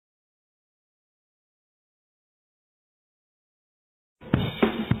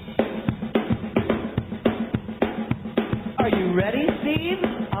You ready, Steve?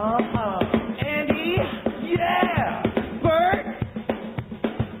 Andy? Yeah! Bert?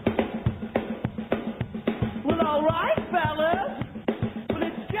 Well, all right, fellas.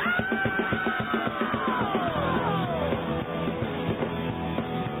 Let's go!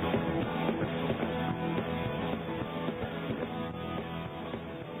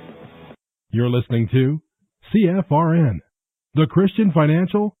 You're listening to CFRN, the Christian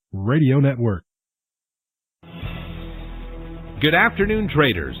Financial Radio Network. Good afternoon,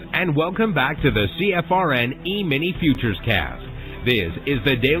 traders, and welcome back to the CFRN E-Mini Futures Cast. This is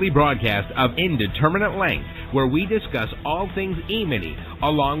the daily broadcast of Indeterminate Length, where we discuss all things E-Mini,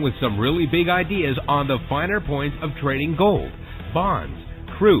 along with some really big ideas on the finer points of trading gold, bonds,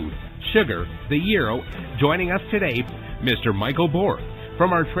 crude, sugar, the euro. Joining us today, Mr. Michael Borth.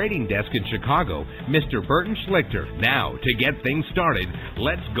 From our trading desk in Chicago, Mr. Burton Schlichter. Now, to get things started,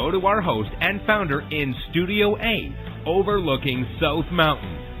 let's go to our host and founder in Studio A, overlooking South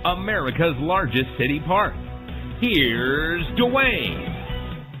Mountain, America's largest city park. Here's Dwayne.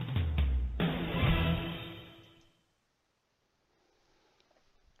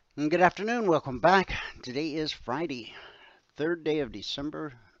 Good afternoon. Welcome back. Today is Friday, 3rd day of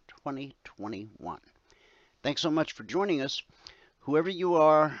December 2021. Thanks so much for joining us. Whoever you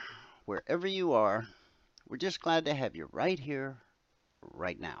are, wherever you are, we're just glad to have you right here,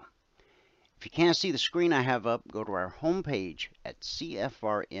 right now. If you can't see the screen I have up, go to our homepage at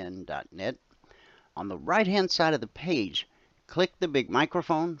cfrn.net. On the right-hand side of the page, click the big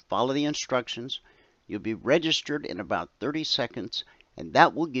microphone, follow the instructions. You'll be registered in about 30 seconds, and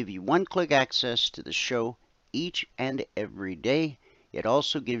that will give you one-click access to the show each and every day. It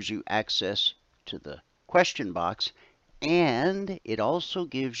also gives you access to the question box, and it also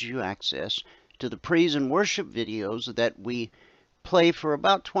gives you access to the praise and worship videos that we play for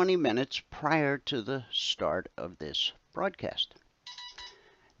about 20 minutes prior to the start of this broadcast.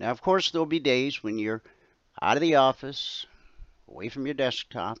 Now, of course, there'll be days when you're out of the office, away from your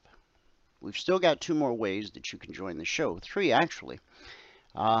desktop. We've still got 2 more ways that you can join the show. 3, actually.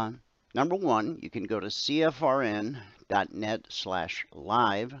 Number 1, you can go to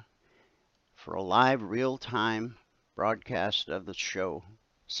cfrn.net/live for a live real-time broadcast of the show,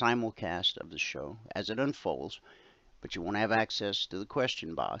 simulcast of the show as it unfolds, but you won't have access to the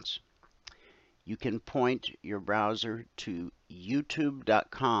question box. You can point your browser to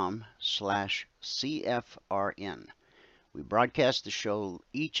youtube.com/CFRN. We broadcast the show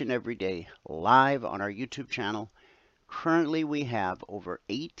each and every day live on our YouTube channel. Currently, we have over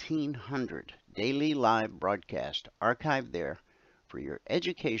 1,800 daily live broadcasts archived there for your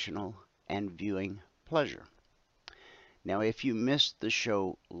educational and viewing pleasure. Now, if you missed the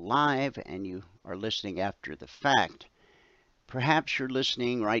show live and you are listening after the fact, perhaps you're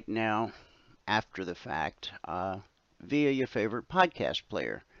listening right now after the fact via your favorite podcast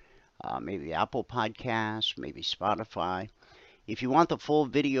player, maybe Apple Podcasts, maybe Spotify. If you want the full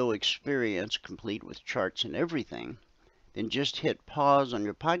video experience complete with charts and everything, then just hit pause on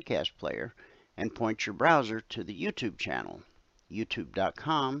your podcast player and point your browser to the YouTube channel,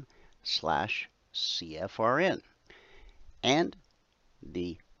 youtube.com/CFRN. And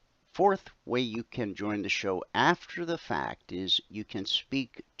the 4th way you can join the show after the fact is you can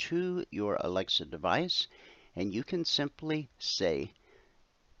speak to your Alexa device and you can simply say,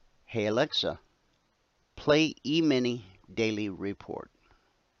 "Hey Alexa, play E-Mini Daily Report."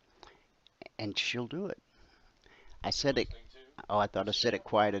 And she'll do it. I said it. Oh, I thought I said it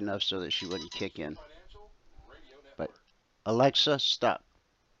quiet enough so that she wouldn't kick in. But Alexa, stop.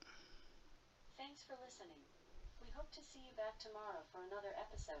 Thanks for listening. We hope to see you back tomorrow for another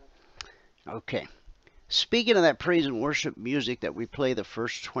episode. Okay. Speaking of that praise and worship music that we play the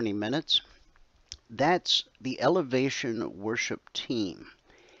first 20 minutes, that's the Elevation Worship Team.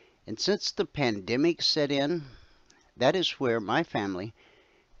 And since the pandemic set in, that is where my family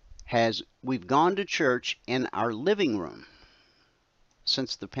we've gone to church in our living room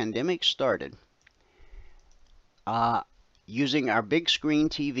since the pandemic started, using our big screen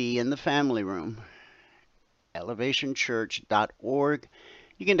TV in the family room, elevationchurch.org.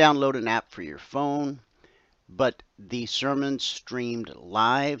 You can download an app for your phone, but the sermon's streamed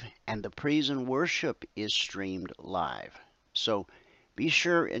live and the praise and worship is streamed live. So be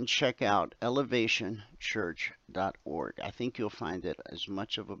sure and check out elevationchurch.org. I think you'll find it as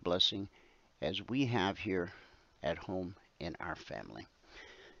much of a blessing as we have here at home in our family.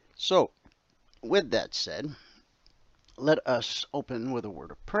 So, with that said, let us open with a word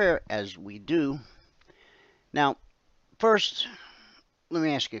of prayer as we do. Now, first, let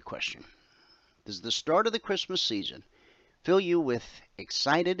me ask you a question. Does the start of the Christmas season fill you with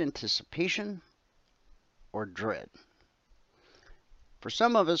excited anticipation or dread? For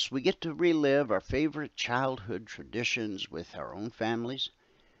some of us, we get to relive our favorite childhood traditions with our own families.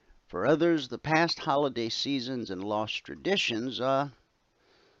 For others, the past holiday seasons and lost traditions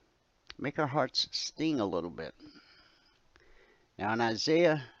make our hearts sting a little bit. Now in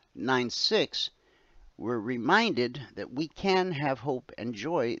Isaiah 9:6, we're reminded that we can have hope and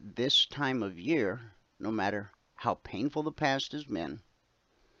joy this time of year, no matter how painful the past has been.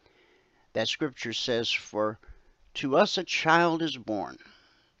 That scripture says, "For to us a child is born,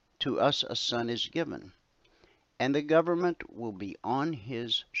 to us a son is given, and the government will be on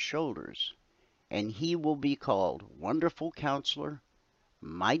his shoulders, and he will be called Wonderful Counselor,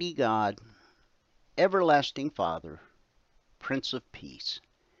 Mighty God, Everlasting Father, Prince of Peace."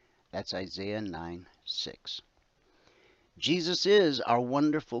 That's Isaiah 9:6. Jesus is our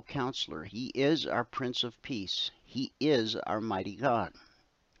wonderful counselor. He is our Prince of Peace. He is our mighty God.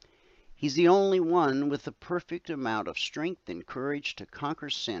 He's the only one with the perfect amount of strength and courage to conquer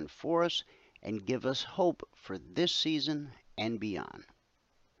sin for us and give us hope for this season and beyond.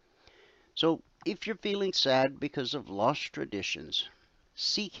 So if you're feeling sad because of lost traditions,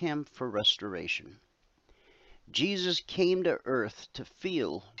 seek Him for restoration. Jesus came to earth to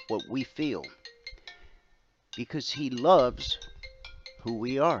feel what we feel because He loves who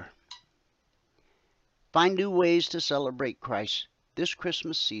we are. Find new ways to celebrate Christ this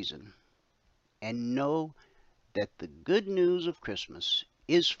Christmas season and know that the good news of Christmas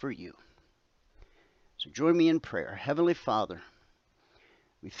is for you. So join me in prayer. Heavenly Father,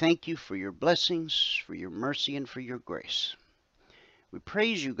 we thank you for your blessings, for your mercy, and for your grace. We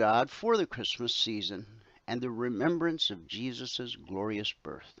praise you, God, for the Christmas season and the remembrance of Jesus' glorious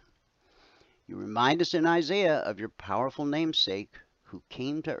birth. You remind us in Isaiah of your powerful namesake who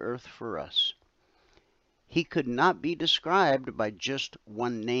came to earth for us. He could not be described by just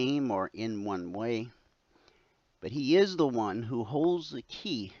one name or in one way, but He is the one who holds the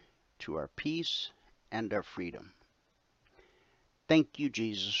key to our peace and our freedom. Thank you,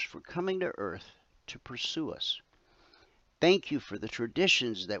 Jesus, for coming to earth to pursue us. Thank you for the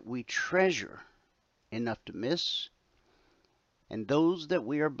traditions that we treasure enough to miss, and those that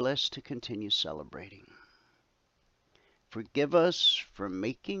we are blessed to continue celebrating. Forgive us for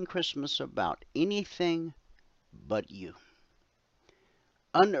making Christmas about anything but you.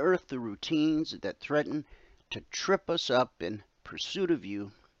 Unearth the routines that threaten to trip us up in pursuit of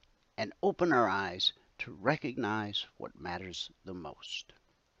you, and open our eyes to recognize what matters the most.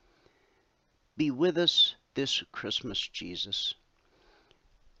 Be with us this Christmas, Jesus.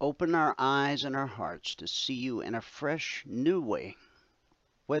 Open our eyes and our hearts to see you in a fresh, new way,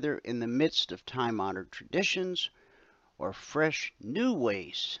 whether in the midst of time-honored traditions or fresh, new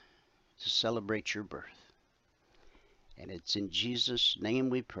ways to celebrate your birth. And it's in Jesus' name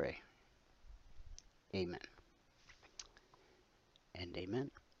we pray. Amen. And amen.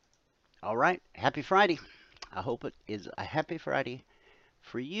 All right, happy Friday. I hope it is a happy Friday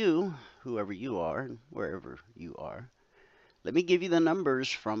for you, whoever you are and wherever you are. Let me give you the numbers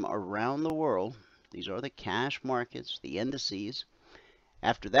from around the world. These are the cash markets, the indices.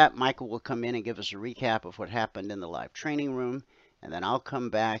 After that, Michael will come in and give us a recap of what happened in the live training room, and then I'll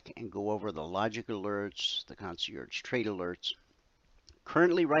come back and go over the logic alerts, the concierge trade alerts.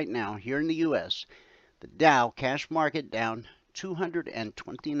 Currently, right now, here in the U.S., the Dow cash market down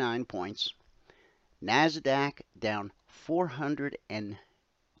 229 points. NASDAQ down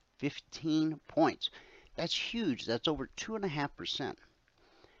 415 points. That's huge. That's over 2.5%.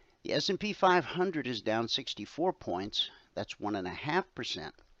 The S&P 500 is down 64 points. That's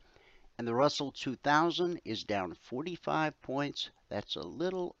 1.5%. And the Russell 2000 is down 45 points. That's a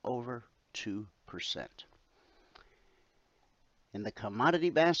little over 2%. In the commodity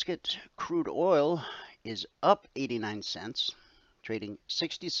basket, crude oil is up 89 cents, trading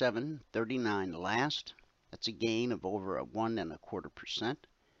 67.39 last. That's a gain of over 1.25%.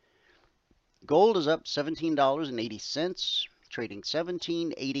 Gold is up $17.80, trading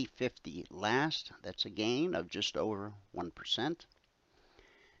 $17.8050 last. That's a gain of just over 1%.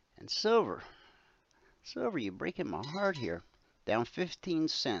 And silver, you're breaking my heart here, down 15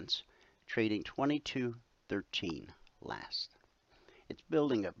 cents, trading $22.13 last. It's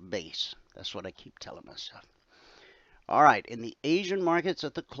building a base. That's what I keep telling myself. All right, in the Asian markets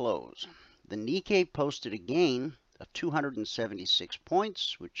at the close, the Nikkei posted a gain of 276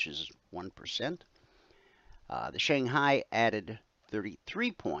 points, which is 1%. The Shanghai added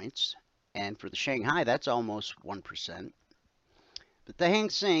 33 points, and for the Shanghai, that's almost 1%. But the Hang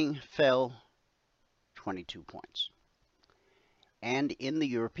Seng fell 22 points. And in the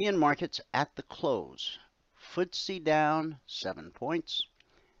European markets at the close, FTSE down 7 points,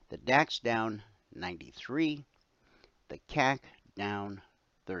 the DAX down 93, the CAC down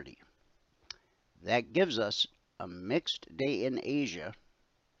 30. That gives us a mixed day in Asia.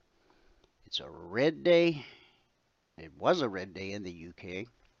 It's a red day. It was a red day in the UK.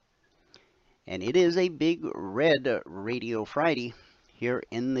 And it is a big red Radio Friday here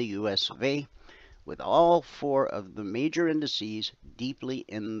in the US of A, with all four of the major indices deeply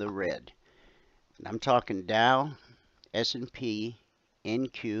in the red. And I'm talking Dow, S&P,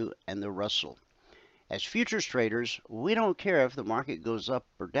 NQ, and the Russell. As futures traders, we don't care if the market goes up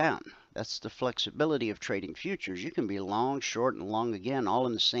or down. That's the flexibility of trading futures. You can be long, short, and long again all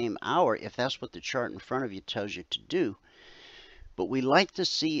in the same hour if that's what the chart in front of you tells you to do. But we like to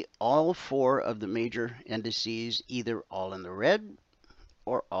see all four of the major indices either all in the red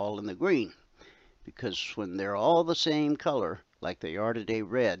or all in the green. Because when they're all the same color, like they are today,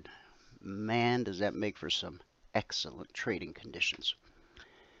 red, man, does that make for some excellent trading conditions.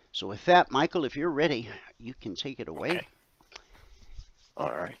 So with that, Michael, if you're ready, you can take it away. Okay.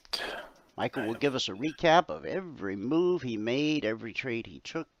 All right. Michael will give us a recap of every move he made, every trade he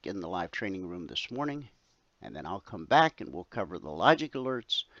took in the live training room this morning. And then I'll come back and we'll cover the logic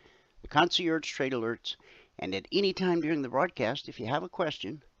alerts, the concierge trade alerts, and at any time during the broadcast, if you have a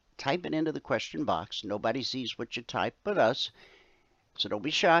question, type it into the question box. Nobody sees what you type but us. So don't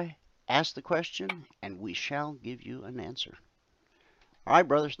be shy. Ask the question, and we shall give you an answer. All right,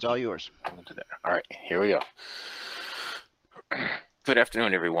 brothers, it's all yours. All right, here we go. Good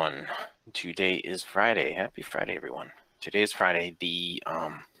afternoon, everyone. Today is Friday. Happy Friday, everyone. Today is Friday, the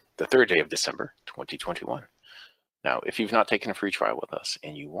third day of December, 2021. Now, if you've not taken a free trial with us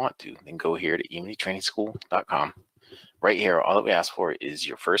and you want to, then go here to eminitrainingschool.com. Right here, all that we ask for is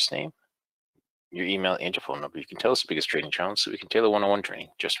your first name, your email, and your phone number. You can tell us the biggest trading challenge so we can tailor one-on-one training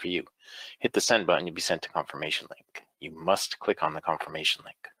just for you. Hit the send button, you'll be sent a confirmation link. You must click on the confirmation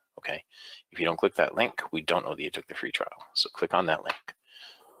link, okay? If you don't click that link, we don't know that you took the free trial. So click on that link.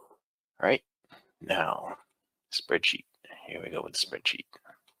 All right, now, spreadsheet. Here we go with the spreadsheet.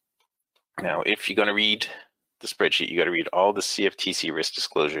 Now, if you're gonna read the spreadsheet, you gotta read all the CFTC risk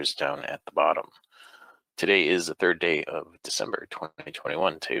disclosures down at the bottom. Today is the third day of December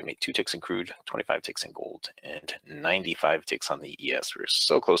 2021. Today we made 2 ticks in crude, 25 ticks in gold, and 95 ticks on the ES. We're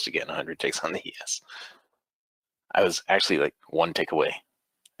so close to getting 100 ticks on the ES. I was actually like 1 tick away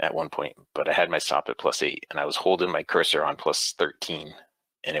at one point, but I had my stop at +8, and I was holding my cursor on +13,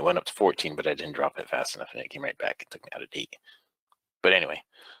 and it went up to 14, but I didn't drop it fast enough, and it came right back and took me out at 8. But anyway,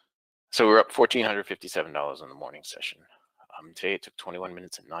 so we're up $1,457 in the morning session. Today it took 21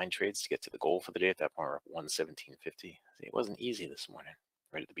 minutes and 9 trades to get to the goal for the day. At that point, we're up 117.50. It wasn't easy this morning,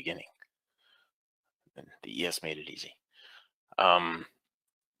 right at the beginning. And the ES made it easy.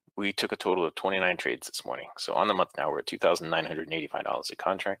 We took a total of 29 trades this morning. So on the month now, we're at $2,985 a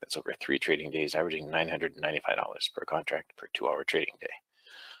contract. That's over 3 trading days, averaging $995 per contract per 2-hour trading day.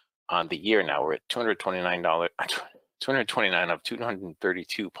 On the year now, we're at $229 of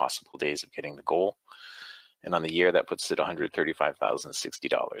 232 possible days of getting the goal. And on the year, that puts it at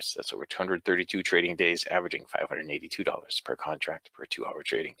 $135,060. That's over 232 trading days, averaging $582 per contract per 2-hour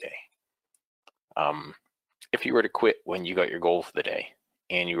trading day. If you were to quit when you got your goal for the day,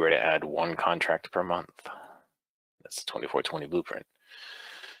 and you were to add 1 contract per month, that's the 24/20 blueprint,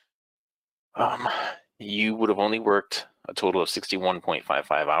 you would have only worked a total of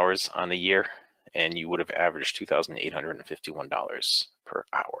 61.55 hours on the year, and you would have averaged $2,851 per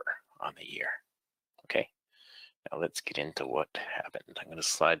hour on the year. Okay, now let's get into what happened. I'm going to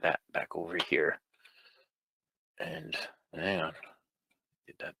slide that back over here, and hang on,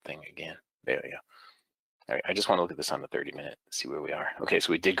 did that thing again. There we go. All right, I just want to look at this on the 30-minute, see where we are. Okay,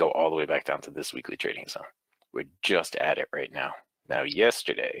 so we did go all the way back down to this weekly trading zone. We're just at it right now. Now,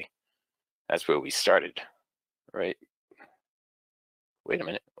 yesterday, that's where we started, right? Wait a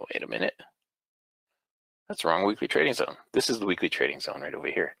minute. That's the wrong weekly trading zone. This is the weekly trading zone right over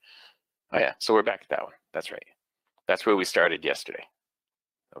here. Oh yeah, so we're back at that one. That's right. That's where we started yesterday.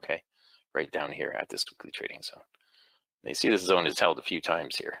 Okay, right down here at this weekly trading zone. Now you see this zone is held a few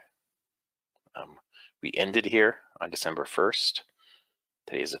times here. We ended here on December 1st.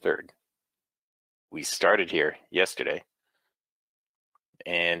 Today is the 3rd. We started here yesterday,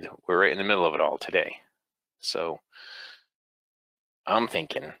 and we're right in the middle of it all today. So I'm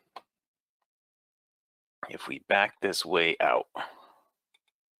thinking if we back this way out,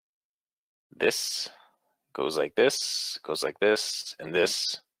 this goes like this, goes like this, and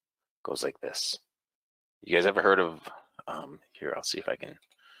this goes like this. You guys ever heard of, here, I'll see if I can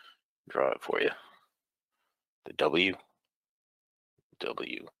draw it for you. The W.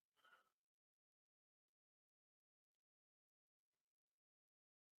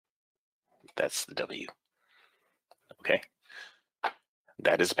 That's the W. Okay.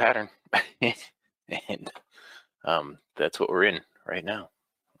 that is a pattern. And that's what we're in right now.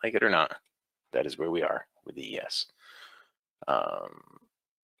 Like it or not, that is where we are with the ES. I'm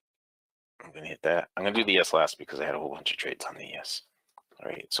going to hit that. I'm going to do the ES last because I had a whole bunch of trades on the ES. All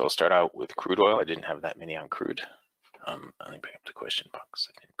right, so I'll start out with crude oil. I didn't have that many on crude. Let me bring up the question box.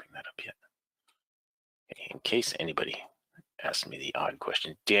 I didn't bring that up yet. In case anybody asked me the odd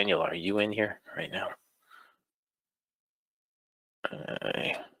question. Daniel, are you in here right now?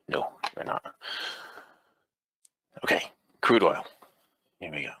 No, you're not. Okay, crude oil.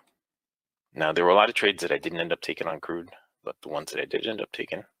 Here we go. Now, there were a lot of trades that I didn't end up taking on crude, but the ones that I did end up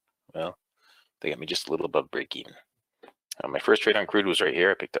taking, well, they got me just a little above break even. My first trade on crude was right here.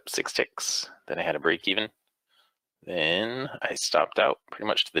 I picked up 6 ticks. Then I had a break even. Then I stopped out pretty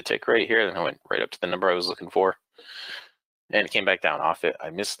much to the tick right here. Then I went right up to the number I was looking for. And it came back down off it. I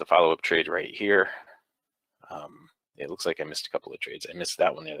missed the follow-up trade right here. It looks like I missed a couple of trades. I missed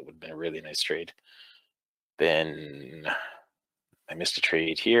that one there. That would have been a really nice trade. Then I missed a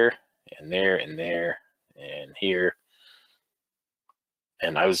trade here and there and there and here.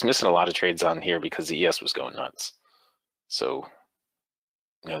 And I was missing a lot of trades on here because the ES was going nuts. So,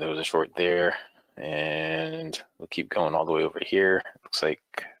 you know, there was a short there, and we'll keep going all the way over here. It looks like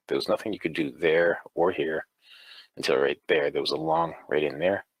there was nothing you could do there or here until right there. There was a long right in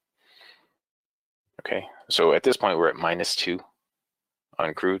there. Okay, so at this point, we're at -2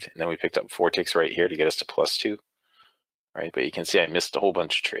 on crude, and then we picked up 4 ticks right here to get us to +2. All right, but you can see I missed a whole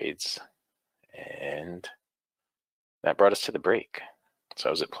bunch of trades, and that brought us to the break. So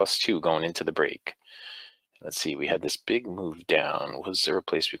I was at +2 going into the break. Let's see, we had this big move down. Was there a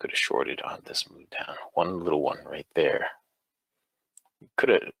place we could have shorted on this move down? One little one right there. Could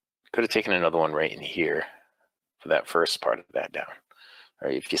have taken another one right in here for that first part of that down. All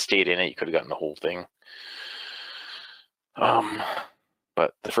right, if you stayed in it, you could have gotten the whole thing.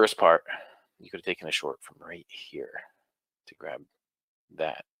 But the first part, you could have taken a short from right here to grab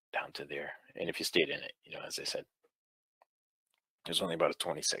that down to there. And if you stayed in it, you know, as I said, it was only about a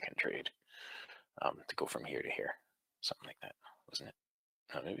 20-second trade to go from here to here, something like that, wasn't it?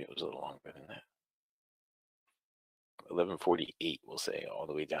 No, maybe it was a little longer than that. 11:48, we'll say, all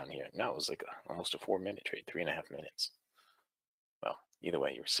the way down here. No, it was like almost a 4-minute trade, 3.5 minutes. Well, either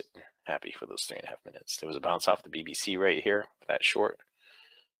way, you were sitting happy for those 3.5 minutes. There was a bounce off the BBC right here, that short,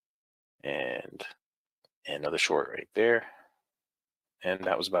 and another short right there. And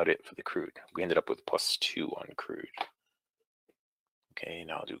that was about it for the crude. We ended up with +2 on crude. Okay,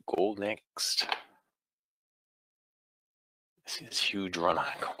 now I'll do gold next. See this huge run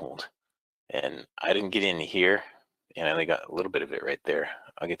on gold. And I didn't get in here, and I only got a little bit of it right there.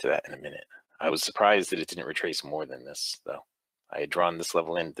 I'll get to that in a minute. I was surprised that it didn't retrace more than this, though. I had drawn this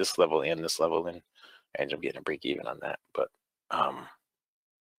level in, this level in, this level in. I ended up getting a break even on that. But I'll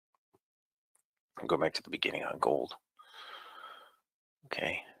go back to the beginning on gold.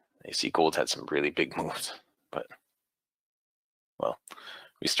 Okay, you see gold had some really big moves, but well,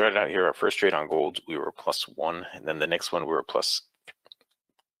 we started out here, our first trade on gold, we were +1, and then the next one we were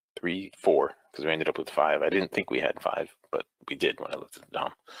 +3, 4, because we ended up with 5. I didn't think we had 5, but we did when I looked at the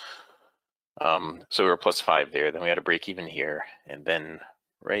DOM. So we were +5 there, then we had a break even here, and then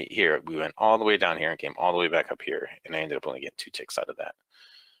right here, we went all the way down here and came all the way back up here, and I ended up only getting 2 ticks out of that.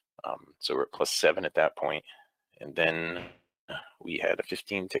 So we're at +7 at that point, and then we had a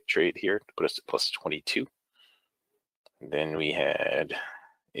 15 tick trade here to put us at +22. Then we had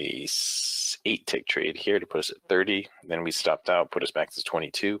a 8 tick trade here to put us at 30. Then we stopped out, put us back to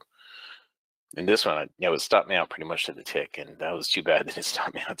 22. And this one, it stopped me out pretty much to the tick, and that was too bad that it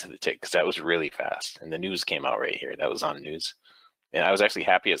stopped me out to the tick because that was really fast. And the news came out right here. That was on news. And I was actually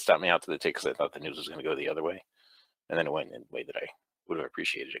happy it stopped me out to the tick because I thought the news was going to go the other way. And then it went in a way that I would have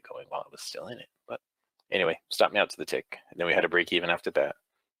appreciated it going while it was still in it. But anyway, stopped me out to the tick. And then we had a break even after that.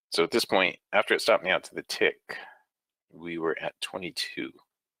 So at this point, after it stopped me out to the tick, we were at 22.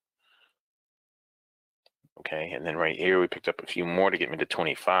 Okay, and then right here, we picked up a few more to get me to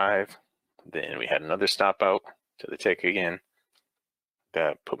 25. Then we had another stop out to the tick again.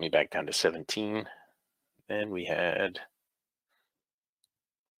 That put me back down to 17. Then we had,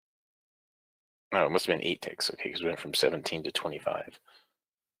 oh, it must have been 8 ticks, okay, because we went from 17 to 25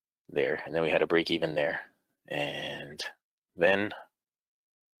 there. And then we had a break even there. And then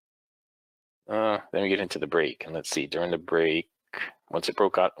we get into the break. And let's see, during the break, once it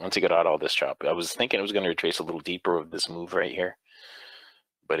broke out, once it got out all this chop, I was thinking it was going to retrace a little deeper of this move right here,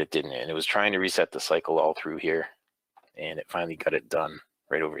 but it didn't. And it was trying to reset the cycle all through here, and it finally got it done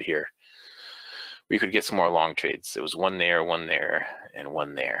right over here. We could get some more long trades. There was one there, and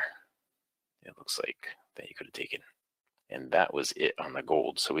one there. It looks like that you could have taken. And that was it on the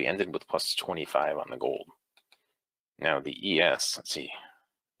gold. So we ended with plus 25 on the gold. Now the ES, let's see.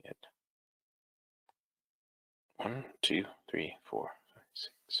 1, 2, 3, 4, 5,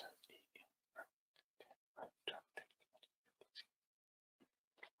 6, 7, 8, 9, 10, 11, 12,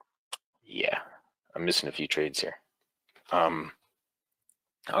 13. Yeah, I'm missing a few trades here.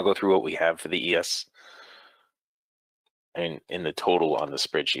 I'll go through what we have for the ES. And in the total on the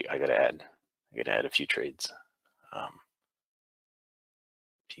spreadsheet, I gotta add a few trades.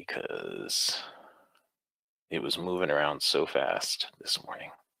 Because it was moving around so fast this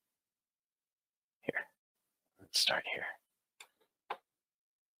morning. Here, let's start here.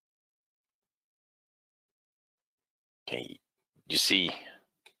 Okay, you see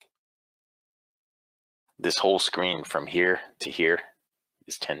this whole screen from here to here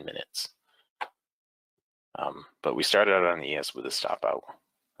is 10 minutes. But we started out on the ES with a stop out.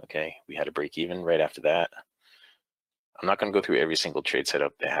 Okay, we had a break even right after that. I'm not going to go through every single trade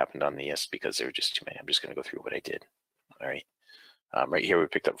setup that happened on the ES because there were just too many. I'm just going to go through what I did. All right. Right here, we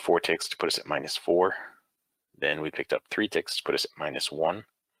picked up 4 ticks to put us at -4. Then we picked up 3 ticks to put us at -1.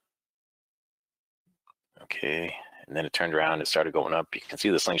 Okay. And then it turned around and started going up. You can see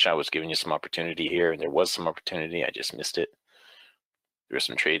the slingshot was giving you some opportunity here, and there was some opportunity. I just missed it. There were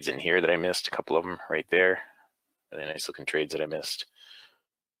some trades in here that I missed, a couple of them right there. Really nice looking trades that I missed.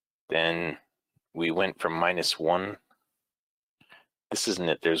 Then we went from -1. This isn't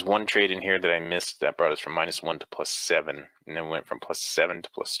it. There's one trade in here that I missed that brought us from -1 to +7, and then went from +7 to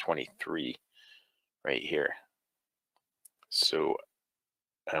 +23 right here. So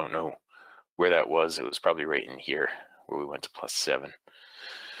I don't know where that was. It was probably right in here where we went to +7.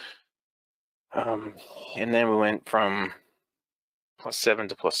 And then we went from +7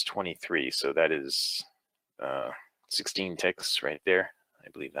 to +23. So that is 16 ticks right there. I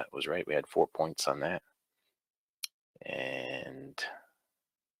believe that was right. We had 4 points on that. And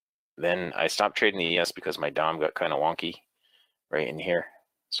then I stopped trading the ES because my DOM got kind of wonky right in here.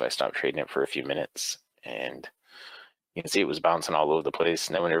 So I stopped trading it for a few minutes, and you can see it was bouncing all over the place.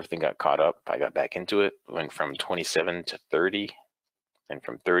 And then when everything got caught up, I got back into it. Went from 27 to 30, and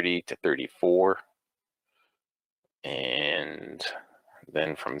from 30 to 34, and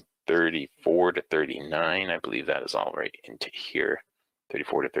then from 34 to 39, I believe that is all right into here.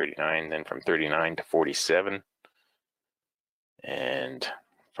 34 to 39, then from 39 to 47, and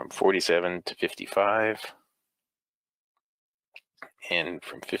from 47 to 55, and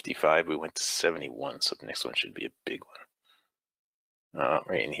from 55 we went to 71, so the next one should be a big one.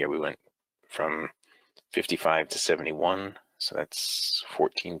 Right in here we went from 55 to 71, so that's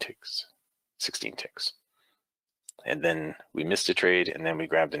 14 ticks, 16 ticks. And then we missed a trade, and then we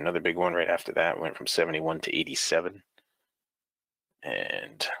grabbed another big one right after that. Went from 71 to 87.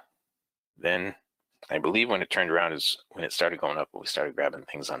 And then I believe when it turned around is when it started going up, we started grabbing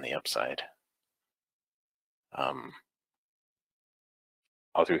things on the upside.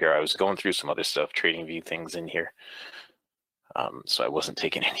 All through here, I was going through some other stuff, trading view things in here. So I wasn't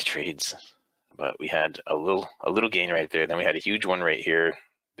taking any trades, but we had a little gain right there. Then we had a huge one right here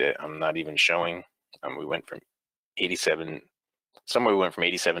that I'm not even showing. We went from 87, somewhere we went from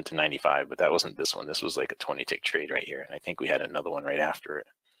 87 to 95, but that wasn't this one. This was like a 20 tick trade right here. And I think we had another one right after it.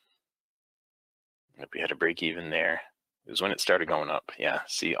 If we had a break even there, it was when it started going up. Yeah,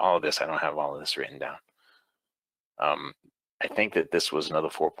 see all of this, I don't have all of this written down. I think that this was another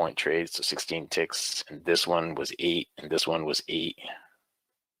 4-point trade, so 16 ticks, and this one was 8, and this one was 8.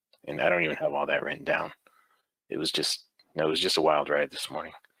 And I don't even have all that written down. It was just a wild ride this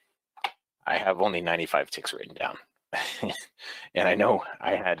morning. I have only 95 ticks written down. And I know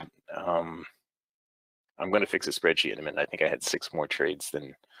I had, I'm going to fix a spreadsheet in a minute. I think I had 6 more trades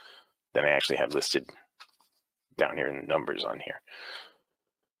than I actually have listed down here in the numbers on here.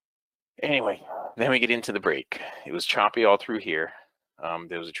 Anyway, then we get into the break. It was choppy all through here.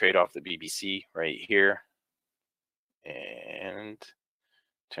 There was a trade off the BBC right here. And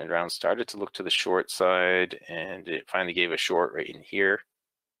turned around, started to look to the short side, and it finally gave a short right in here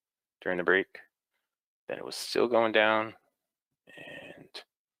during the break. Then it was still going down, and it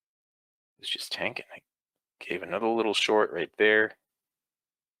was just tanking. I gave another little short right there,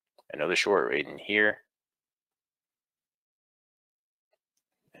 another short right in here.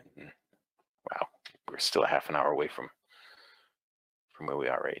 And wow, we're still a half an hour away from where we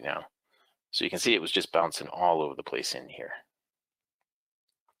are right now. So you can see it was just bouncing all over the place in here.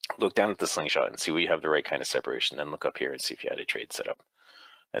 Look down at the slingshot and see where you have the right kind of separation. Then look up here and see if you had a trade set up.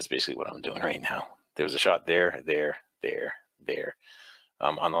 That's basically what I'm doing right now. There was a shot there, there, there, there.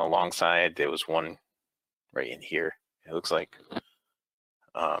 On the long side, there was one right in here, it looks like.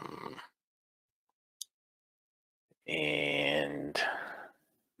 And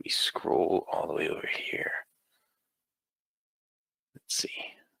we scroll all the way over here. Let's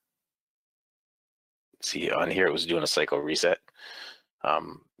see. See, on here it was doing a cycle reset.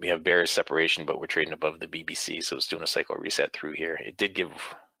 We have bearish separation, but we're trading above the BBC, so it's doing a cycle reset through here. It did give,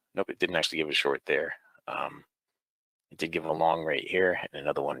 nope, it didn't actually give a short there. It did give a long right here and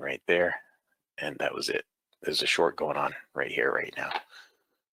another one right there, and that was it. There's a short going on right here right now.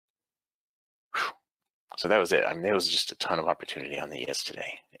 Whew. So that was it. I mean, there was just a ton of opportunity on the ES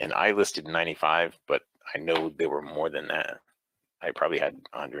today, and I listed 95, but I know there were more than that. I probably had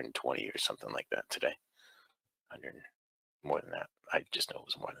 120 or something like that today. 100, more than that. I just know it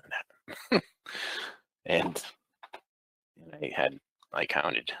was more than that. And I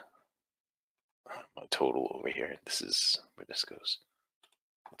counted my total over here. This is where this goes.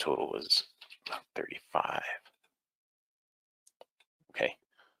 The total was about 35. Okay.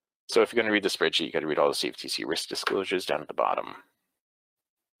 So if you're going to read the spreadsheet, you got to read all the CFTC risk disclosures down at the bottom.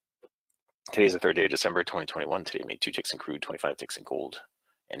 Today's the 3rd day of December 2021. Today made 2 ticks in crude, 25 ticks in gold,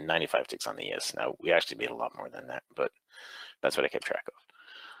 and 95 ticks on the ES. Now, we actually made a lot more than that, but that's what I kept track of.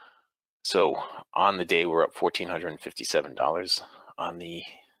 So on the day, we're up $1,457 on the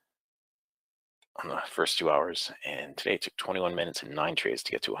first 2 hours, and today it took 21 minutes and 9 trades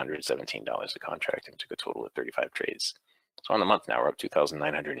to get to $117 a contract, and took a total of 35 trades. So on the month now, we're up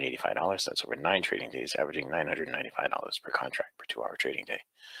 $2,985. That's over 9 trading days, averaging $995 per contract per 2-hour trading day.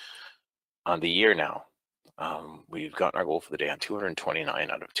 On the year now, we've gotten our goal for the day on 229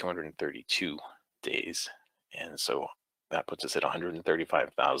 out of 232 days, and so that puts us at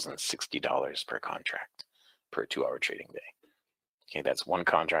 $135,060 per contract per 2-hour trading day. Okay, that's 1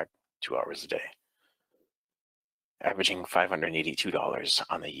 contract, 2 hours a day, averaging $582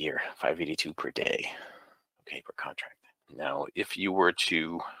 on the year, $582 per day, okay, per contract. Now, if you were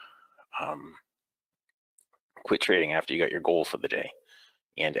to quit trading after you got your goal for the day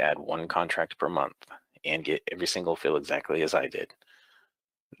and add 1 contract per month and get every single fill exactly as I did,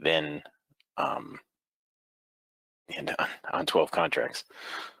 then and on 12 contracts,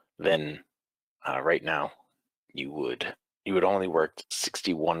 then right now you would only worked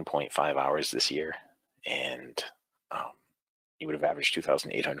 61.5 hours this year, and you would have averaged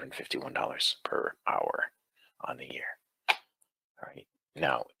 $2,851 per hour on the year. All right.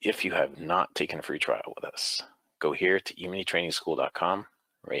 Now, if you have not taken a free trial with us, go here to eminitrainingschool.com.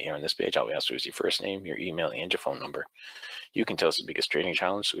 Right here on this page, all we ask for is your first name, your email, and your phone number. You can tell us the biggest training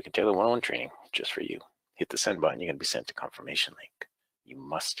challenge so we can tailor one-on-one training just for you. Hit the send button, you're going to be sent a confirmation link. You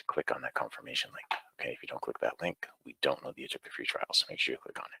must click on that confirmation link. Okay, if you don't click that link, we don't know that you took the free trial, so make sure you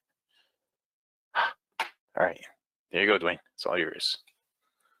click on it. All right, there you go, Dwayne. It's all yours.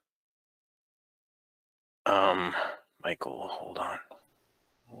 Michael, hold on.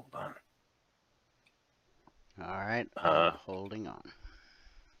 Hold on. All right, holding on.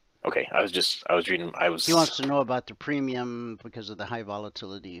 Okay, I was reading. He wants to know about the premium because of the high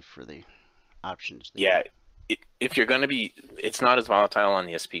volatility for the options. Yeah, if you're going to be, it's not as volatile on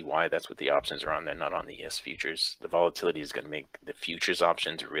the SPY. That's what the options are on. They're not on the ES futures. The volatility is going to make the futures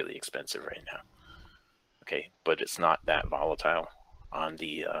options really expensive right now. Okay, but it's not that volatile on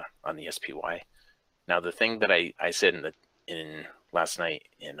the SPY. Now, the thing that I said in last night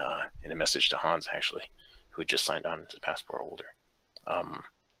in a message to Hans, actually, who had just signed on as a passport holder.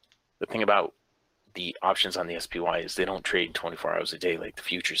 The thing about the options on the SPY is they don't trade 24 hours a day like the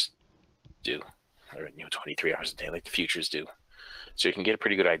futures do, or 23 hours a day like the futures do. So you can get a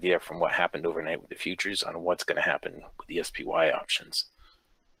pretty good idea from what happened overnight with the futures on what's going to happen with the SPY options.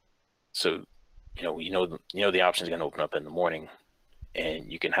 So you know the options are going to open up in the morning,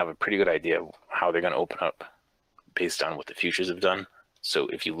 and you can have a pretty good idea of how they're going to open up based on what the futures have done. So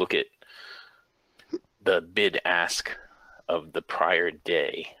if you look at the bid ask of the prior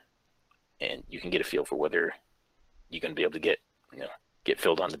day, and you can get a feel for whether you're going to be able to get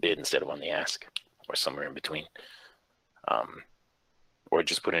filled on the bid instead of on the ask, or somewhere in between, or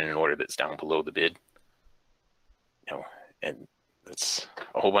just put in an order that's down below the bid. And that's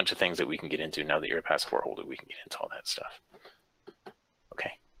a whole bunch of things that we can get into now that you're a passport holder. We can get into all that stuff.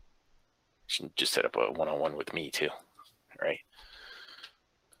 Okay, should just set up a one-on-one with me too, right?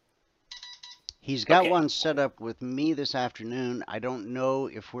 He's got one set up with me this afternoon. I don't know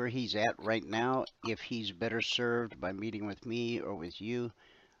if where he's at right now, if he's better served by meeting with me or with you.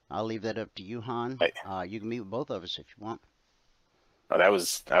 I'll leave that up to you, Han. You can meet with both of us if you want. Oh, I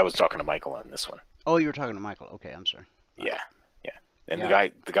was talking to Michael on this one. Oh, you were talking to Michael. Okay, I'm sorry. Yeah. And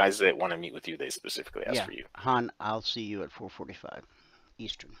the guys that want to meet with you, they specifically asked for you. Han, I'll see you at 4:45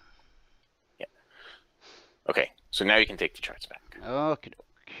 Eastern. Yeah. Okay, so now you can take the charts back. Okay,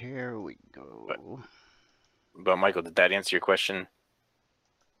 here we go. But Michael, did that answer your question?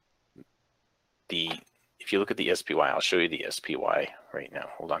 If you look at the SPY, I'll show you the SPY right now.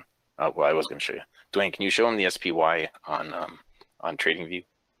 Hold on. Well, I was going to show you. Dwayne, can you show him the SPY on TradingView?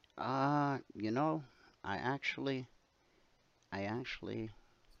 You know, I actually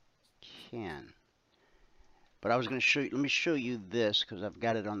can. But I was going to show you, let me show you this because I've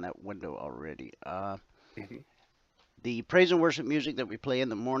got it on that window already. The praise and worship music that we play in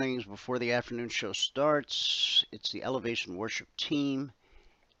the mornings before the afternoon show starts, it's the Elevation Worship Team.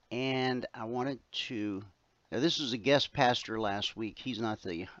 And I wanted to, now this was a guest pastor last week. He's not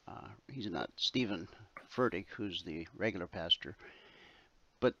Stephen Furtick, who's the regular pastor.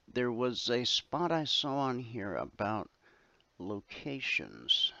 But there was a spot I saw on here about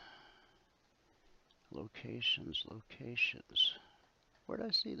locations. Locations. Where did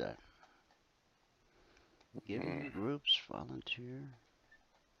I see that? Giving groups, volunteer.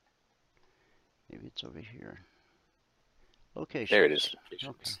 Maybe it's over here. Locations. There it is.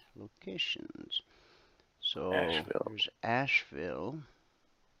 Okay, locations. So Asheville. there's Asheville.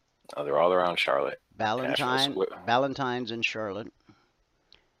 Oh, they're all around Charlotte. Ballantyne's in Charlotte.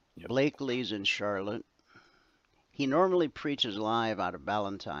 Yep. Blakely's in Charlotte. He normally preaches live out of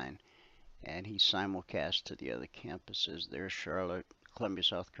Ballantyne, and he simulcasts to the other campuses. There's Charlotte, Columbia,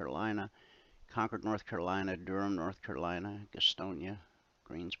 South Carolina, Concord, North Carolina, Durham, North Carolina, Gastonia,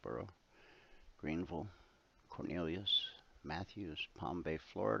 Greensboro, Greenville, Cornelius, Matthews, Palm Bay,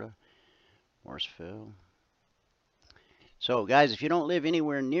 Florida, Morrisville. So, guys, if you don't live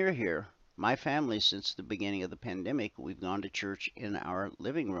anywhere near here, my family, since the beginning of the pandemic, we've gone to church in our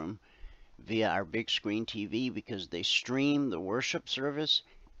living room via our big screen TV because they stream the worship service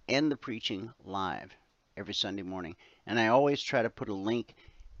and the preaching live every Sunday morning. And I always try to put a link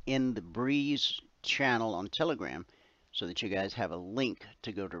in the Breeze channel on Telegram so that you guys have a link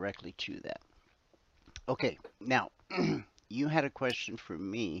to go directly to that. Okay, now, you had a question for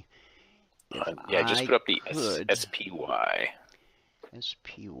me. Yeah, just put up the SPY.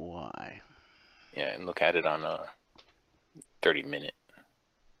 SPY. Yeah, and look at it on a 30-minute.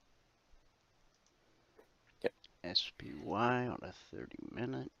 Yep. SPY on a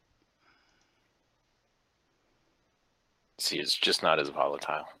 30-minute. See, it's just not as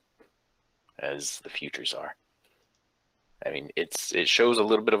volatile as the futures are. I mean, it shows a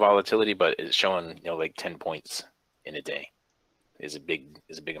little bit of volatility, but it's showing, like 10 points in a day is a big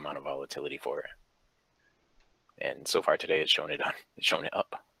amount of volatility for it. And so far today, it's showing it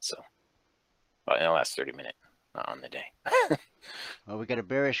up. So, in the last 30 minutes, not on the day. Well, we got a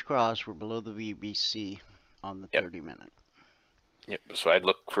bearish cross. We're below the BBC on the 30-minute. Yep. So I'd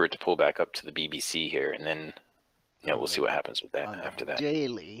look for it to pull back up to the BBC here, and then we'll see what happens with that after that.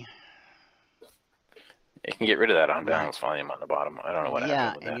 Daily. You can get rid of that unbalanced volume on the bottom. I don't know what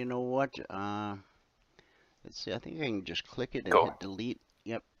happened with that. Yeah, and you know what? Let's see. I think I can just click it and hit delete.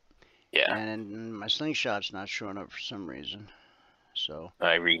 Yep. Yeah. And my slingshot's not showing up for some reason. So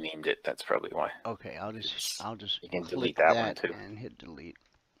I renamed it. That's probably why. Okay, I'll just you can click delete that one too and hit delete.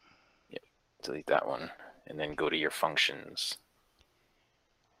 Yep. Delete that one, and then go to your functions.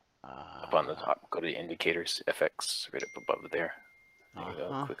 Up on the top, go to the indicators, FX, right up above there. There you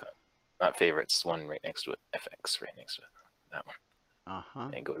go. Click on not favorites, one right next to it, FX, right next to it, that one.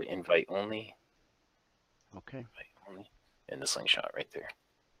 And go to invite only. Okay. Invite only, and the slingshot right there.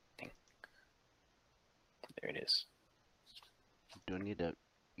 Ding. There it is. Do I need to?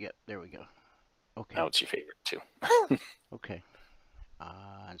 Yep, there we go. Okay. Now it's your favorite too. Okay.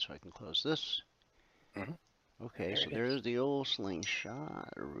 And so I can close this. Okay, there so there's the old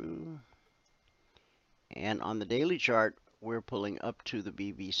slingshot. And on the daily chart, we're pulling up to the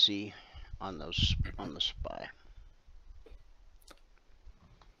BBC on the SPY.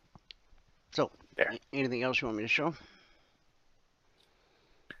 So, anything else you want me to show?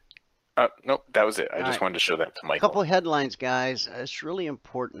 Nope, that was it. I just wanted to show that to Michael. A couple headlines, guys. It's really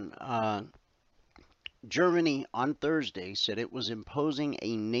important. Germany on Thursday said it was imposing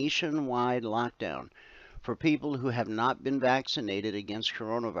a nationwide lockdown for people who have not been vaccinated against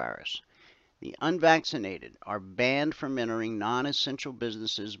coronavirus. The unvaccinated are banned from entering non-essential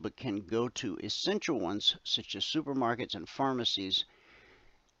businesses but can go to essential ones such as supermarkets and pharmacies.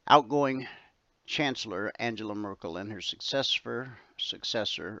 Outgoing Chancellor Angela Merkel and her successor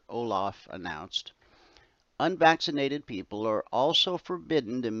Olaf announced. Unvaccinated people are also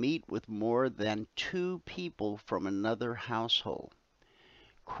forbidden to meet with more than 2 people from another household.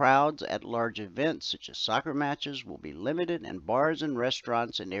 Crowds at large events such as soccer matches will be limited, and bars and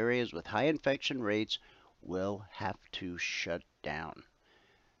restaurants in areas with high infection rates will have to shut down.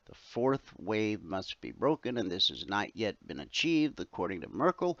 The 4th wave must be broken, and this has not yet been achieved, according to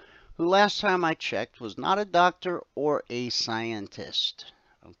Merkel, who last time I checked was not a doctor or a scientist.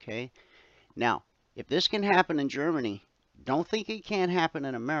 Okay? Now, if this can happen in Germany, don't think it can't happen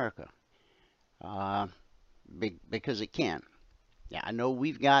in America. Because it can. Yeah, I know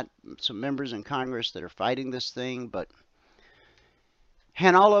we've got some members in Congress that are fighting this thing, but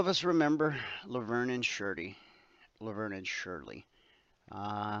and all of us remember Laverne and Shirley.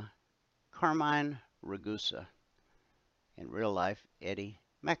 Carmine Ragusa. In real life, Eddie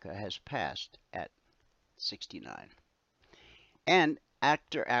Mecca has passed at 69. And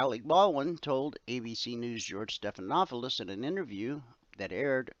actor Alec Baldwin told ABC News' George Stephanopoulos in an interview that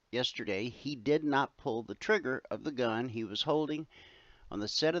aired yesterday he did not pull the trigger of the gun he was holding on the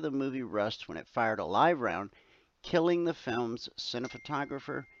set of the movie Rust when it fired a live round, killing the film's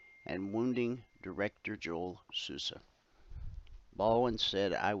cinematographer and wounding director Joel Sousa. Baldwin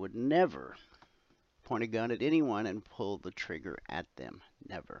said, "I would never point a gun at anyone and pull the trigger at them.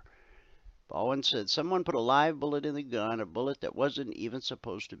 Never." Baldwin said, "Someone put a live bullet in the gun, a bullet that wasn't even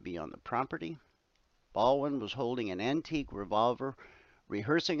supposed to be on the property." Baldwin was holding an antique revolver,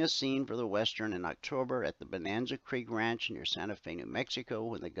 rehearsing a scene for the Western in October at the Bonanza Creek Ranch near Santa Fe, New Mexico,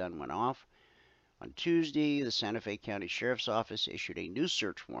 when the gun went off. On Tuesday, the Santa Fe County Sheriff's Office issued a new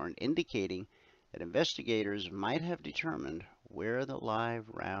search warrant indicating that investigators might have determined where the live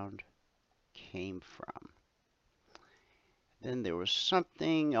round came from. Then there was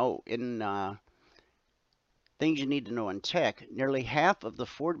something, in things you need to know in tech, nearly half of the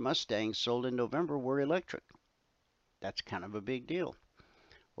Ford Mustangs sold in November were electric. That's kind of a big deal.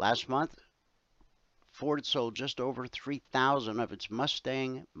 Last month, Ford sold just over 3,000 of its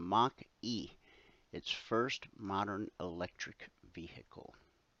Mustang Mach-E, its first modern electric vehicle.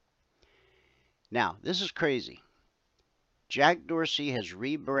 Now, this is crazy. Jack Dorsey has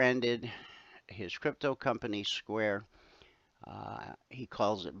rebranded his crypto company Square. He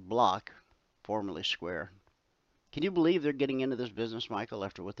calls it Block, formerly Square. Can you believe they're getting into this business, Michael,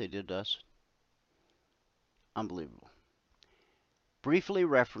 after what they did to us? Unbelievable. Briefly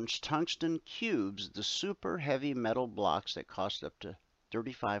referenced tungsten cubes, the super heavy metal blocks that cost up to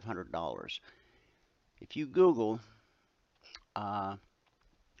 $3,500. If you Google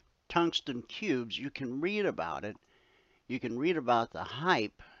tungsten cubes, you can read about it. You can read about the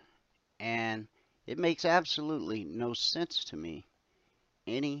hype, and it makes absolutely no sense to me,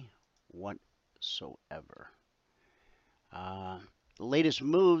 any whatsoever. The latest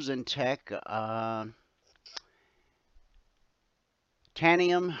moves in tech,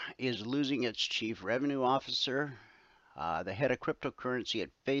 Tanium is losing its chief revenue officer. The head of cryptocurrency at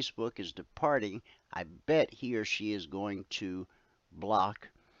Facebook is departing. I bet he or she is going to Block.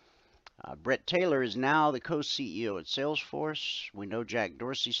 Brett Taylor is now the co-CEO at Salesforce. We know Jack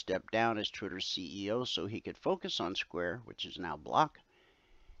Dorsey stepped down as Twitter's CEO so he could focus on Square, which is now Block.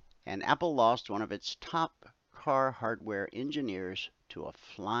 And Apple lost one of its top car hardware engineers to a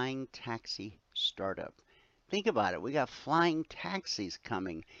flying taxi startup. Think about it. We got flying taxis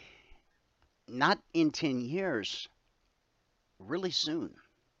coming, not in 10 years, really soon.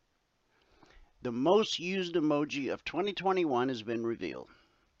 The most used emoji of 2021 has been revealed.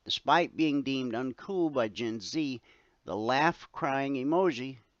 Despite being deemed uncool by Gen Z, the laugh crying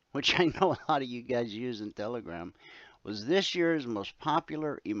emoji, which I know a lot of you guys use in Telegram, was this year's most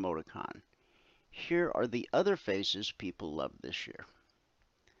popular emoticon. Here are the other faces people loved this year.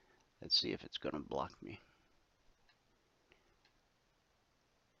 Let's see if it's going to block me.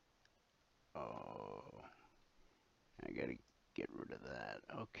 Oh, I gotta get rid of that.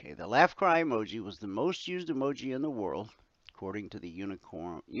 Okay, the laugh cry emoji was the most used emoji in the world, according to the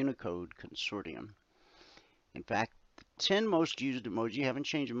Unicode Consortium. In fact, the 10 most used emoji haven't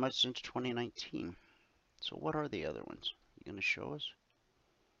changed much since 2019. So what are the other ones? You gonna show us?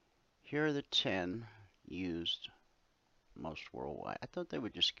 Here are the 10 used most worldwide. I thought they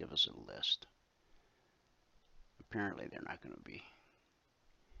would just give us a list. Apparently they're not going to be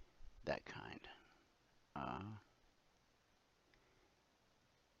that kind.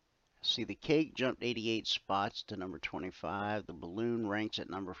 See, the cake jumped 88 spots to number 25. The balloon ranks at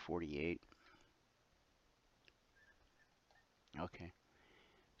number 48. Okay.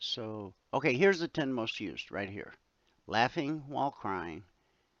 So, okay, here's the 10 most used right here. Laughing while crying,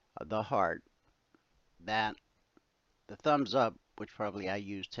 the heart, that, the thumbs up, which probably I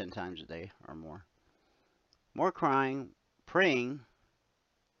use 10 times a day or more. More crying, praying,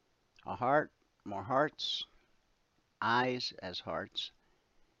 a heart, more hearts, eyes as hearts,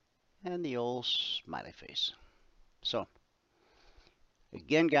 and the old smiley face. So,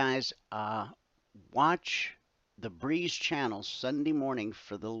 again, guys, watch the Breeze channel Sunday morning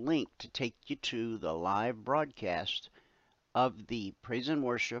for the link to take you to the live broadcast of the praise and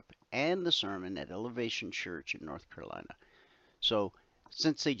worship and the sermon at Elevation Church in North Carolina. So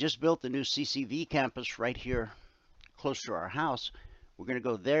since they just built the new CCV campus right here close to our house, we're going to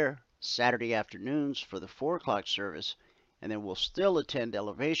go there Saturday afternoons for the 4 o'clock service, and then we'll still attend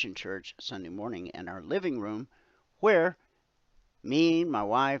Elevation Church Sunday morning in our living room, where me, my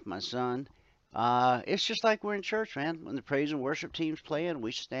wife, my son, it's just like we're in church, man. When the praise and worship team's playing,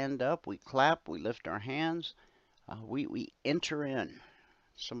 we stand up, we clap, we lift our hands, we enter in.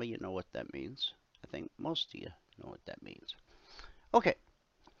 Some of you know what that means. I think most of you know what that means. Okay,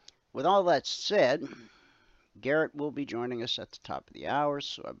 with all that said, Garrett will be joining us at the top of the hour,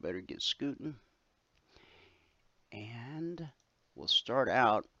 so I better get scooting. And we'll start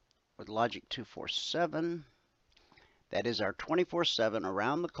out with Logic 247. That is our 24/7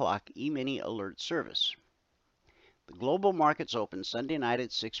 around-the-clock E-mini alert service. The global markets open Sunday night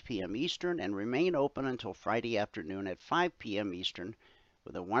at 6 p.m. Eastern and remain open until Friday afternoon at 5 p.m. Eastern,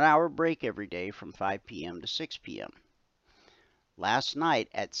 with a 1-hour break every day from 5 p.m. to 6 p.m. Last night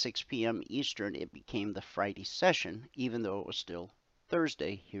at 6 p.m. Eastern, it became the Friday session, even though it was still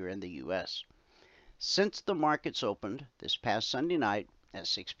Thursday here in the U.S. Since the markets opened this past Sunday night at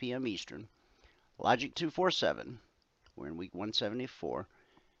 6 p.m. Eastern, Logic 247, we're in week 174.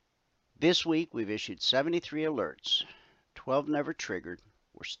 This week we've issued 73 alerts. 12 never triggered.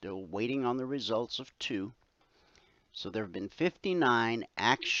 We're still waiting on the results of 2. So there have been 59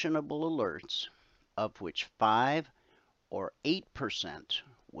 actionable alerts, of which 5 or 8%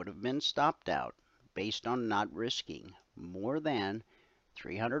 would have been stopped out based on not risking more than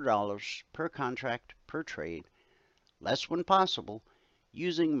 $300 per contract per trade, less when possible,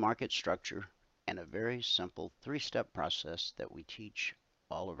 using market structure and a very simple 3-step process that we teach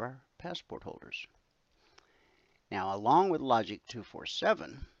all of our passport holders. Now, along with Logic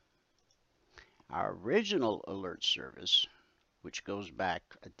 247, our original alert service, which goes back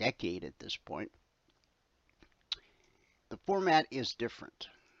a decade at this point, the format is different.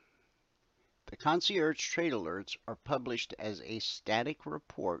 The concierge trade alerts are published as a static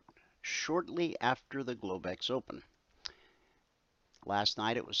report shortly after the Globex open. Last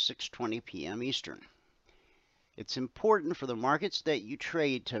night it was 6:20 p.m. Eastern. It's important for the markets that you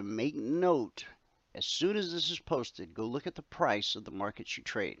trade to make note, as soon as this is posted, go look at the price of the markets you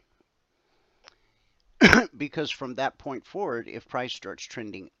trade. Because from that point forward, if price starts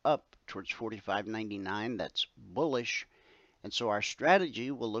trending up towards $45.99, that's bullish. And so our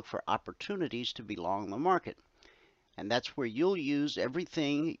strategy will look for opportunities to be long the market. And that's where you'll use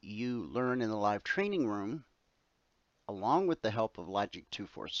everything you learn in the live training room, along with the help of Logic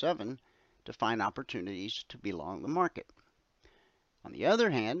 247, to find opportunities to be long the market. On the other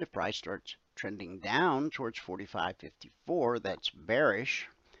hand, if price starts trending down towards $45.54, that's bearish.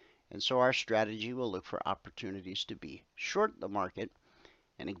 And so our strategy will look for opportunities to be short the market.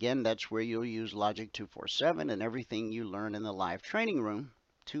 And again, that's where you'll use Logic 247 and everything you learn in the live training room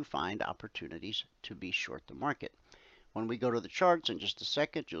to find opportunities to be short the market. When we go to the charts in just a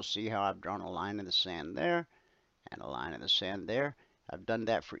second, you'll see how I've drawn a line in the sand there and a line in the sand there. I've done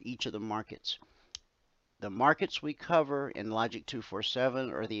that for each of the markets. The markets we cover in Logic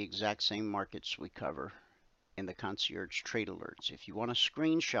 247 are the exact same markets we cover in the concierge trade alerts. If you want a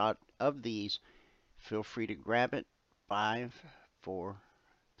screenshot of these, feel free to grab it. 5, 4,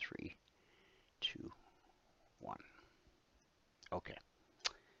 3, 2, 1. Okay.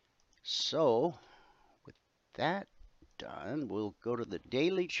 So with that done, we'll go to the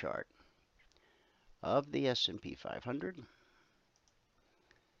daily chart of the S&P 500.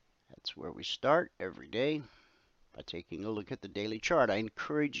 That's where we start every day, by taking a look at the daily chart. I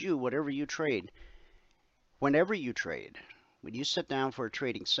encourage you, whatever you trade, whenever you trade, when you sit down for a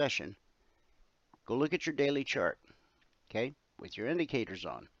trading session, go look at your daily chart, okay, with your indicators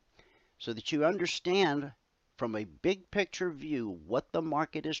on, so that you understand from a big picture view what the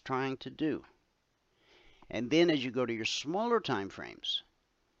market is trying to do. And then as you go to your smaller time frames,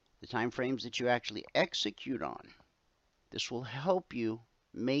 the time frames that you actually execute on, this will help you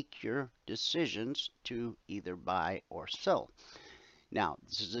make your decisions to either buy or sell. Now,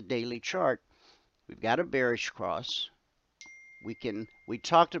 this is a daily chart. We've got a bearish cross. We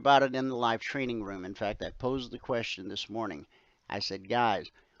talked about it in the live training room. In fact, I posed the question this morning. I said, guys,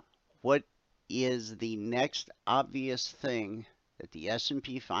 what is the next obvious thing that the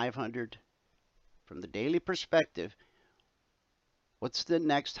S&P 500, from the daily perspective, what's the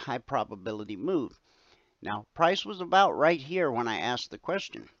next high probability move? Now, price was about right here when I asked the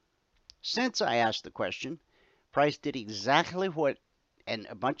question. Since I asked the question, price did exactly what, and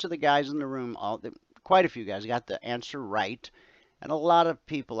a bunch of the guys in the room, quite a few guys, got the answer right. And a lot of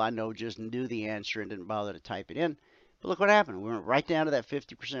people I know just knew the answer and didn't bother to type it in. But look what happened. We went right down to that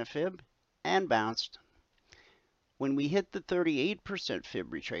 50% fib and bounced. When we hit the 38%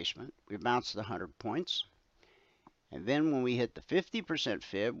 fib retracement, we bounced 100 points. And then when we hit the 50%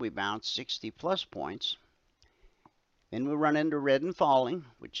 fib, we bounced 60 plus points. Then we run into red and falling,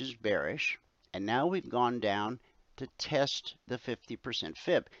 which is bearish. And now we've gone down to test the 50%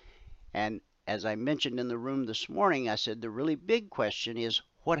 fib. And as I mentioned in the room this morning, I said the really big question is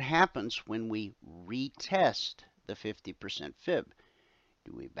what happens when we retest the 50% fib?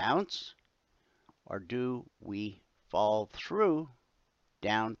 Do we bounce or do we fall through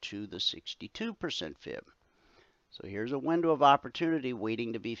down to the 62% fib? So here's a window of opportunity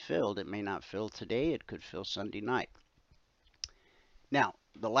waiting to be filled. It may not fill today. It could fill Sunday night. Now,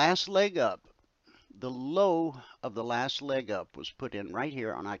 the last leg up, the low of the last leg up was put in right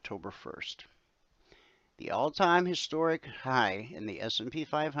here on October 1st. The all-time historic high in the S&P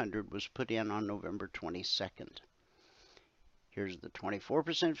 500 was put in on November 22nd. Here's the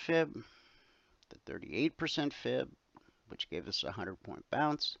 24% fib, the 38% fib, which gave us a 100-point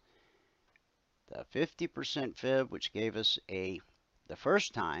bounce, the 50% fib, which gave us the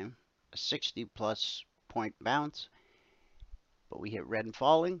first time, a 60-plus point bounce, but we hit red and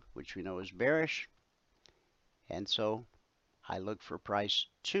falling, which we know is bearish, and so I look for price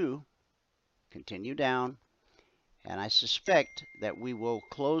to continue down, and I suspect that we will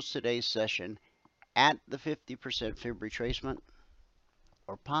close today's session at the 50% fib retracement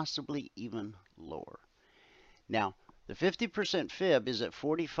or possibly even lower. Now, the 50% fib is at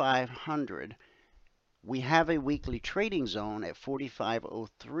 4,500. We have a weekly trading zone at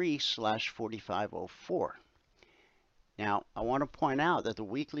 4503/4504. Now, I want to point out that the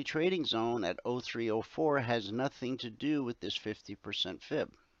weekly trading zone at 0304 has nothing to do with this 50%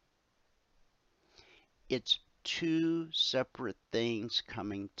 fib. It's two separate things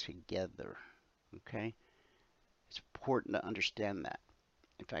coming together, okay? It's important to understand that.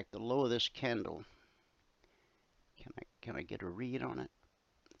 In fact, the low of this candle, can I get a read on it?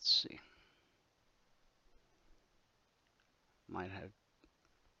 Let's see. Might have,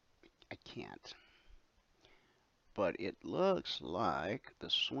 I can't. But it looks like the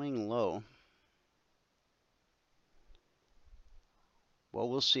swing low, well,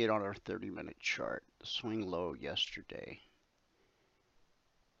 we'll see it on our 30-minute chart. The swing low yesterday.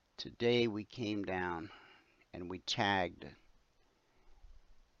 Today we came down and we tagged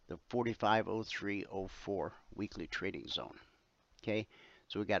the 4503.04 weekly trading zone. Okay,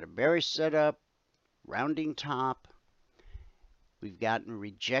 so we got a bearish setup, rounding top. We've gotten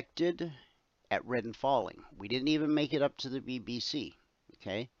rejected at red and falling. We didn't even make it up to the BBC.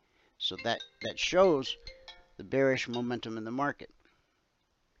 Okay, so that shows the bearish momentum in the market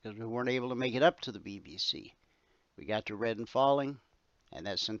because we weren't able to make it up to the BBC. We got to red and falling, and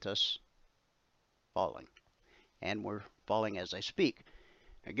that sent us falling, and we're falling as I speak.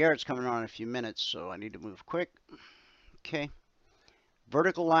 Now, Garrett's coming on in a few minutes, so I need to move quick. Okay,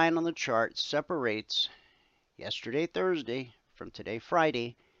 vertical line on the chart separates yesterday, Thursday, from today,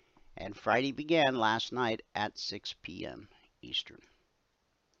 Friday, and Friday began last night at 6 p.m. Eastern.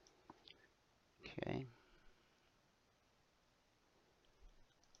 Okay.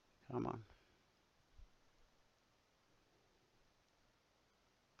 Come on.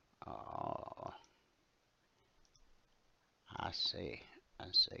 Oh. I say,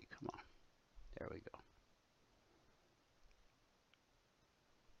 come on. There we go.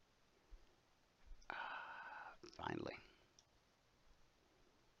 Finally.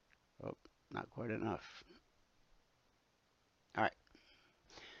 Oh, not quite enough. All right.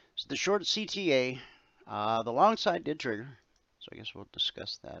 So the short CTA, the long side did trigger. So I guess we'll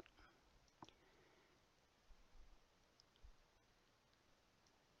discuss that.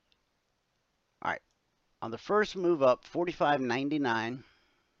 All right. On the first move up, 45.99,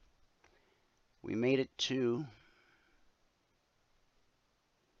 we made it to,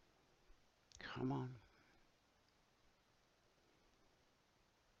 come on.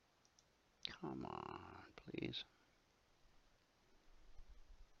 Come on, please.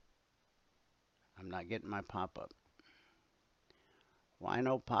 I'm not getting my pop-up. Why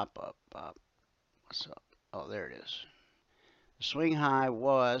no pop-up, Bob? What's up? Oh, there it is. The swing high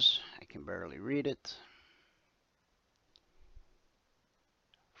was, I can barely read it,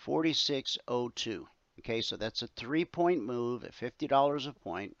 46.02. Okay, so that's a 3-point move at $50 a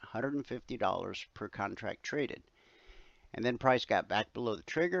point, $150 per contract traded. And then price got back below the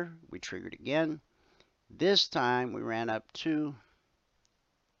trigger. We triggered again. This time we ran up to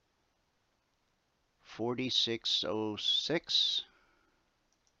 46.06.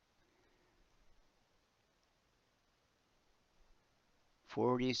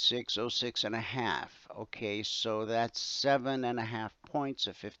 46.06.5. Okay, so that's 7.5 points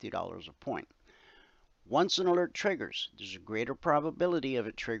at $50 a point. Once an alert triggers, there's a greater probability of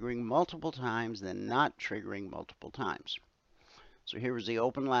it triggering multiple times than not triggering multiple times. So here was the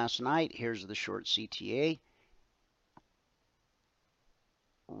open last night. Here's the short CTA.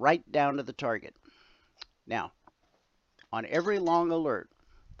 Right down to the target. Now, on every long alert,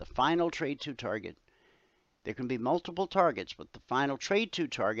 the final trade to target, there can be multiple targets, but the final trade to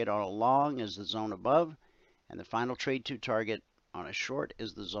target on a long is the zone above, and the final trade to target on a short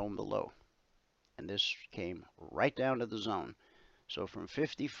is the zone below. And this came right down to the zone. So from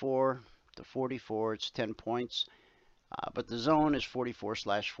 54 to 44, it's 10 points. But the zone is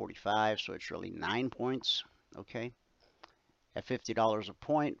 44/45, so it's really 9 points. Okay. At $50 a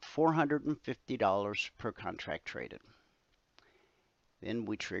point, $450 per contract traded. Then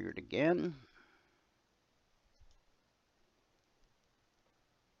we triggered again.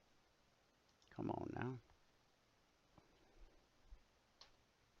 Come on now.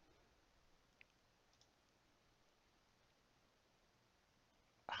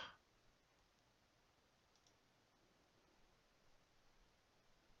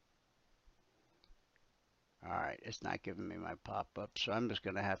 All right, it's not giving me my pop-up, so I'm just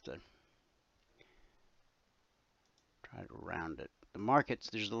going to have to try to round it. The markets,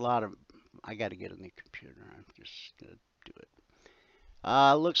 there's a lot of, I got to get on the computer. I'm just going to do it.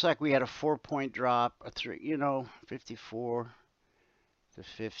 Looks like we had a 4-point drop, a 54 to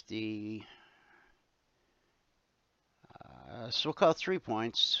 50. So we'll call it 3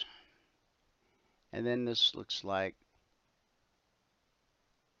 points. And then this looks like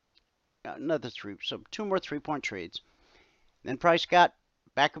another 3, so 2 more 3-point trades. Then price got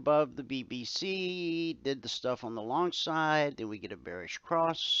back above the BBC, did the stuff on the long side, then we get a bearish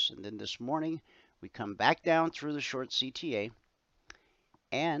cross, and then this morning we come back down through the short CTA,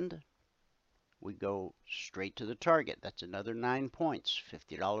 and we go straight to the target. That's another 9 points,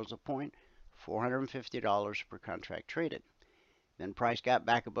 $50 a point, $450 per contract traded. Then price got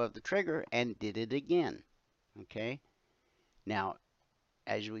back above the trigger and did it again. Okay, now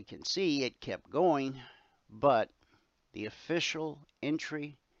as we can see, it kept going, but the official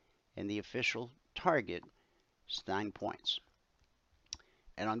entry and the official target is 9 points.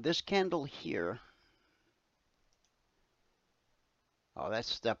 And on this candle here, oh,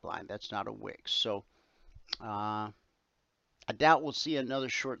 that's step line. That's not a wick. So I doubt we'll see another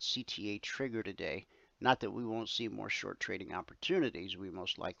short CTA trigger today. Not that we won't see more short trading opportunities. We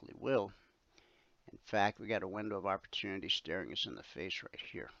most likely will. In fact, we got a window of opportunity staring us in the face right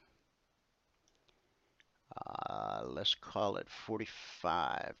here. Let's call it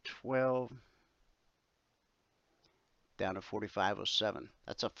 45.12 down to 45.07.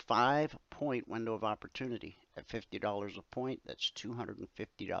 That's a 5-point window of opportunity at $50 a point. That's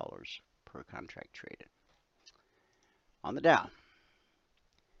 $250 per contract traded. On the Dow,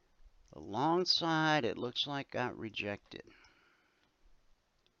 the long side, it looks like got rejected.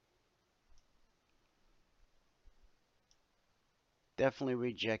 Definitely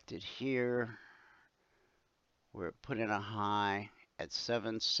rejected here. We're put in a high at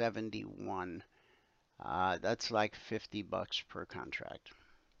 771. That's like $50 per contract.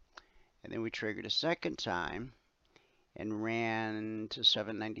 And then we triggered a second time and ran to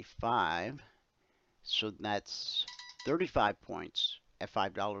 795. So that's 35 points at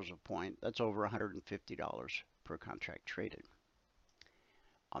 $5 a point. That's over $150 per contract traded.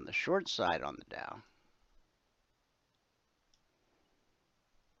 On the short side on the Dow,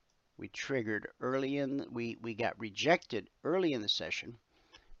 we triggered early in, we got rejected early in the session,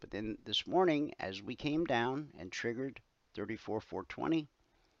 but then this morning as we came down and triggered 34,420,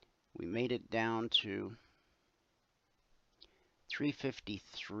 we made it down to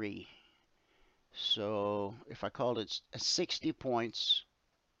 353. So if I called it 60 points,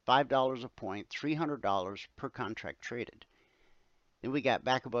 $5 a point, $300 per contract traded. Then we got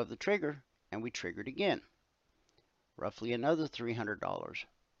back above the trigger and we triggered again. Roughly another $300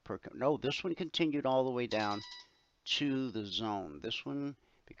 per, no, this one continued all the way down to the zone. This one,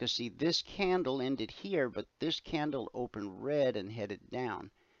 because see, this candle ended here, but this candle opened red and headed down.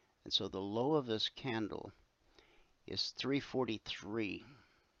 And so the low of this candle is 343.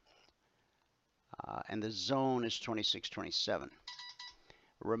 And the zone is 26.27.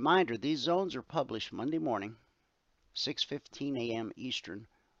 A reminder, these zones are published Monday morning, 6:15 a.m. Eastern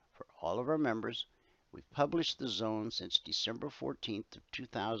for all of our members. We've published the zones since December 14th of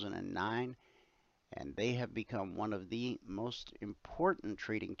 2009, and they have become one of the most important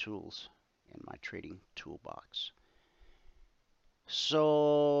trading tools in my trading toolbox.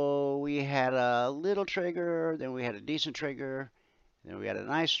 So we had a little trigger, then we had a decent trigger, Then we had a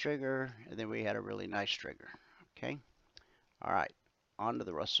nice trigger, and then we had a really nice trigger. Okay. All right. On to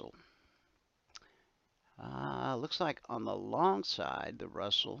the Russell. Looks like on the long side, the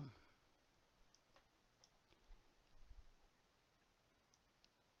Russell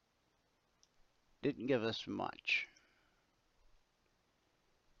didn't give us much.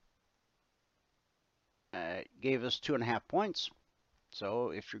 It gave us 2.5 points.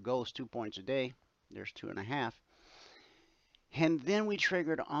 So if your goal is 2 points a day, there's 2.5. And then we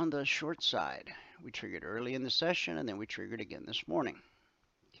triggered on the short side. We triggered early in the session, and then we triggered again this morning.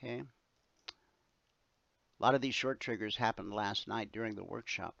 Okay. A lot of these short triggers happened last night during the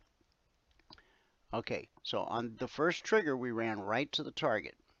workshop. Okay, so on the first trigger, we ran right to the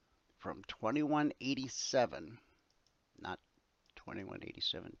target from 2187, not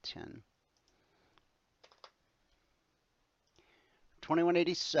 2187.10.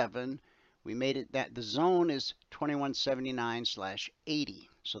 2187, we made it that the zone is 2179/80.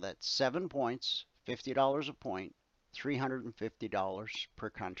 So that's 7 points, $50 a point, $350 per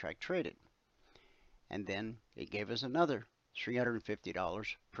contract traded. And then it gave us another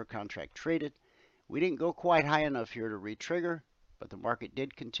 $350 per contract traded. We didn't go quite high enough here to re-trigger, but the market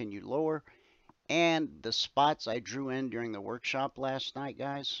did continue lower. And the spots I drew in during the workshop last night,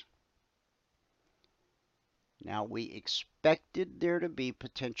 guys, now we expected there to be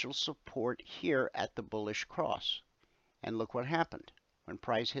potential support here at the bullish cross. And look what happened. When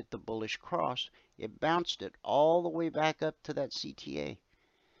price hit the bullish cross, it bounced it all the way back up to that CTA.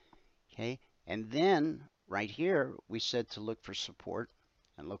 Okay, and then right here, we said to look for support,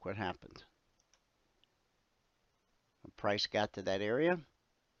 and look what happened. When price got to that area,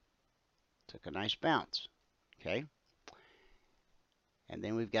 took a nice bounce. Okay. And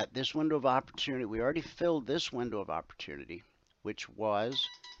then we've got this window of opportunity. We already filled this window of opportunity, which was,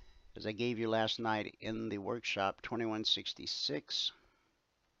 as I gave you last night in the workshop, 2166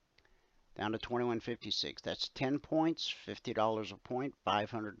 down to 2156. That's 10 points, $50 a point,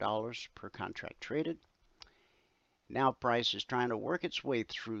 $500 per contract traded. Now price is trying to work its way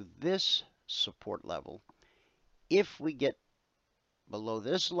through this support level. If we get below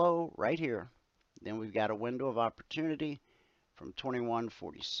this low right here, then we've got a window of opportunity from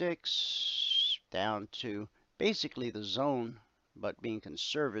 2146 down to basically the zone, but being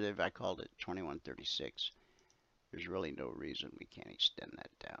conservative, I called it 2136. There's really no reason we can't extend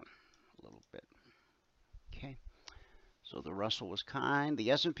that down a little bit. Okay, so the Russell was kind,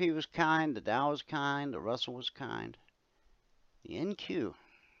 the S&P was kind, the Dow was kind, the Russell was kind. The NQ,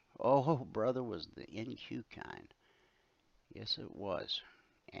 oh brother, was the NQ kind. Yes, it was.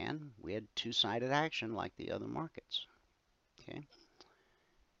 And we had two-sided action like the other markets. Okay.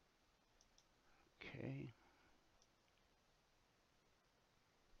 Okay.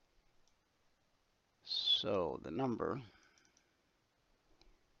 So the number,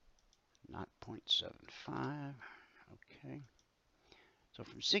 not 0.75. Okay. So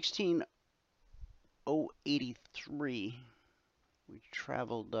from 16,083, we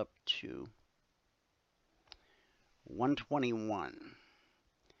traveled up to 121.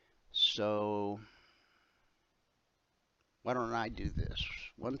 So why don't I do this?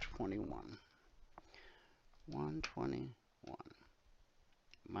 121. 121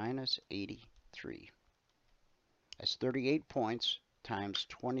 minus 83. That's 38 points times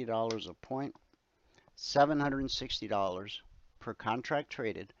 $20 a point, $760 per contract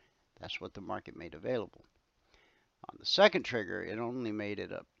traded. That's what the market made available. On the second trigger, it only made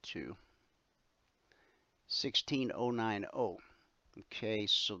it up to 16,090. Okay,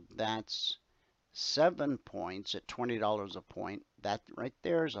 so that's 7 points at $20 a point. That right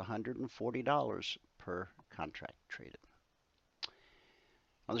there is $140 per contract traded.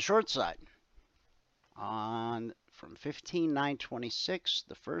 On the short side, from 15,926,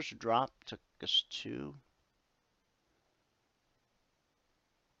 the first drop took us to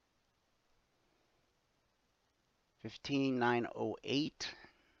 15,908.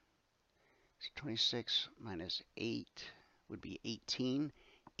 26 minus 8 would be 18.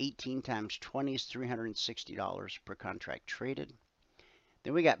 18 times 20 is $360 per contract traded.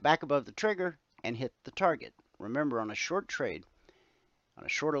 Then we got back above the trigger and hit the target. Remember, on a short trade, on a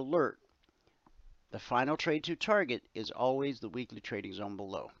short alert, the final trade to target is always the weekly trading zone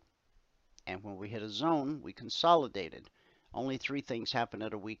below. And when we hit a zone, we consolidated. Only 3 things happen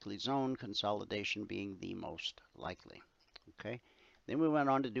at a weekly zone, consolidation being the most likely. Okay. Then we went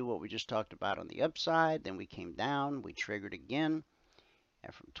on to do what we just talked about on the upside. Then we came down, we triggered again.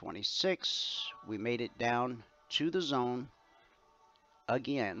 And from 26, we made it down to the zone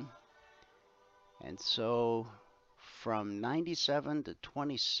again. And so from 97 to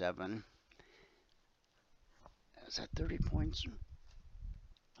 27, is that 30 points?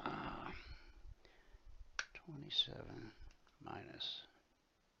 27 minus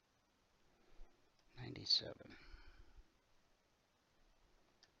 97.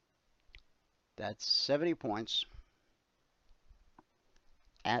 That's 70 points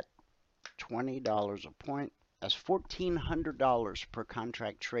at $20 a point. That's $1,400 per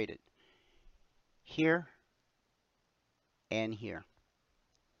contract traded. Here and here.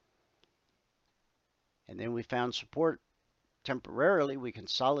 And then we found support temporarily. We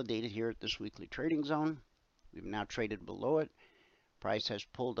consolidated here at this weekly trading zone. We've now traded below it. Price has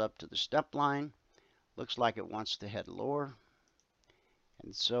pulled up to the step line. Looks like it wants to head lower.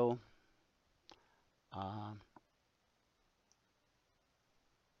 And so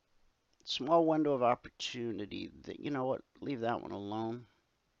small window of opportunity. You know what? Leave that one alone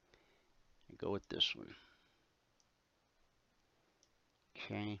and go with this one.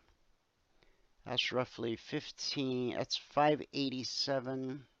 Okay. That's roughly 15. That's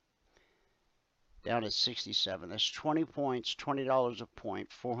 587 down to 67. That's 20 points, $20 a point,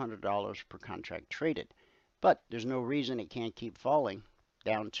 $400 per contract traded. But there's no reason it can't keep falling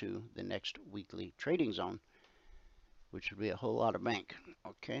down to the next weekly trading zone, which would be a whole lot of bank.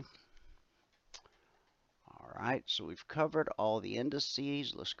 Okay. All right. So we've covered all the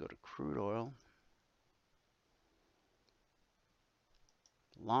indices. Let's go to crude oil.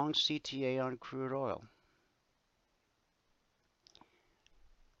 Long CTA on crude oil.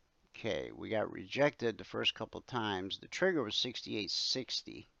 Okay, we got rejected the first couple times. The trigger was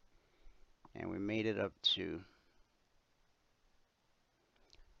 68.60, and we made it up to,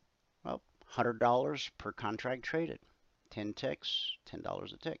 well, $100 per contract traded. 10 ticks,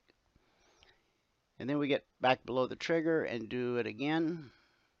 $10 a tick. And then we get back below the trigger and do it again.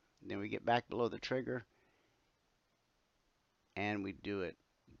 Then we get back below the trigger and we do it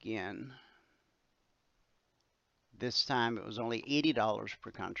again. This time it was only $80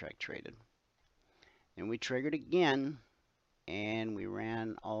 per contract traded. And we triggered again and we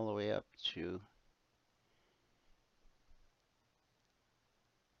ran all the way up to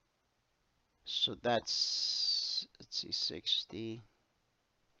so that's, let's see, 60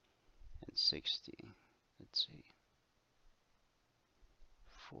 and 60. Let's see,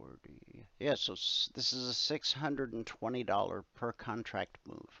 40. Yeah, so this is a $620 per contract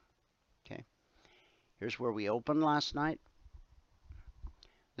move. Okay. Here's where we opened last night.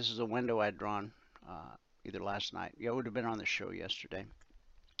 This is a window I'd drawn either last night. Yeah, it would have been on the show yesterday.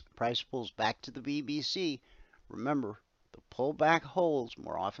 Price pulls back to the BBC. Remember, the pullback holds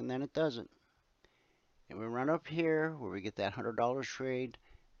more often than it doesn't. And we run up here where we get that $100 trade.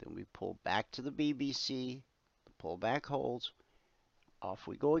 Then we pull back to the BBC. The pullback holds. Off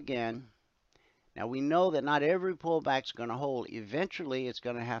we go again. Now we know that not every pullback is going to hold. Eventually it's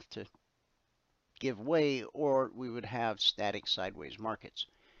going to have to give way or we would have static sideways markets.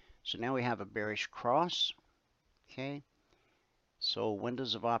 So now we have a bearish cross. Okay. So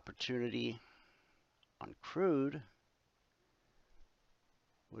windows of opportunity on crude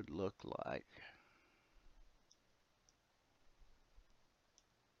would look like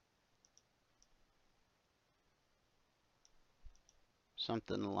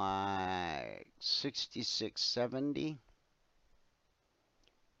something like 66.70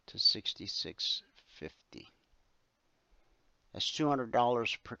 to 66.50. That's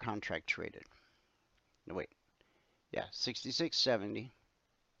 $200 per contract traded. No, wait. Yeah, 66.70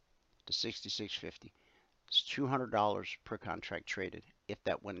 to 66.50. It's $200 per contract traded if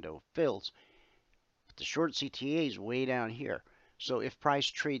that window fills. But the short CTA is way down here. So if price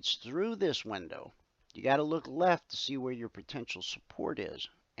trades through this window, you got to look left to see where your potential support is,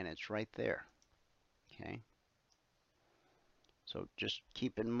 and it's right there. Okay. So just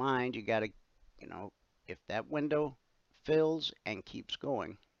keep in mind, you got to, if that window fills and keeps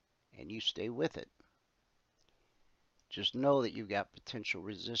going, and you stay with it, just know that you've got potential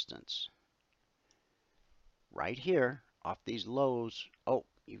resistance right here off these lows. Oh,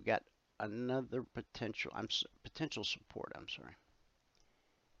 you've got another potential support. I'm sorry.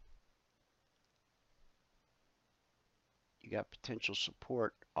 You got potential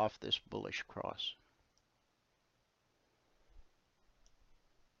support off this bullish cross.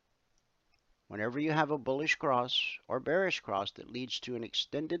 Whenever you have a bullish cross or bearish cross that leads to an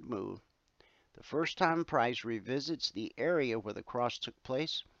extended move, the first time price revisits the area where the cross took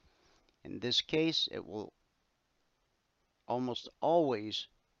place, in this case, it will almost always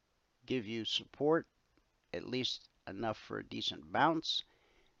give you support, at least enough for a decent bounce.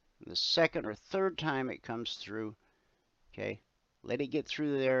 And the second or third time it comes through, okay, let it get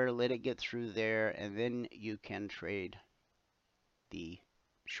through there, let it get through there, and then you can trade the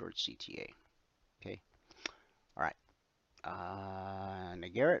short CTA. Okay. All right.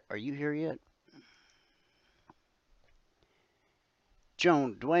 Garrett, are you here yet?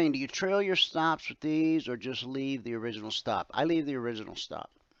 Joan, Dwayne, do you trail your stops with these or just leave the original stop? I leave the original stop.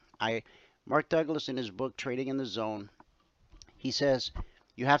 Mark Douglas, in his book, Trading in the Zone, he says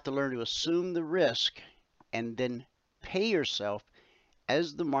you have to learn to assume the risk and then pay yourself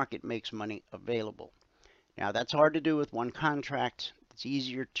as the market makes money available. Now, that's hard to do with one contract. It's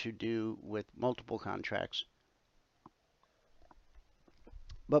easier to do with multiple contracts.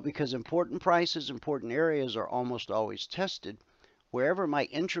 But because important prices, important areas are almost always tested, wherever my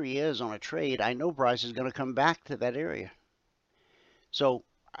entry is on a trade, I know price is going to come back to that area. So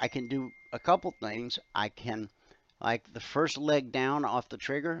I can do a couple things. I can, like the first leg down off the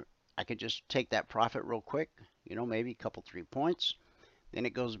trigger, I could just take that profit real quick, maybe a couple 3 points. Then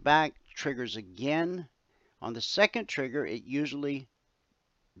it goes back, triggers again. On the second trigger, it usually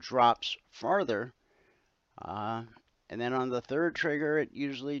drops farther. And then on the third trigger, it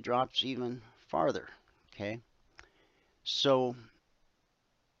usually drops even farther. Okay. So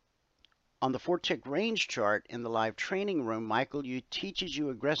on the 4-tick range chart in the live training room, Michael teaches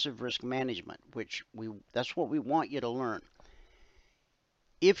you aggressive risk management, which that's what we want you to learn.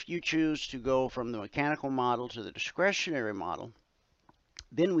 If you choose to go from the mechanical model to the discretionary model,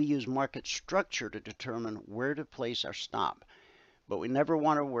 then we use market structure to determine where to place our stop. But we never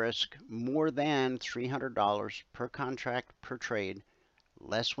want to risk more than $300 per contract per trade,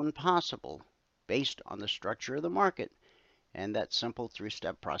 less when possible, based on the structure of the market and that simple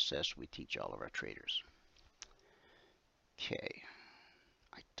 3-step process we teach all of our traders. Okay,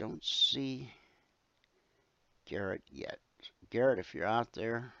 I don't see Garrett yet. Garrett, if you're out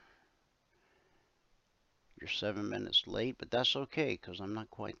there, you're 7 minutes late, but that's okay because I'm not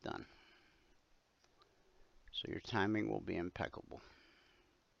quite done. So your timing will be impeccable,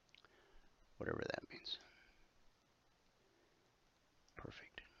 whatever that means.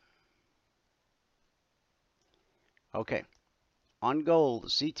 Perfect. Okay. On gold, the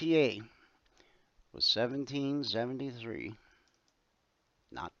CTA was 1773,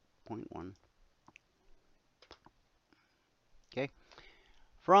 not 0.1. Okay.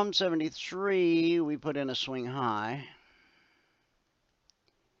 From 73, we put in a swing high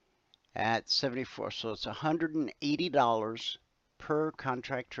at 74. So it's $180 per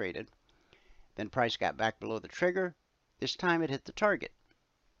contract traded. Then price got back below the trigger. This time it hit the target.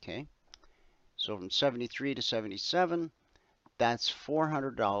 Okay. So from 73 to 77, that's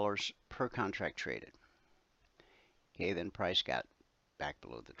 $400 per contract traded. Okay, then price got back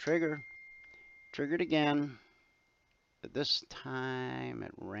below the trigger. Triggered again. But this time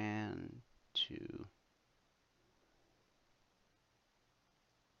it ran to,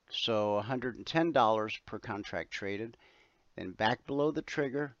 so $110 per contract traded. Then back below the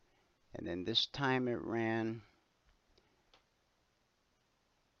trigger. And then this time it ran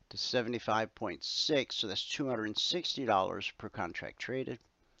to 75.6, so that's $260 per contract traded.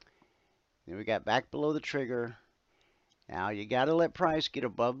 Then we got back below the trigger. Now you got to let price get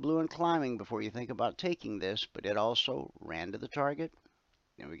above blue and climbing before you think about taking this, but it also ran to the target.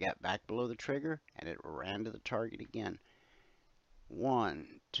 Then we got back below the trigger and it ran to the target again. 1,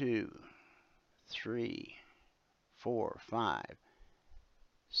 2, 3, 4, 5,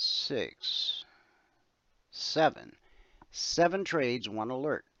 6, 7. 7 trades, 1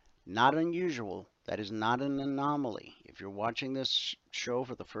 alert. Not unusual. That is not an anomaly. If you're watching this show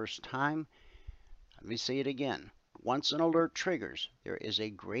for the first time, let me say it again. Once an alert triggers, there is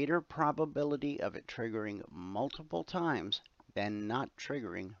a greater probability of it triggering multiple times than not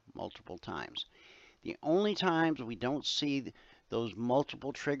triggering multiple times. The only times we don't see those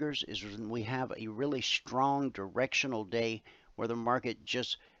multiple triggers is when we have a really strong directional day where the market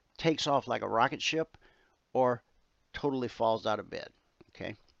just takes off like a rocket ship or totally falls out of bed.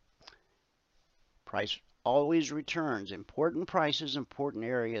 Okay? Price always returns. Important prices, important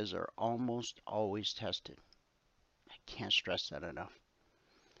areas are almost always tested. I can't stress that enough.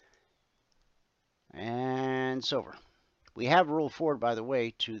 And silver. We have rolled forward, by the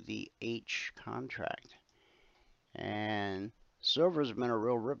way, to the H contract. And silver's been a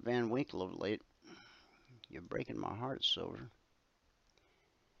real Rip Van Winkle of late. You're breaking my heart, silver.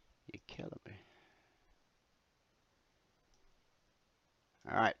 You're killing me.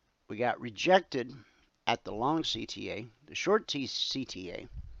 All right. We got rejected at the long CTA, the short CTA,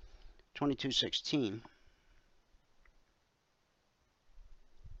 2216.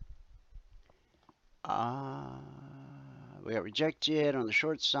 We got rejected on the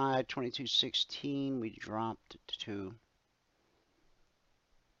short side, 2216. We dropped to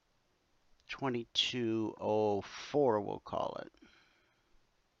 2204, we'll call it.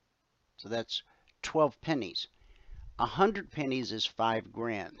 So that's 12 pennies. 100 pennies is 5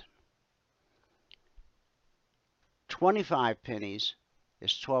 grand. 25 pennies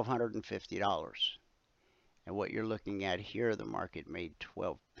is $1,250. And what you're looking at here, the market made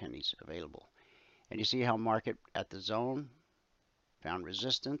 12 pennies available. And you see how market at the zone found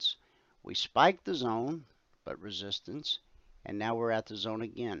resistance. We spiked the zone, but resistance. And now we're at the zone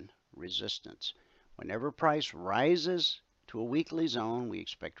again, resistance. Whenever price rises to a weekly zone, we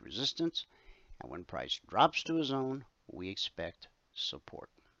expect resistance. And when price drops to a zone, we expect support.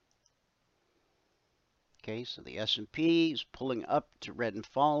 Okay, so the S&P is pulling up to red and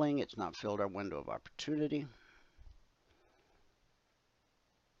falling. It's not filled our window of opportunity.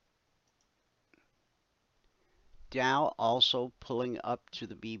 Dow also pulling up to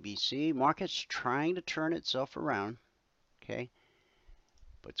the BBC. Market's trying to turn itself around, okay?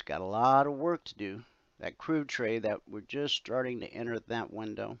 But it's got a lot of work to do. That crude trade, that we're just starting to enter that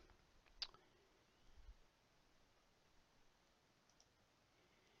window.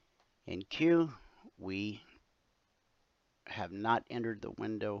 In Q, we have not entered the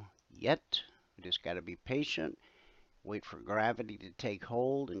window yet. We just got to be patient, wait for gravity to take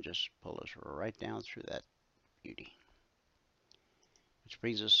hold, and just pull us right down through that beauty. Which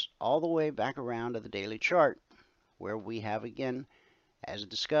brings us all the way back around to the daily chart, where we have, again, as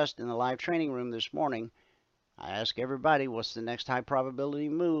discussed in the live training room this morning, I asked everybody what's the next high probability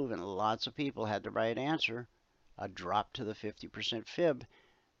move, and lots of people had the right answer, a drop to the 50% fib.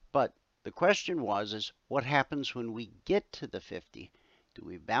 But the question is what happens when we get to the 50? Do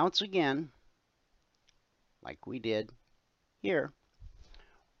we bounce again, like we did here,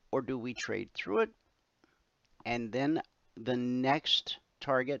 or do we trade through it? And then the next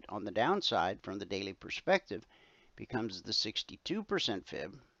target on the downside from the daily perspective becomes the 62%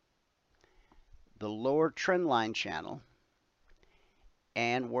 fib, the lower trend line channel,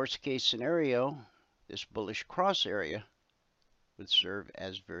 and worst case scenario, this bullish cross area would serve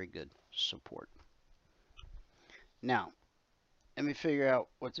as very good support. Now, let me figure out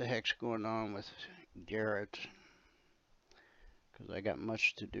what the heck's going on with Garrett, because I got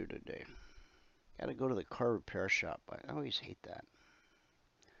much to do today. Got to go to the car repair shop. I always hate that.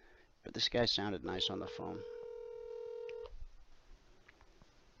 But this guy sounded nice on the phone.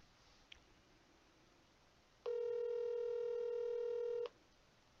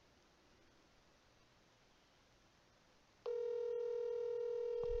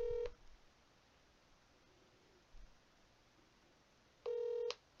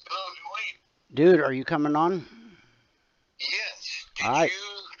 Dude, are you coming on? Yes. All right.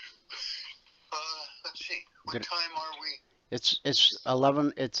 Let's see. What time are we? It's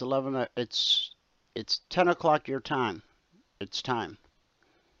 11. It's 10 o'clock your time. It's time.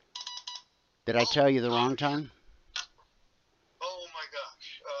 Did I tell you the wrong time? Oh my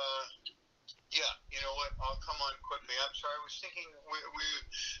gosh. Yeah. You know what? I'll come on quickly. I'm sorry. I was thinking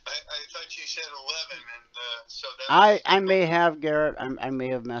I thought you said 11, and so that. I may have, Garrett. I may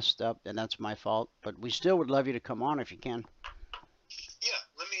have messed up, and that's my fault. But we still would love you to come on if you can. Yeah.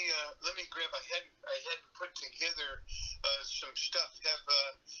 Let me grab. I had put together some stuff.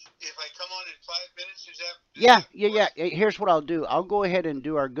 If I come on in 5 minutes, is that? Yeah. Here's what I'll do. I'll go ahead and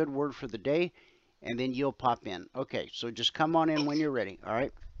do our good word for the day, and then you'll pop in. Okay. So just come on in when you're ready. All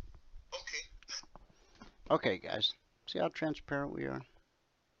right. Okay. Okay, guys. See how transparent we are?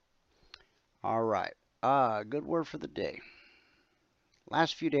 All right. Good word for the day.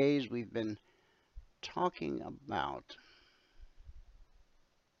 Last few days we've been talking about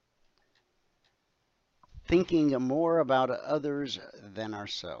thinking more about others than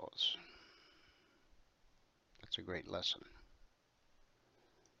ourselves. That's a great lesson.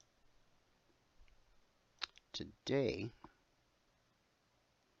 Today,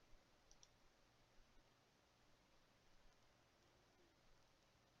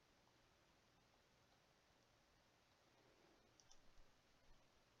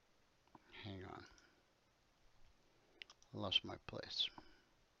 hang on. I lost my place.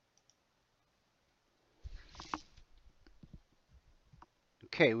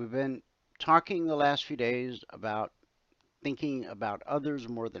 Okay, we've been talking the last few days about thinking about others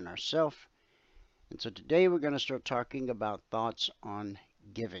more than ourselves. And so today we're going to start talking about thoughts on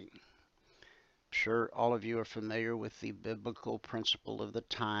giving. I'm sure all of you are familiar with the biblical principle of the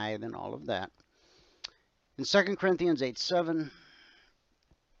tithe and all of that. In 2 Corinthians 8:7,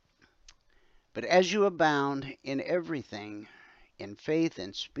 but as you abound in everything, in faith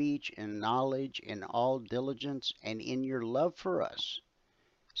and speech and knowledge, in all diligence, and in your love for us,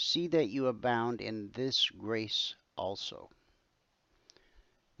 see that you abound in this grace also.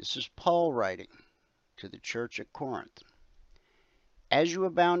 This is Paul writing to the church at Corinth. As you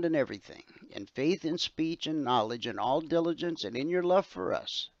abound in everything, in faith and speech and knowledge, and all diligence, and in your love for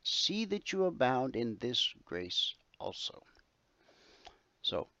us, see that you abound in this grace also.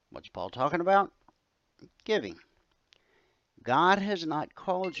 So, what's Paul talking about? Giving. God has not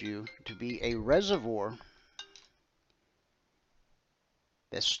called you to be a reservoir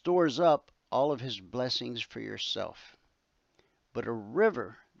that stores up all of his blessings for yourself, but a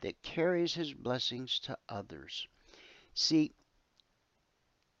river that carries his blessings to others. See,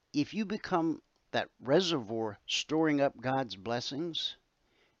 if you become that reservoir storing up God's blessings,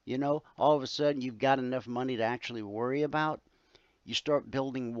 all of a sudden you've got enough money to actually worry about. You start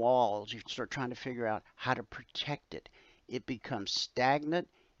building walls. You start trying to figure out how to protect it. It becomes stagnant.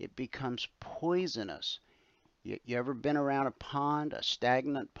 It becomes poisonous. You ever been around a pond, a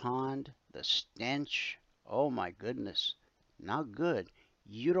stagnant pond? The stench, oh my goodness, not good.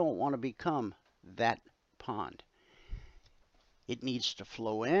 You don't want to become that pond. It needs to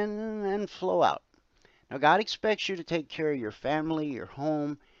flow in and flow out. Now, God expects you to take care of your family, your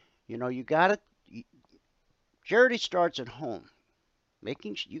home. Charity starts at home.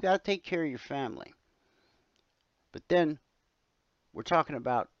 You got to take care of your family. But then we're talking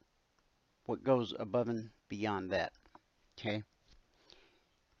about what goes above and beyond that. Okay?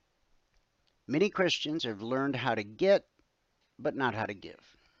 Many Christians have learned how to get, but not how to give.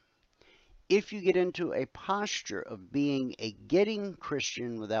 If you get into a posture of being a getting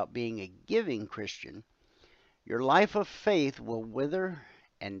Christian without being a giving Christian, your life of faith will wither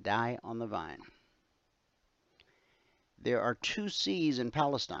and die on the vine. There are 2 seas in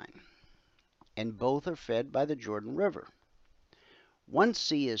Palestine, and both are fed by the Jordan River. One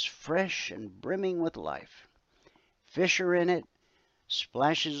sea is fresh and brimming with life. Fish are in it.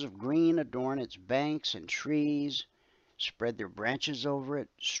 Splashes of green adorn its banks, and trees spread their branches over it,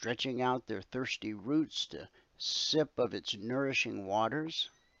 stretching out their thirsty roots to sip of its nourishing waters.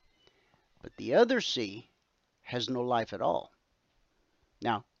 But the other sea has no life at all.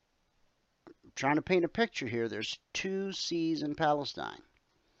 Now, I'm trying to paint a picture here. There's 2 seas in Palestine.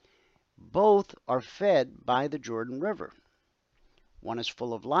 Both are fed by the Jordan River. One is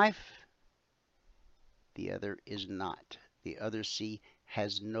full of life. The other is not. The other sea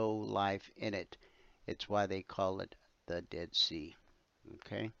has no life in it. It's why they call it the Dead Sea.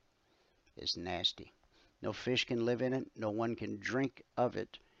 Okay? It's nasty. No fish can live in it. No one can drink of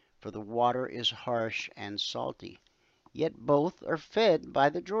it, for the water is harsh and salty. Yet both are fed by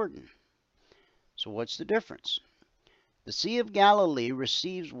the Jordan. So what's the difference? The Sea of Galilee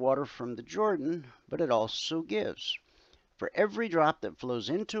receives water from the Jordan, but it also gives. For every drop that flows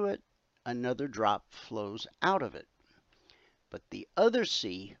into it, another drop flows out of it. But the other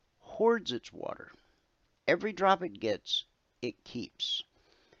sea hoards its water. Every drop it gets, it keeps.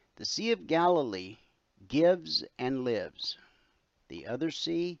 The Sea of Galilee gives and lives. The other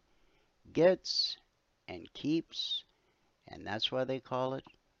sea gets and keeps, and that's why they call it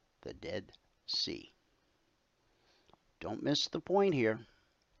the Dead Sea. Don't miss the point here.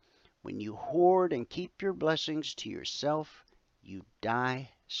 When you hoard and keep your blessings to yourself, you die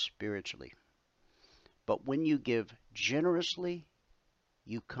spiritually. But when you give generously,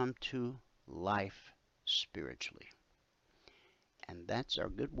 you come to life spiritually. And that's our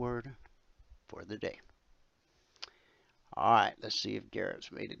good word for the day. All right, let's see if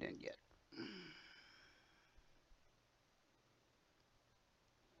Garrett's made it in yet.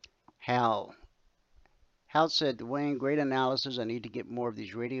 Hal said, Dwayne, great analysis. I need to get more of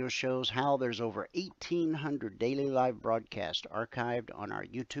these radio shows. Hal, there's over 1,800 daily live broadcasts archived on our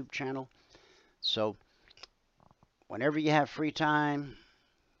YouTube channel. So whenever you have free time,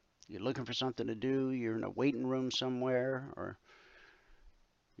 you're looking for something to do, you're in a waiting room somewhere, or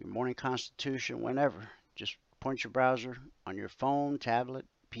your morning constitution, whenever, just point your browser on your phone, tablet,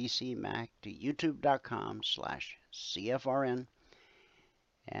 PC, Mac to youtube.com/CFRN.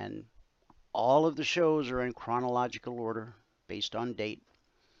 And all of the shows are in chronological order based on date.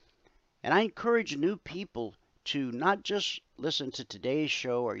 And I encourage new people to not just listen to today's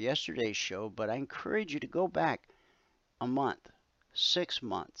show or yesterday's show, but I encourage you to go back a month, 6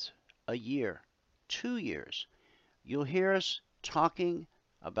 months, a year, 2 years. You'll hear us talking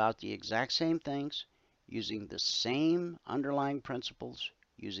about the exact same things, using the same underlying principles,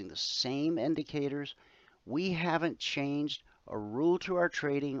 using the same indicators. We haven't changed a rule to our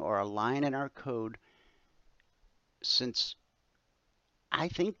trading or a line in our code since, I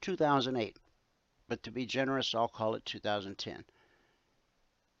think, 2008. But to be generous, I'll call it 2010.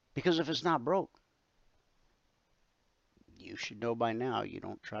 Because if it's not broke, you should know by now you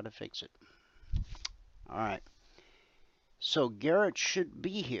don't try to fix it. All right. So Garrett should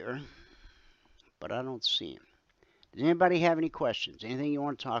be here, but I don't see him. Does anybody have any questions? Anything you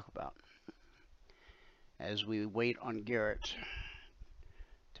want to talk about as we wait on Garrett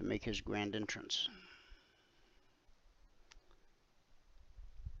to make his grand entrance?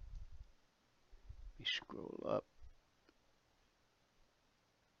 me scroll up.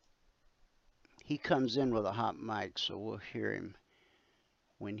 He comes in with a hot mic, so we'll hear him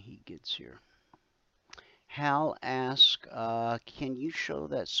when he gets here. Hal asks, can you show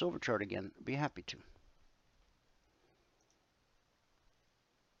that silver chart again? I'd be happy to.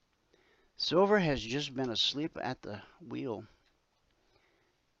 Silver has just been asleep at the wheel,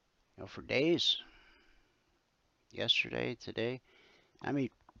 for days. Yesterday, today. I mean,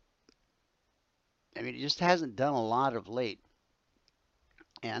 it just hasn't done a lot of late.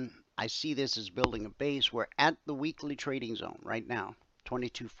 And I see this as building a base. We're at the weekly trading zone right now,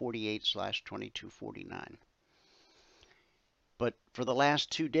 2248/2249. But for the last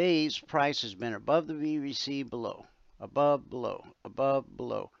 2 days, price has been above the VVC, below, above, below, above,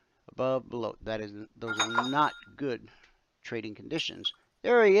 below, above, below. Those are not good trading conditions.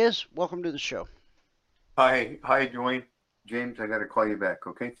 There he is. Welcome to the show. Hi, Dwayne. James, I got to call you back,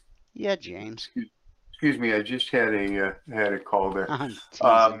 okay? Yeah, James. Excuse me, I just had a call there. I'm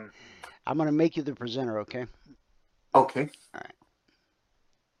teasing. I'm going to make you the presenter, okay? Okay. All right.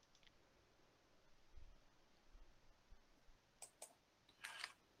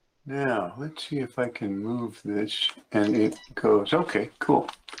 Now, let's see if I can move this and it goes. Okay, cool.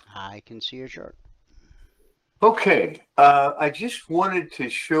 I can see your chart. Okay, I just wanted to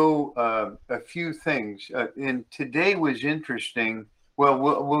show a few things. And today was interesting.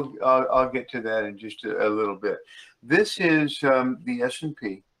 Well, I'll get to that in just a little bit. This is the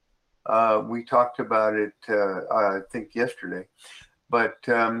S&P. We talked about it, I think, yesterday. But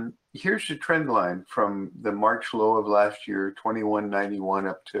here's the trend line from the March low of last year, 2191,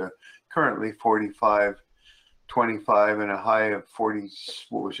 up to currently 4525 and a high of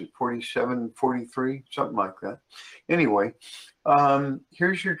 4743, something like that. Anyway,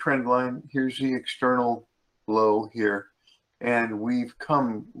 here's your trend line. Here's the external low here. And we've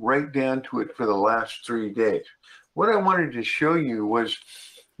come right down to it for the last 3 days. What I wanted to show you was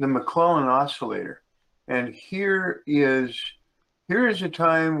the McClellan oscillator. And here is a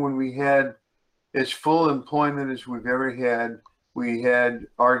time when we had as full employment as we've ever had. We had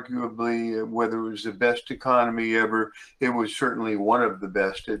arguably, whether it was the best economy ever, it was certainly one of the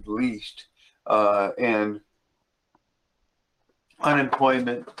best at least. And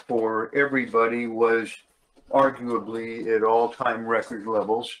unemployment for everybody was arguably at all-time record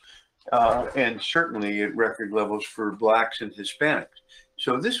levels, and certainly at record levels for blacks and Hispanics.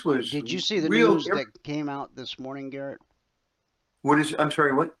 So this was. Did you see the news that came out this morning, Garrett? I'm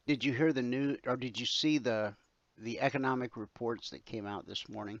sorry, what? Did you hear the news, or did you see the economic reports that came out this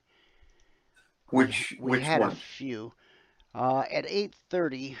morning? Which had one? A few. At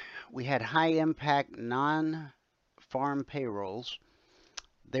 8:30, we had high-impact non-farm payrolls.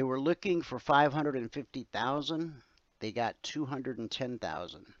 They were looking for 550,000. They got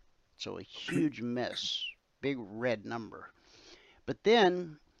 210,000. So a huge miss, big red number. But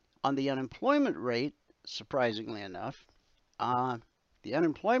then on the unemployment rate, surprisingly enough, the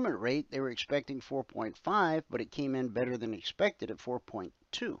unemployment rate, they were expecting 4.5, but it came in better than expected at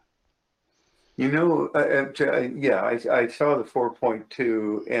 4.2. You know, yeah, I saw the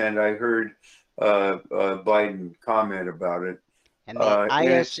 4.2, and I heard Biden comment about it. And the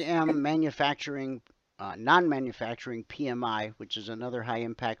ISM manufacturing, non-manufacturing PMI, which is another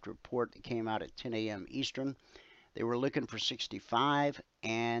high-impact report that came out at 10 a.m. Eastern, they were looking for 65,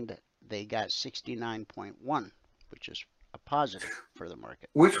 and they got 69.1, which is a positive for the market.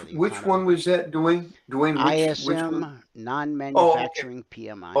 Which one was that, Dwayne? ISM, non-manufacturing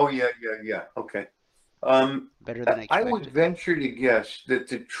PMI. Oh, yeah. Okay. Better than expected. I would venture to guess that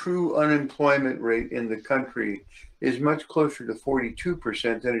the true unemployment rate in the country is much closer to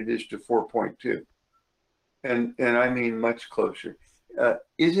 42% than it is to 4.2. And I mean much closer.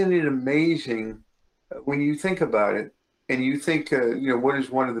 Isn't it amazing when you think about it, and you think, what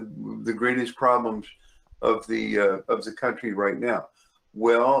is one of the greatest problems of the country right now?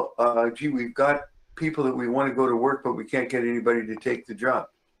 Well, we've got people that we want to go to work, but we can't get anybody to take the job.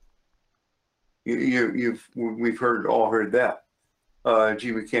 We've all heard that.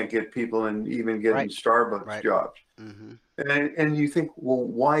 We can't get people and even getting Starbucks jobs. Mm-hmm. And you think, well,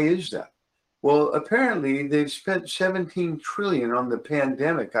 why is that? Well, apparently they've spent $17 trillion on the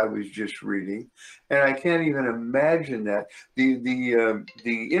pandemic, I was just reading, and I can't even imagine that.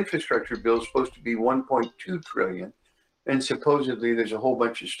 The infrastructure bill is supposed to be $1.2 trillion, and supposedly there's a whole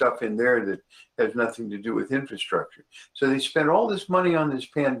bunch of stuff in there that has nothing to do with infrastructure. So they spent all this money on this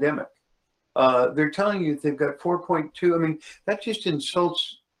pandemic. They're telling you they've got 4.2. I mean, that just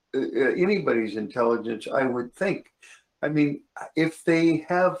insults anybody's intelligence, I would think. I mean, if they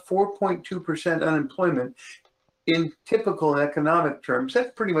have 4.2% unemployment, in typical economic terms,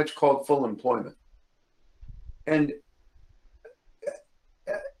 that's pretty much called full employment. and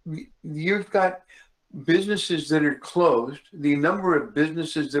you've got businesses that are closed. The number of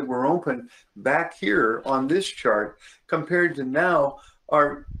businesses that were open back here on this chart compared to now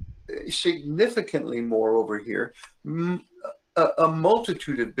are significantly more over here. A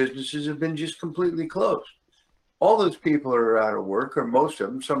multitude of businesses have been just completely closed. All those people are out of work, or most of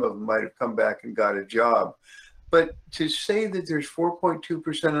them. Some of them might have come back and got a job. But to say that there's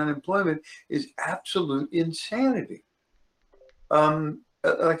 4.2% unemployment is absolute insanity.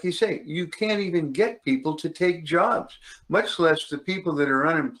 Like you say, you can't even get people to take jobs, much less the people that are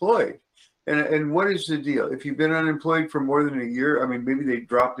unemployed. And what is the deal? If you've been unemployed for more than a year, I mean, maybe they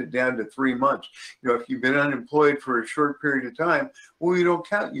dropped it down to 3 months. You know, if you've been unemployed for a short period of time, well, we don't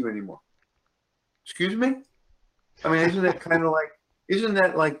count you anymore. Excuse me? I mean, isn't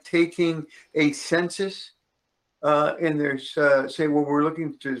that like taking a census? And there's say, well, we're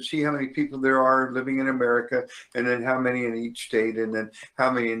looking to see how many people there are living in America, and then how many in each state, and then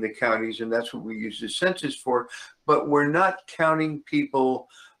how many in the counties, and that's what we use the census for. But we're not counting people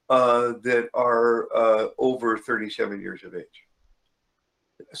that are over 37 years of age.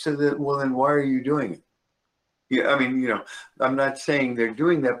 So that, well, then why are you doing it? Yeah, I mean, you know, I'm not saying they're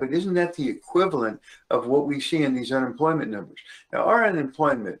doing that, but isn't that the equivalent of what we see in these unemployment numbers? Now, our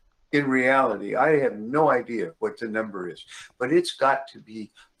unemployment, in reality, I have no idea what the number is, but it's got to be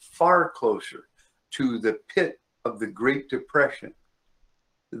far closer to the pit of the Great Depression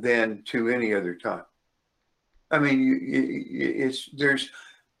than to any other time. I mean, there's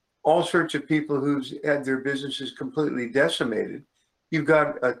all sorts of people who've had their businesses completely decimated. You've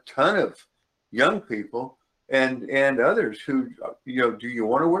got a ton of young people and others who, you know, do you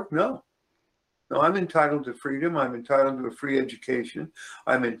want to work? No. No, I'm entitled to freedom. I'm entitled to a free education.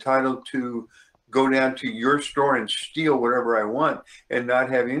 I'm entitled to go down to your store and steal whatever I want and not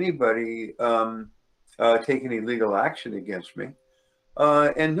have anybody take any legal action against me.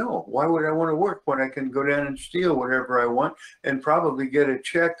 And no, why would I want to work when I can go down and steal whatever I want and probably get a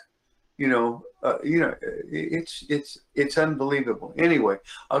check? It's unbelievable. Anyway,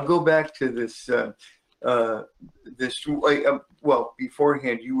 I'll go back to this. Well,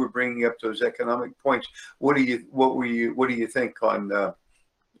 beforehand, you were bringing up those economic points. What do you think on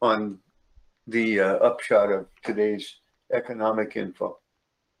the upshot of today's economic info?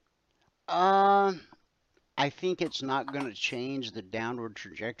 I think it's not going to change the downward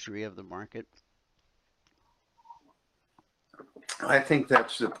trajectory of the market. I think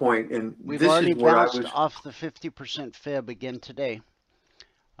that's the point, and we've already bounced off the 50% fib again today.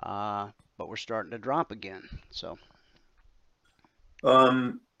 But we're starting to drop again. So,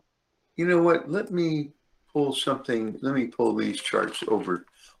 you know what? Let me pull these charts over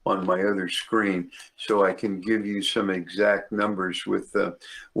on my other screen so I can give you some exact numbers with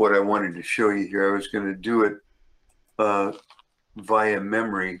what I wanted to show you here. I was going to do it via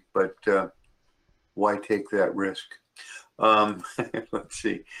memory, but why take that risk? Let's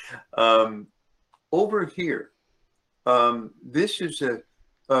see. Over here, this is a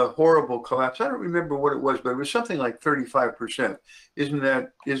horrible collapse. I don't remember what it was, but it was something like 35%. Isn't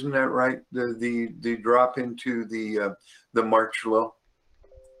that right? The drop into the March low.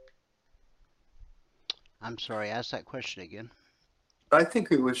 I'm sorry, ask that question again. I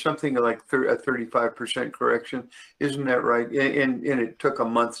think it was something like a 35% correction. Isn't that right? And it took a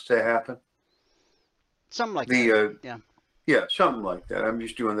month to happen. Something like that. Yeah. Yeah, something like that. I'm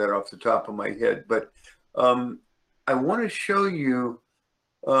just doing that off the top of my head, but I want to show you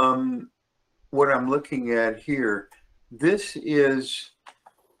what I'm looking at here. This is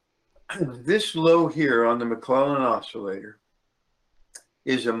this low here on the McClellan oscillator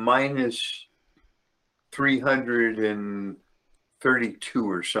is a minus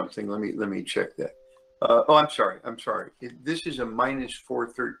 332 or something. Let me check that. Oh, I'm sorry. This is a minus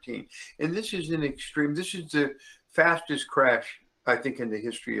 413, and this is an extreme. This is the fastest crash, I think, in the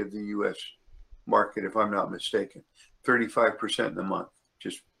history of the U.S. market, if I'm not mistaken. 35% in a month,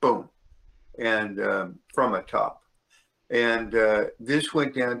 just boom, and from a top. And this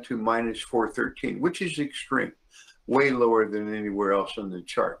went down to minus 413, which is extreme, way lower than anywhere else on the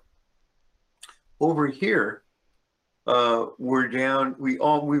chart. Over here, we're down. We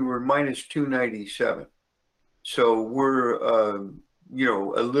were minus 297, so we're a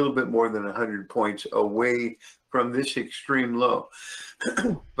little bit more than 100 points away from this extreme low.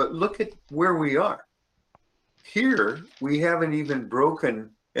 But look at where we are. Here, we haven't even broken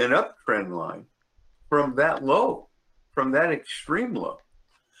an uptrend line from that low, from that extreme low.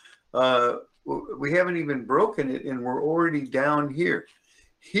 We haven't even broken it, and we're already down here.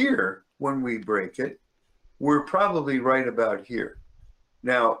 Here, when we break it, we're probably right about here.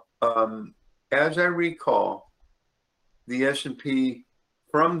 Now, as I recall, the S&P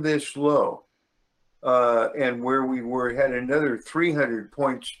from this low and where we were had another 300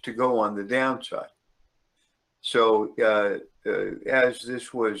 points to go on the downside. So as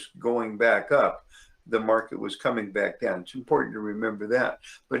this was going back up, the market was coming back down. It's important to remember that.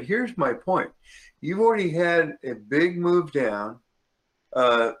 But here's my point. You've already had a big move down,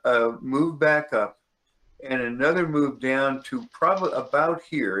 a move back up, and another move down to probably about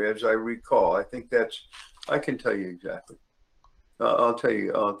here, as I recall. I think that's, I can tell you exactly. I'll tell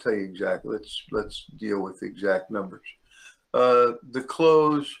you exactly. Let's deal with exact numbers. The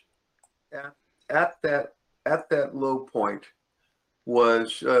close at that low point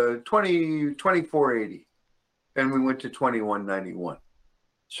was 24.80, and we went to 21.91.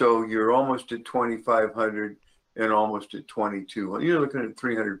 So you're almost at 2,500 and almost at 22. You're looking at a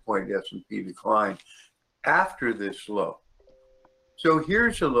 300-point S&P decline after this low. So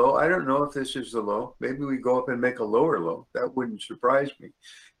here's a low. I don't know if this is the low. Maybe we go up and make a lower low. That wouldn't surprise me,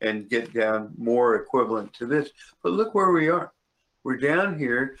 and get down more equivalent to this. But look where we are. We're down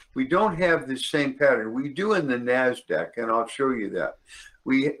here. We don't have this same pattern. We do in the NASDAQ, and I'll show you that.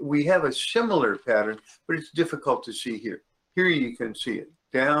 We have a similar pattern, but it's difficult to see here. Here you can see it.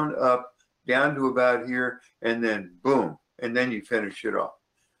 Down, up, down to about here, and then boom, and then you finish it off.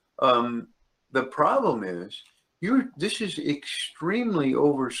 The problem is, this is extremely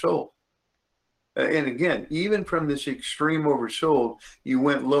oversold. And again, even from this extreme oversold, you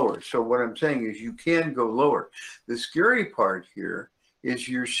went lower. So what I'm saying is you can go lower. The scary part here is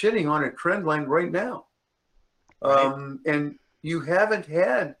you're sitting on a trend line right now. And you haven't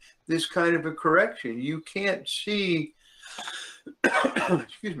had this kind of a correction. You can't see,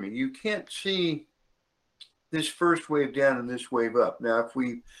 excuse me, you can't see this first wave down and this wave up. Now, if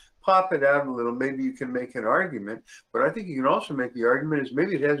we pop it out a little, maybe you can make an argument, but I think you can also make the argument is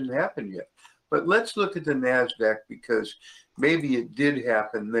maybe it hasn't happened yet. But let's look at the NASDAQ, because maybe it did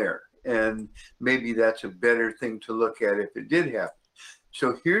happen there, and maybe that's a better thing to look at if it did happen.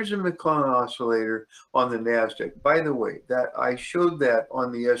 So here's a McClellan oscillator on the NASDAQ. By the way, that I showed that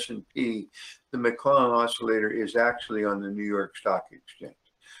on the S&P. The McClellan oscillator is actually on the New York Stock Exchange,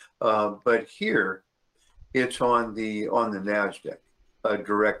 but here it's on the NASDAQ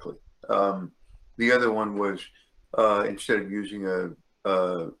directly. The other one was instead of using a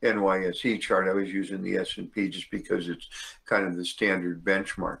NYSE chart, I was using the S&P just because it's kind of the standard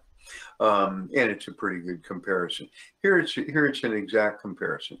benchmark, and it's a pretty good comparison. Here it's an exact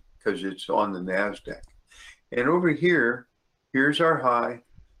comparison because it's on the NASDAQ, and over here, here's our high.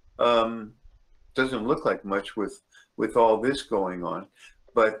 Doesn't look like much with all this going on,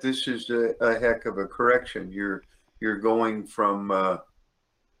 but this is a heck of a correction. You're going from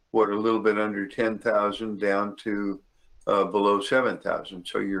what, a little bit under 10,000 down to below 7,000.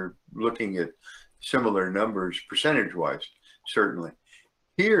 So you're looking at similar numbers percentage-wise, certainly.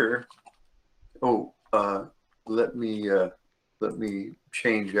 Here, let me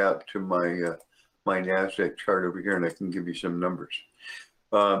change out to my my NASDAQ chart over here, and I can give you some numbers.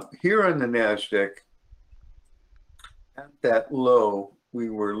 Here on the NASDAQ, at that low, we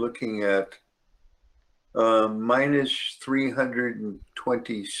were looking at minus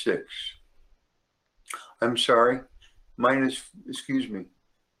 326. I'm sorry, minus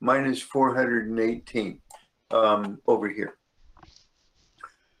 418 over here.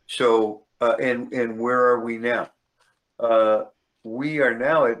 So, and where are we now? We are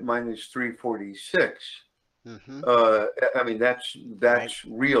now at minus 346. Mm-hmm. I mean, that's right.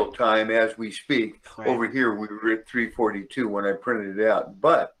 Real time as we speak. Right. Over here, we were at 342 when I printed it out.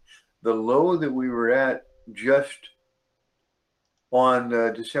 But the low that we were at just on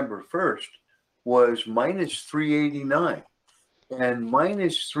December 1st was minus 389. And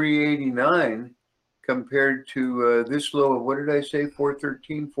minus 389 compared to this low of, what did I say,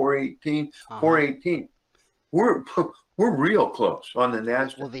 413, 418, 418. We're real close on the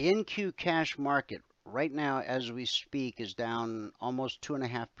NASDAQ. Well, the NQ cash market right now, as we speak, is down almost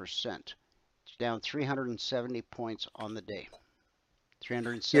 2.5%. It's down 370 points on the day.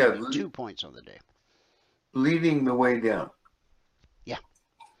 372 points on the day. Leading the way down. Yeah.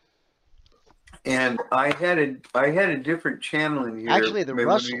 And I had a different channel in here. Actually, the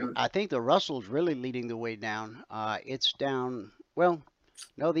Russell, I think the Russell's really leading the way down. It's down, well,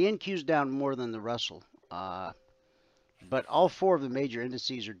 no, the NQ's down more than the Russell. But all four of the major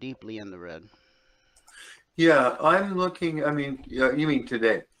indices are deeply in the red. Yeah, I'm looking, I mean, you mean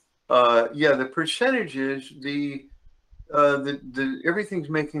today. Yeah, the percentages, the everything's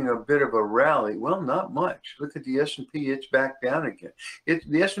making a bit of a rally. Well, not much. Look at the S&P; it's back down again.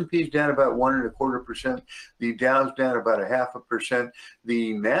 The S&P is down about 1.25%. The Dow's down about 0.5%.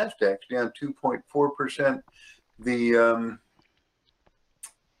 The Nasdaq's down 2.4%.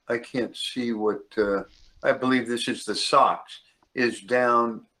 I can't see what, I believe this is the SOX is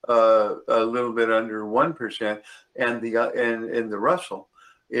down a little bit under 1%, and the Russell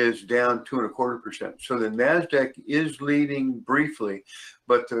is down 2.25%. So the Nasdaq is leading briefly,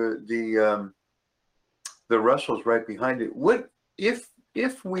 but the Russell's right behind it. What if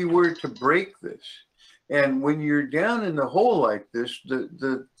we were to break this? And when you're down in the hole like this,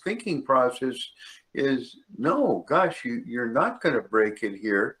 the thinking process is, no, gosh, you're not going to break it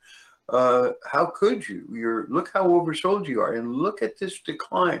here. How could you? Look how oversold you are, and look at this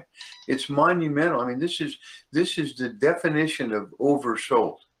decline. It's monumental. I mean, this is the definition of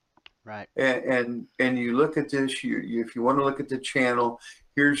oversold. Right. And you look at this. If you want to look at the channel,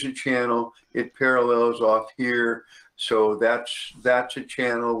 here's a channel. It parallels off here. So that's a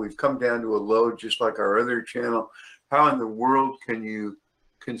channel. We've come down to a low just like our other channel. How in the world can you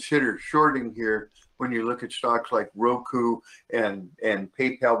consider shorting here when you look at stocks like Roku and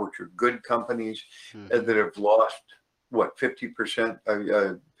PayPal, which are good companies that have lost, what, 50%?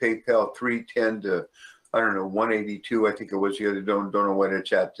 PayPal 310 to, I don't know, 182, I think it was the other, don't know what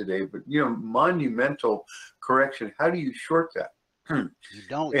it's at today, but, monumental correction. How do you short that? You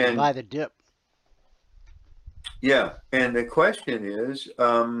don't, you buy the dip. Yeah, and the question is,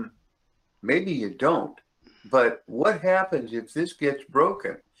 maybe you don't, but what happens if this gets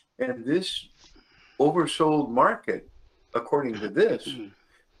broken and this oversold market, according to this,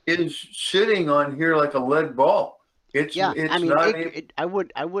 is sitting on here like a lead ball? I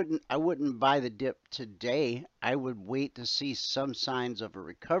wouldn't buy the dip today. I would wait to see some signs of a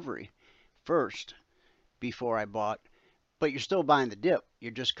recovery first before I bought. But you're still buying the dip.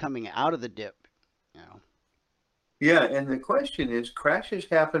 You're just coming out of the dip, Yeah, and the question is, crashes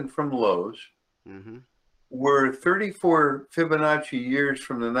happen from lows. We're 34 Fibonacci years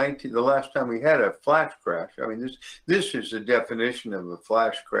from the last time we had a flash crash. I mean, this is the definition of a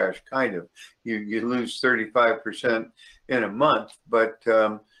flash crash, kind of. You lose 35% in a month, but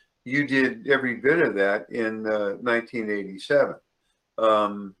you did every bit of that in 1987.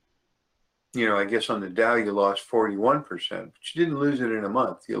 I guess on the Dow you lost 41%, but you didn't lose it in a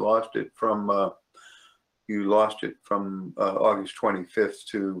month. You lost it from August 25th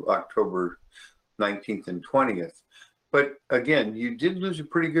to October 19th and 20th. But again, you did lose a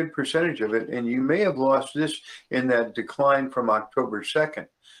pretty good percentage of it, and you may have lost this in that decline from October 2nd,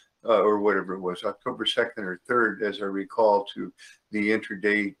 or whatever it was, October 2nd or 3rd, as I recall, to the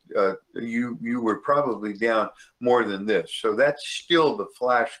intraday. You were probably down more than this. So that's still the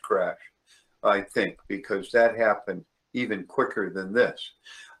flash crash, I think, because that happened even quicker than this.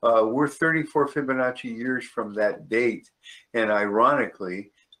 We're 34 Fibonacci years from that date, and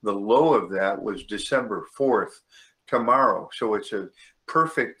ironically, the low of that was December 4th, tomorrow. So it's a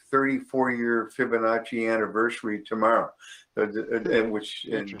perfect 34-year Fibonacci anniversary tomorrow.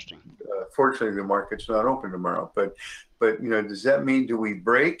 Interesting. Fortunately, the market's not open tomorrow. But does that mean, do we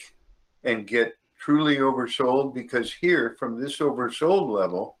break and get truly oversold? Because here, from this oversold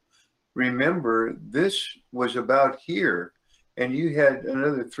level, remember, this was about here, and you had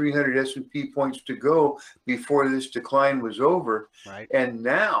another 300 S&P points to go before this decline was over. Right. And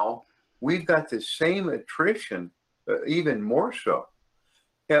now we've got the same attrition, even more so.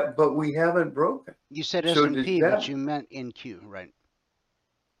 Yeah, but we haven't broken. You said S&P, but you meant NQ, right?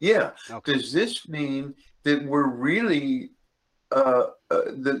 Yeah. Okay. Does this mean that we're really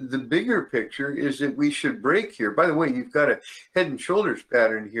the bigger picture is that we should break here? By the way, you've got a head and shoulders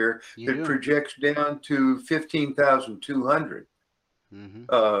pattern here that projects down to 15,200.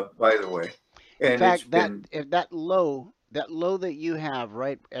 By the way, and in fact, that low that you have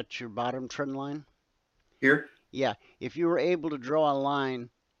right at your bottom trend line here, yeah, if you were able to draw a line,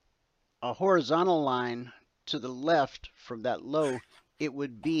 a horizontal line to the left from that low, it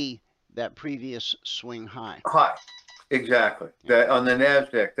would be that previous swing high. Exactly. That on the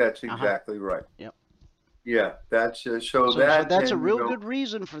Nasdaq, that's exactly right. Yep. Yeah, that's so that's a real good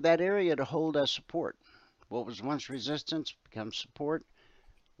reason for that area to hold as support. What was once resistance becomes support.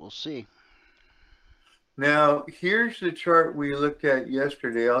 We'll see. Now, here's the chart we looked at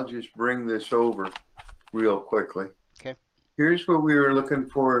yesterday. I'll just bring this over real quickly. Okay. Here's what we were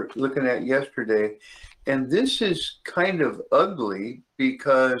looking at yesterday. And this is kind of ugly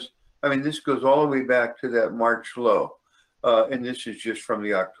because, I mean, this goes all the way back to that March low. And this is just from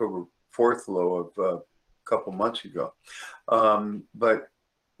the October 4th low of a couple months ago. But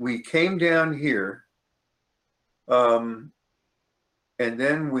we came down here. And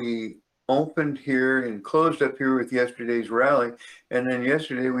then we opened here and closed up here with yesterday's rally. And then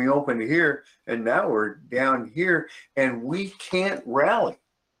yesterday we opened here, and now we're down here, and we can't rally.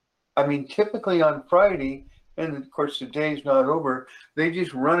 I mean, typically on Friday and of course the day's not over. They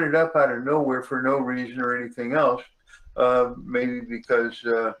just run it up out of nowhere for no reason or anything else, maybe because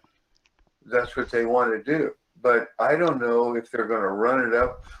that's what they want to do. But I don't know if they're going to run it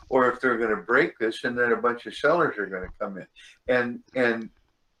up or if they're going to break this, and then a bunch of sellers are going to come in. And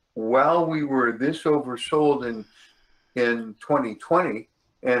while we were this oversold in 2020,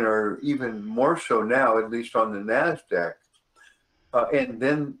 and are even more so now, at least on the NASDAQ, and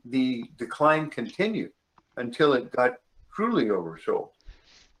then the decline continued until it got truly oversold.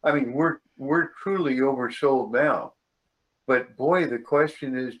 I mean, we're truly oversold now. But boy, the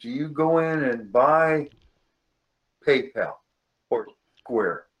question is, do you go in and buy PayPal or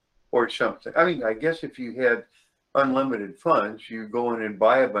Square or something? I mean, I guess if you had unlimited funds, you go in and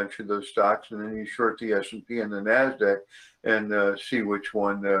buy a bunch of those stocks, and then you short the S&P and the NASDAQ and see which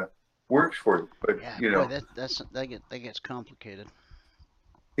one works for you. But Yeah, you know, boy, that gets complicated.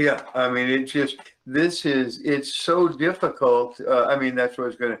 yeah, I mean, it's so difficult. I mean, that's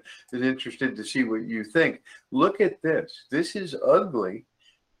what I was interested to see what you think. Look at this. This is ugly,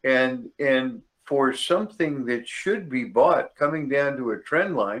 and for something that should be bought, coming down to a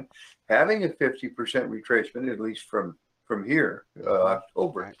trend line, having a 50% retracement, at least from here,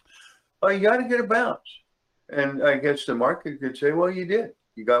 October, you got to get a bounce. And I guess the market could say, well, you did.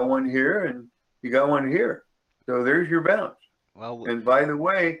 You got one here and you got one here. So there's your bounce. Well, And by the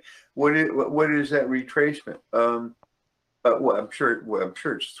way, what is that retracement? Well, I'm sure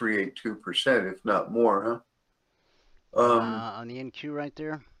it's 382%, if not more, huh? on the NQ right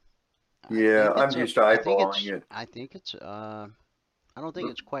there. Yeah, I'm just eyeballing it. I think it's I don't think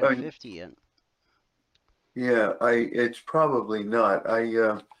it's quite 50 yet. Yeah, it's probably not.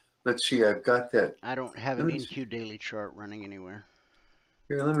 Let's see, I've got that. I don't have an NQ daily chart running anywhere.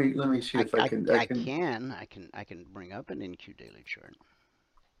 Here, let me see if I can. I can bring up an NQ daily chart.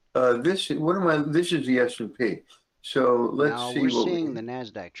 This is the S&P. So let's now see. We're seeing the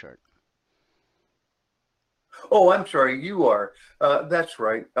NASDAQ chart. Oh, I'm sorry. You are. That's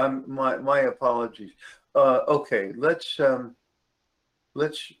right. My apologies. Okay, let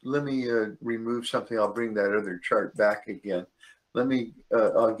me remove something. I'll bring that other chart back again.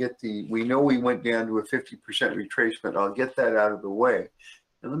 I'll get we know we went down to a 50% retracement. I'll get that out of the way.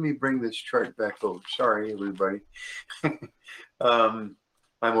 And let me bring this chart back over. Sorry, everybody. I'm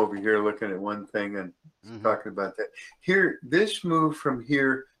over here looking at one thing and talking about that. Here, this move from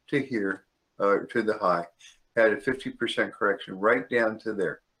here to here, to the high, had a 50% correction right down to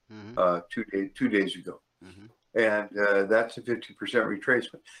there 2 days ago. And that's a 50%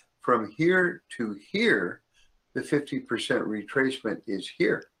 retracement. From here to here, the 50% retracement is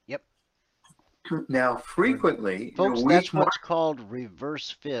here. Yep. Now, frequently, folks, that's what's called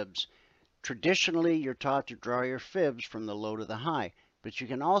reverse fibs. Traditionally, you're taught to draw your fibs from the low to the high, but you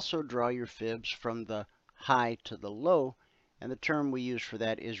can also draw your fibs from the high to the low, and the term we use for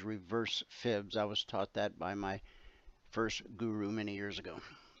that is reverse fibs. I was taught that by my first guru many years ago.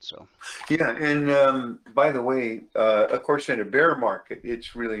 So yeah, and by the way, of course, in a bear market,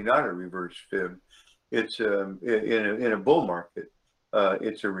 it's really not a reverse fib. It's in a bull market,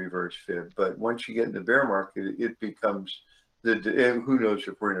 it's a reverse fib. But once you get in the bear market, it becomes who knows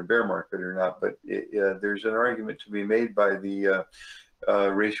if we're in a bear market or not. But there's an argument to be made by the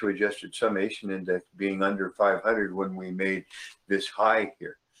ratio adjusted summation index being under 500 when we made this high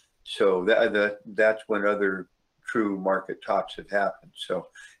here. So that's when other true market tops have happened. So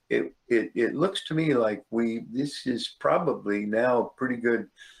it looks to me like this is probably now pretty good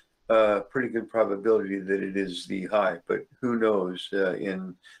probability that it is the high, but who knows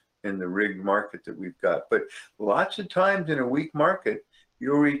in the rigged market that we've got. But lots of times in a weak market,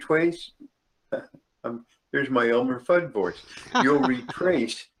 you'll retrace. There's my Elmer Fudd voice. You'll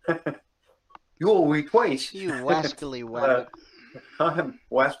retrace. You'll retrace. You wascally wabbit. I'm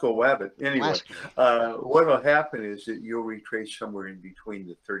Wasco Wabbit. Anyway, what will happen is that you'll retrace somewhere in between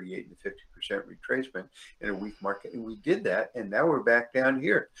the 38 and the 50% retracement in a weak market. And we did that, and now we're back down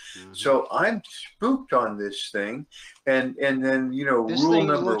here. So I'm spooked on this thing. And then, this rule thing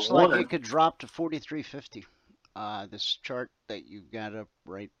number looks one. like it could drop to 43.50. This chart that you got up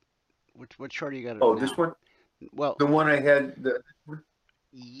right. What chart do you got up? Oh, now? this one? Well, the one I had.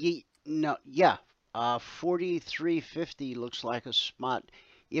 43.50 looks like a spot.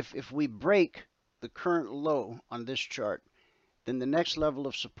 If we break the current low on this chart, then the next level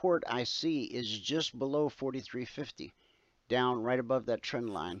of support I see is just below 43.50, down right above that trend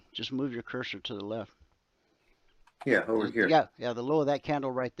line. Just move your cursor to the left. Yeah, over here. Yeah, the low of that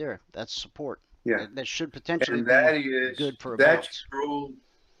candle right there. That's support. Yeah, that should potentially be good for a bounce. That's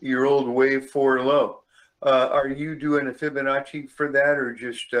your old wave 4 low. Are you doing a Fibonacci for that, or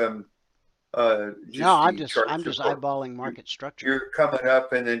just No, I'm the just chart I'm just support. eyeballing market structure. You're coming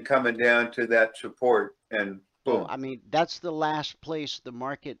up and then coming down to that support, and Oh, boom. I mean, that's the last place the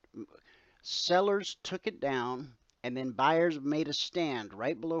market sellers took it down, and then buyers made a stand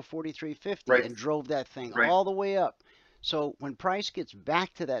right below 43.50 Right, and drove that thing right. all the way up. So when price gets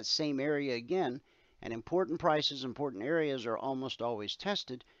back to that same area again, and important prices, important areas are almost always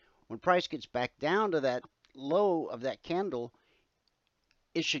tested, when price gets back down to that low of that candle,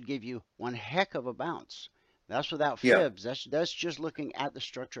 it should give you one heck of a bounce. That's without Yeah. fibs. That's just looking at the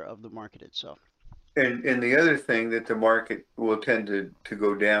structure of the market itself. And the other thing that the market will tend to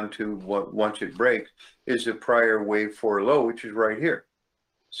go down to once it breaks is the prior wave 4 low, which is right here.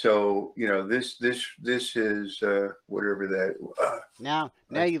 So, you know, this is whatever that. Now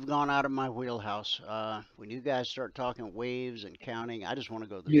you've gone out of my wheelhouse. When you guys start talking waves and counting, I just want to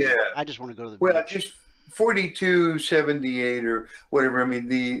go to the Yeah. beach. I just want to go to the Well, beach. just 42.78 or whatever. I mean,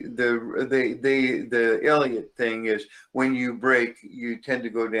 the Elliott thing is when you break, you tend to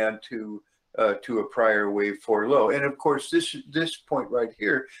go down to a prior wave 4 low, and of course this point right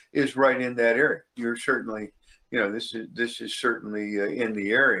here is right in that area. You're certainly, you know, this is certainly in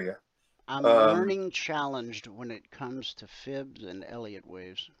the area. I'm learning challenged when it comes to fibs and Elliott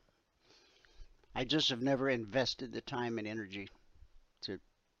waves. I just have never invested the time and energy to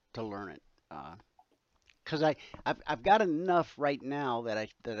learn it. Because I've got enough right now that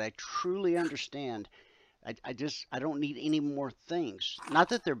I truly understand. I don't need any more things. Not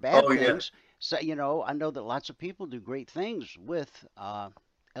that they're bad Oh, yeah. things. So you know, I know that lots of people do great things with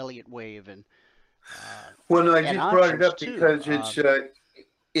Elliott wave and Well, no, I and just brought it options up too. because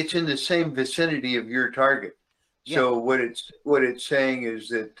it's in the same vicinity of your target. Yeah. So what it's saying is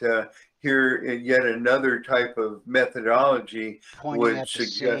that here yet another type of methodology Pointing would at the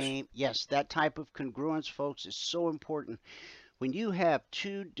suggest. same, yes, that type of congruence, folks, is so important. When you have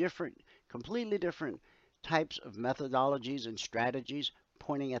two different, completely different types of methodologies and strategies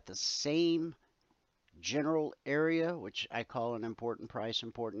pointing at the same general area, which I call an important price,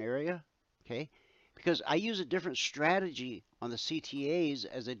 important area, okay? Because I use a different strategy on the CTAs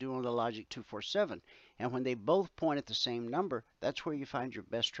as I do on the Logic 247. And when they both point at the same number, that's where you find your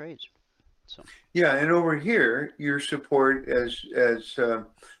best trades. So Yeah, and over here, your support, as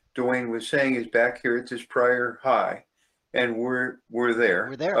Dwayne was saying, is back here at this prior high, and we're there.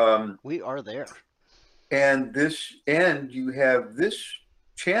 we're there. We are there. And you have this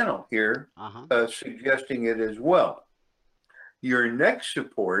channel here suggesting it as well. Your next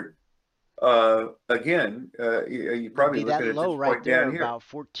support, again, you probably Would be that looking at low this right point there, down here. about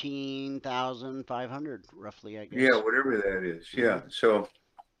 14,500 roughly, I guess. Yeah, whatever that is. Yeah. So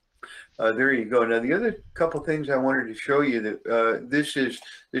there you go. Now, the other couple things I wanted to show you that this is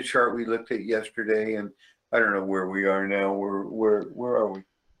the chart we looked at yesterday, and I don't know where we are now. Where are we?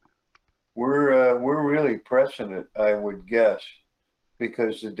 We're really pressing it, I would guess,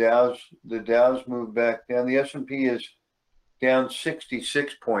 because the Dow's moved back down. The S&P is down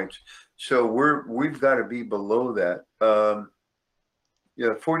 66 points, so we've got to be below that.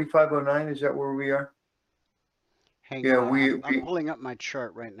 Yeah, 4509, is that where we are? Hang Yeah, on. I'm pulling up my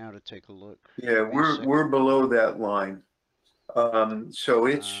chart right now to take a look. Yeah, we're below that line. So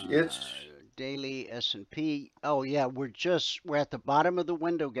it's daily S&P. Oh yeah, we're at the bottom of the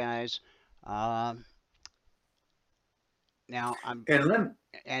window, guys. Now we're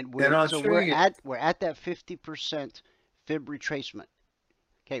at that 50% fib retracement.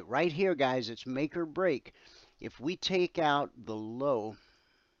 Okay, right here, guys, it's make or break. If we take out the low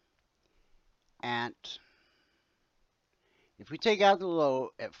at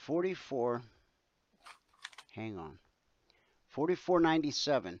 44, hang on,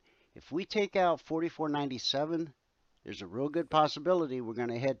 44.97. If we take out 44.97, there's a real good possibility we're going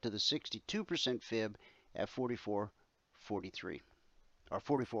to head to the 62% fib at 44.43 or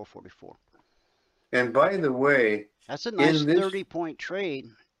 44.44. And by the way, that's a nice 30-point trade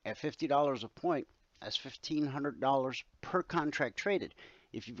at $50 a point. That's $1,500 per contract traded.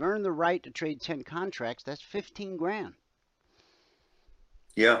 If you've earned the right to trade 10 contracts, that's 15 grand.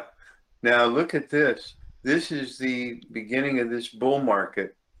 Yeah. Now look at this. This is the beginning of this bull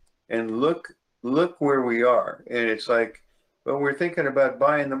market, and look where we are. And it's like, well, we're thinking about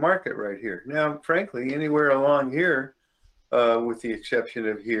buying the market right here. Now, frankly, anywhere along here, with the exception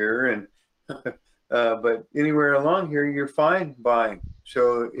of here, and but anywhere along here, you're fine buying.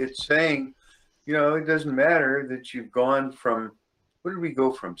 So it's saying, you know, it doesn't matter that you've gone from, what did we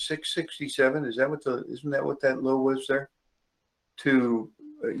go from, 667? Isn't that what that low was there? To,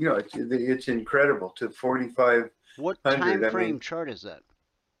 you know, it's incredible, to 4,500. What time frame chart is that?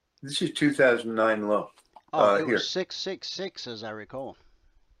 This is 2009 low. Oh, it here. was 666, as I recall.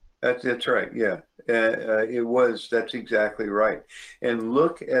 That's right. Yeah, it was. That's exactly right. And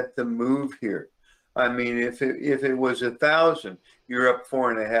look at the move here. I mean, if it was 1,000, you're up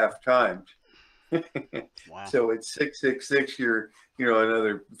 4.5 times. Wow. So it's 666. You're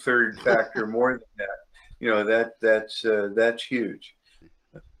another third factor more than that. That's huge.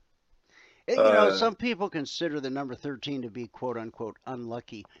 Some people consider the number 13 to be quote unquote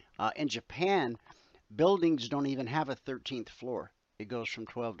unlucky. In Japan, buildings don't even have a 13th floor. It goes from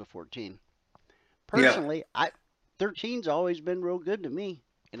 12 to 14. Personally, 13's always been real good to me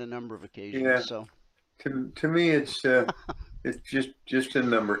in a number of occasions. Yeah. So to me, it's just a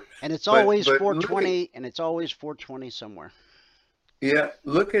number. And it's always but 420, and it's always 420 somewhere. Yeah,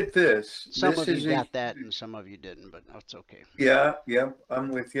 look at this. Some this of you got that, and some of you didn't, but that's okay. Yeah, I'm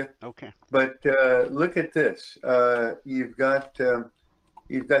with you. Okay. But look at this. You've got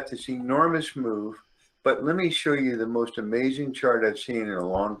this enormous move. But let me show you the most amazing chart I've seen in a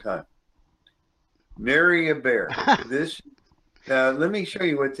long time. Nary a bear. This. Let me show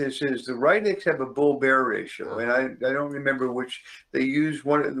you what this is. The Ridex have a bull-bear ratio, and I don't remember which. They use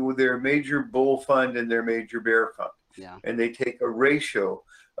one of their major bull fund and their major bear fund. Yeah. And they take a ratio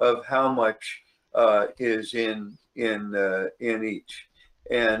of how much is in each.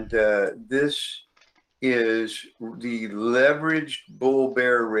 And this is the leveraged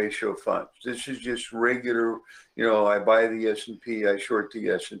bull-bear ratio funds. This is just regular, I buy the S&P, I short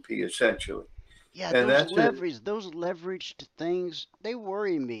the S&P essentially. Yeah, and those leveraged things, they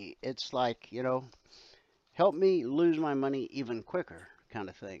worry me. It's like, help me lose my money even quicker kind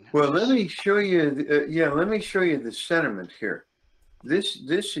of thing. Well, let me show you. Let me show you the sentiment here. This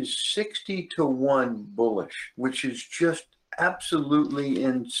is 60-1 bullish, which is just absolutely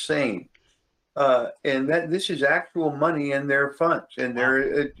insane. And this is actual money in their funds, and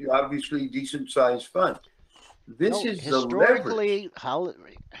they're obviously decent sized funds. This is historically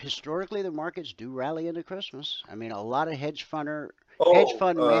the markets do rally into Christmas. I mean, a lot of hedge fund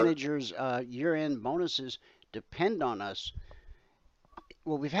managers' year-end bonuses depend on us.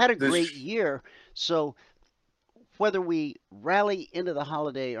 Well, we've had a great year, so whether we rally into the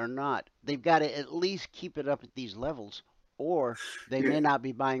holiday or not, they've got to at least keep it up at these levels, or they may not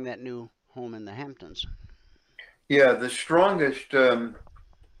be buying that new home in the Hamptons. Yeah, the strongest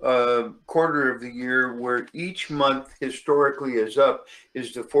quarter of the year where each month historically is up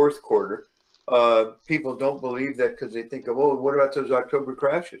is the fourth quarter. People don't believe that because they think of, what about those October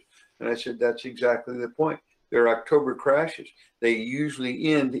crashes? And I said, that's exactly the point. They're October crashes. They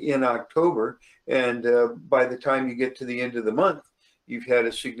usually end in October, and by the time you get to the end of the month, you've had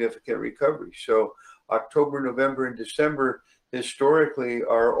a significant recovery. So October, November, and December historically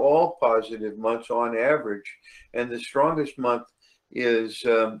are all positive months on average, and the strongest month is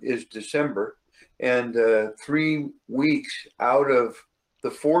December, and 3 weeks out of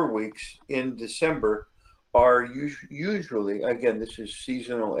the 4 weeks in December are usually, again, this is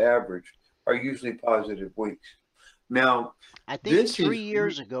seasonal average, are usually positive weeks. Now, I think 3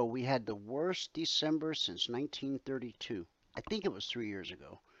 years ago we had the worst December since 1932. I think it was 3 years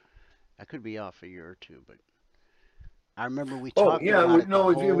ago. I could be off a year or two, but I remember we talked about it.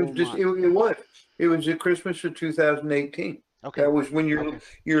 It was at Christmas of 2018. Okay. That was when your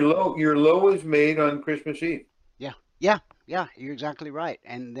low was made on Christmas Eve. Yeah, you're exactly right.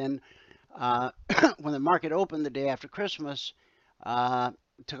 And then when the market opened the day after Christmas, it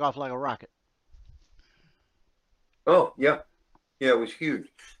took off like a rocket. Oh, yeah, it was huge.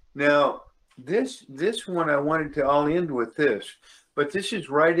 Now, this one I'll end with this, but this is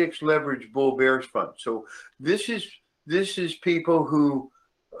Ridex Leverage Bull Bears Fund. So this is people who,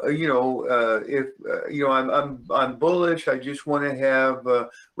 I'm bullish. I just want to have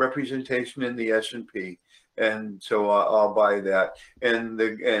representation in the S&P, and so I'll buy that. And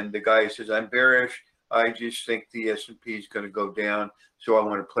the guy says, I'm bearish. I just think the S&P is going to go down, so I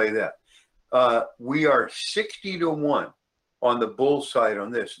want to play that. We are 60-1 on the bull side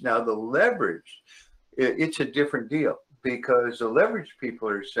on this. Now the leverage, it's a different deal, because the leverage people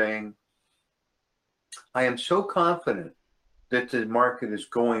are saying, I am so confident that the market is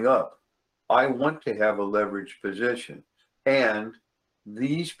going up. I want to have a leveraged position. And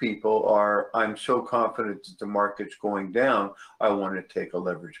these people are, I'm so confident that the market's going down, I want to take a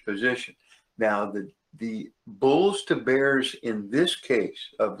leveraged position. Now, the bulls to bears in this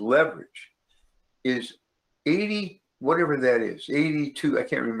case of leverage is 80, whatever that is, 82, I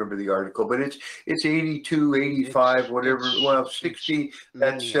can't remember the article, but it's 82, 85, whatever, 60,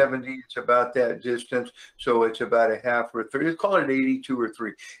 that's 70, it's about that distance. So it's about a half or three, let's call it 82 or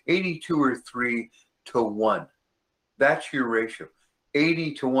 3, 82 or 3 to 1. That's your ratio,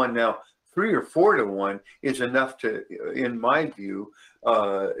 80 to 1. Now, 3 or 4 to 1 is enough to, in my view,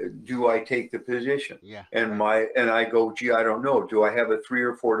 do I take the position? Yeah. And I go, gee, I don't know. Do I have a 3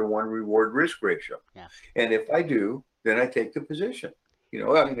 or 4 to 1 reward risk ratio? Yeah. And if I do, then I take the position. You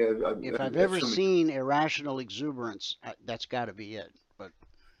know, I mean, If I've ever seen irrational exuberance, that's got to be it. But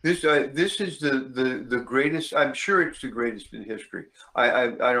this is the greatest. I'm sure it's the greatest in history. I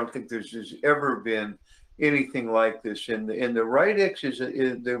don't think there's ever been anything like this. And the Ritex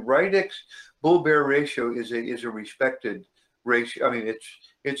the Ritex bull bear ratio is a respected ratio. I mean,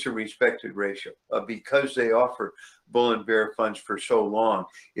 it's a respected ratio because they offer bull and bear funds for so long.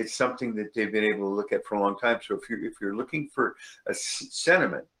 It's something that they've been able to look at for a long time. So if you're looking for a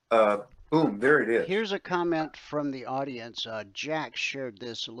sentiment, boom, there it is. Here's a comment from the audience. Jack shared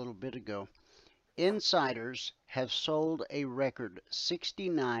this a little bit ago. Insiders have sold a record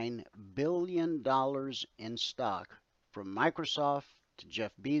 $69 billion in stock, from Microsoft to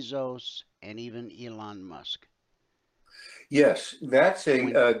Jeff Bezos and even Elon Musk. Yes, that's a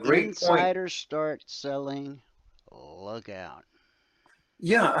great point. Insiders start selling, look out.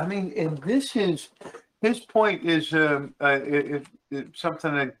 Yeah, I mean, and this is his point is it's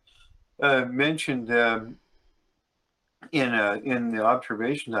something I mentioned in the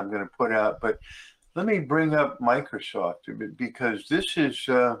observations I'm going to put out. But let me bring up Microsoft because this is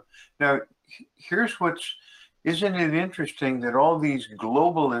now. Here's isn't it interesting that all these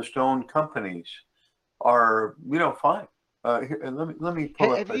globalist-owned companies are fine. Let me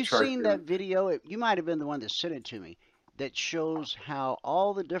pull up Have a you chart seen here. that video? You might have been the one that sent it to me. That shows how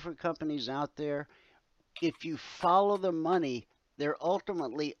all the different companies out there, if you follow the money, they're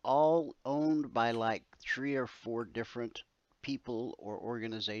ultimately all owned by like 3 or 4 different people or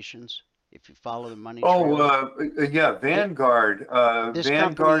organizations. If you follow the money trail. Yeah, Vanguard. This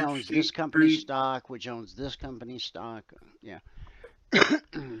Vanguard company owns State this company's Street, stock, which owns this company's stock. Yeah.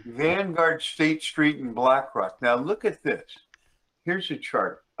 Vanguard, State Street, and BlackRock. Now look at this. Here's a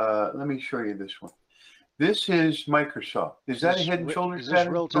chart. Let me show you this one. This is Microsoft. Is that a Head and Shoulders Is this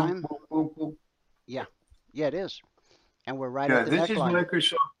pattern? real time? Boom, boom, boom, boom. Yeah, it is. And we're right Yeah, at the this is neckline.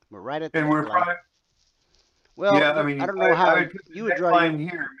 Microsoft, We're right at the and we're neckline. probably, Well, yeah. I mean, I don't know how would put you the would draw your, neckline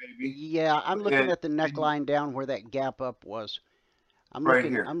here, maybe. Yeah, I'm looking And- at the neckline down where that gap up was. I'm Right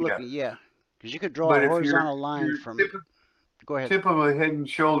looking. here, I'm looking. Yeah, because you could draw But a if horizontal line you're from. Go ahead. typical Head and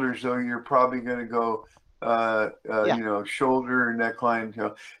Shoulders, though, you're probably going to go, Yeah. shoulder,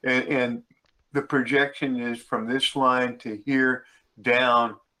 neckline, and the projection is from this line to here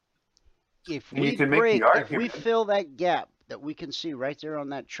down. If And we you can make the break, if we argument. fill that gap that we can see right there on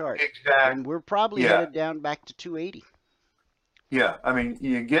that chart, then Exactly. we're probably Yeah. headed down back to 280. Yeah, I mean,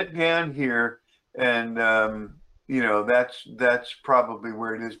 you get down here, and that's probably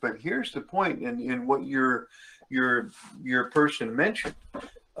where it is. But here's the point, in what your person mentioned.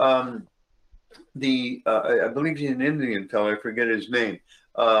 I believe he's an Indian fellow. I forget his name,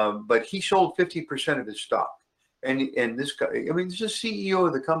 but he sold 50% of his stock. And this guy, I mean, this is the CEO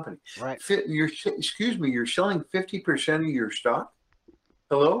of the company. Right. You're selling 50% of your stock.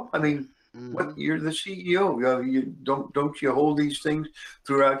 Hello, I mean. Mhm. What, you're the CEO? You don't you hold these things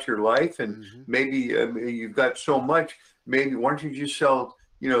throughout your life? And Mhm. maybe you've got so much. Maybe why don't you just sell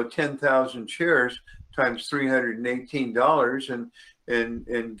 10,000 shares times $318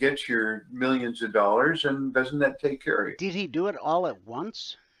 and get your millions of dollars? And doesn't that take care of you? Did he do it all at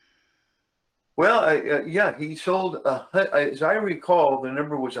once? Well, yeah, he sold. As I recall, the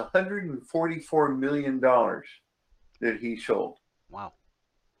number was $144 million that he sold. Wow.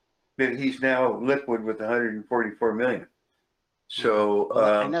 That he's now liquid with 144 million. So,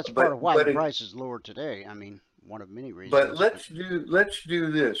 Well, and that's part of why the it- price is lower today. I mean, one of many reasons. But let's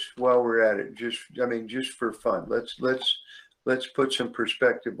do this while we're at it. Just for fun. Let's put some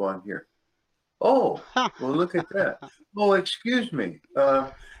perspective on here. Oh, well, look at that. Oh, excuse me.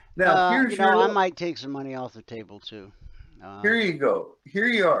 Now here's your. I might take some money off the table too. Here you go. Here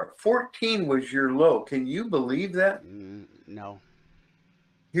you are. 14 was your low. Can you believe that? No.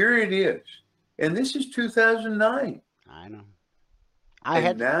 Here it is, and this is 2009. I know. I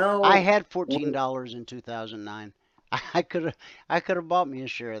had $14 in 2009. I could have bought me a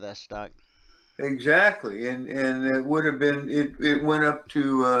share of that stock. Exactly, and it would have been it went up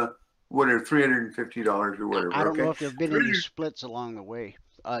to $350 or whatever. I don't okay? know if there have been any splits along the way.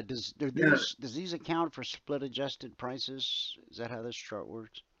 Does these account for split adjusted prices? Is that how this chart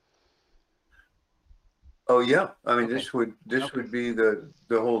works? Oh yeah, I mean Okay. this would be the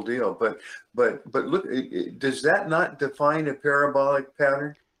whole deal. But look, does that not define a parabolic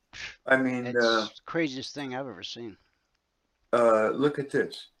pattern? I mean, It's the craziest thing I've ever seen. look at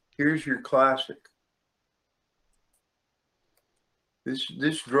this. Here's your classic.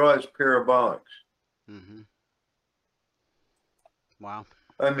 This draws parabolics. Mm-hmm. Wow.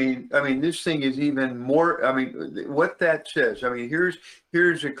 I mean, this thing is even more. I mean, what that says. I mean,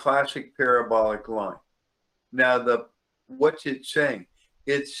 here's a classic parabolic line. Now, what's it saying?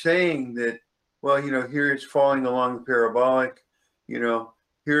 It's saying that, well, here it's falling along the parabolic.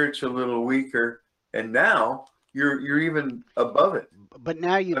 Here it's a little weaker, and now you're even above it. But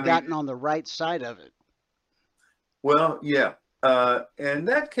now you've gotten on the right side of it. Well, yeah. And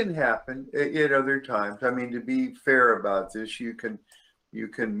that can happen at other times. I mean, to be fair about this, you can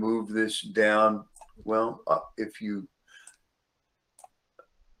move this down. Well,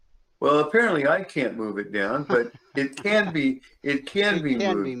 apparently I can't move it down, but it can be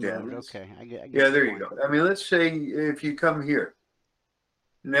moved down. Okay, I get yeah, there you go. I mean, let's say if you come here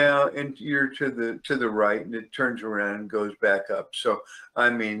now and you're to the right, and it turns around and goes back up. So I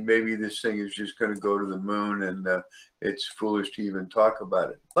mean, maybe this thing is just going to go to the moon, and it's foolish to even talk about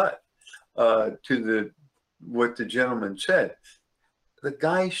it. But to what the gentleman said, the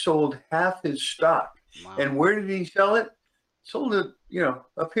guy sold half his stock. Wow. And where did he sell it? Sold it,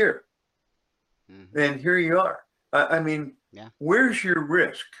 up here. Mm-hmm. And here you are. I mean, yeah. Where's your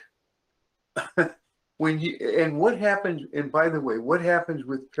risk? What happens? And by the way, what happens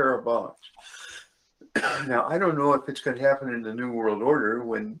with parabolics? Now, I don't know if it's going to happen in the New World Order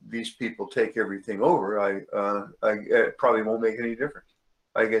when these people take everything over. It probably won't make any difference.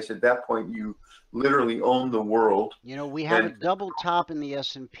 I guess at that point you literally own the world. We have a double top in the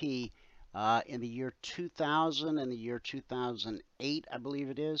S&P in the year 2000 and the year 2008, I believe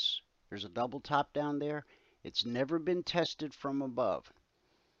it is. There's a double top down there. It's never been tested from above.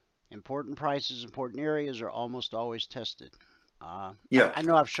 Important prices, important areas are almost always tested. Yeah. I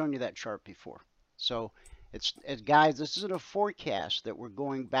know I've shown you that chart before. So guys, this isn't a forecast that we're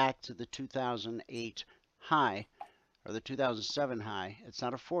going back to the 2008 high or the 2007 high. It's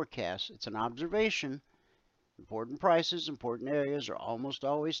not a forecast. It's an observation. Important prices, important areas are almost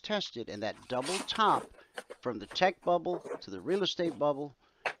always tested. And that double top from the tech bubble to the real estate bubble,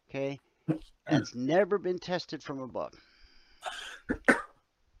 okay, that's never been tested from above.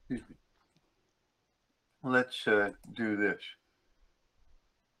 Excuse me. Let's do this.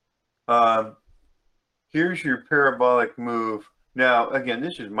 Here's your parabolic move. Now, again,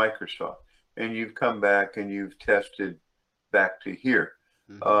 this is Microsoft. And you've come back and you've tested back to here.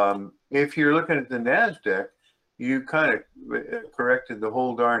 Mm-hmm. If you're looking at the NASDAQ, you kind of corrected the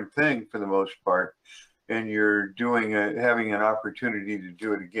whole darn thing for the most part, and you're having an opportunity to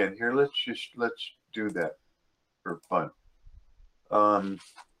do it again. Here, let's do that for fun.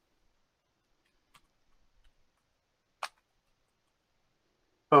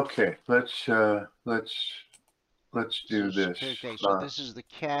 Okay, let's do this. Okay, so this is the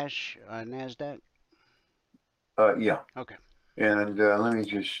cash NASDAQ? Yeah. Okay. And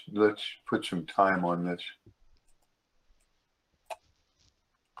let's put some time on this.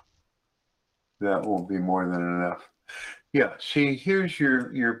 That won't be more than enough. Yeah, see, here's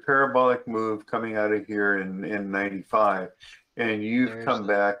your parabolic move coming out of here in 95, and you've come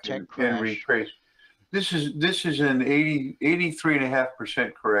back and retraced. This is an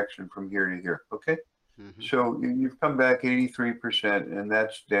 83.5% correction from here to here. Okay. Mm-hmm. So you've come back 83%, and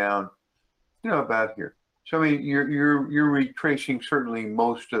that's down, about here. So I mean, you're retracing certainly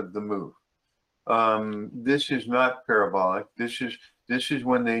most of the move. This is not parabolic. This is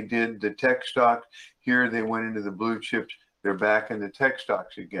when they did the tech stocks. Here they went into the blue chips. They're back in the tech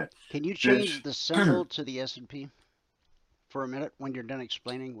stocks again. Can you change the symbol to the S&P for a minute when you're done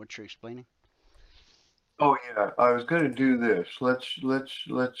explaining what you're explaining? Oh yeah, I was going to do this. Let's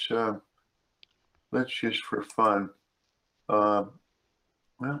just for fun. Well,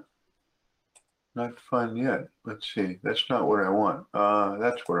 not fun yet. Let's see. That's not what I want.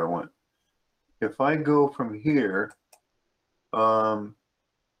 That's what I want. If I go from here, boom,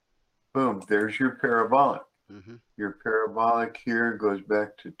 there's your parabolic. Mm-hmm. Your parabolic here goes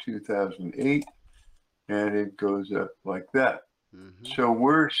back to 2008, and it goes up like that. Mm-hmm. So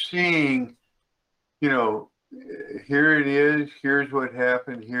we're seeing, here it is, here's what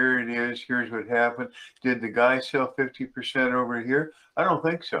happened, here it is, here's what happened. Did the guy sell 50% over here? I don't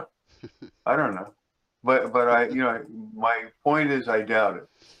think so. I don't know. But I, my point is I doubt it.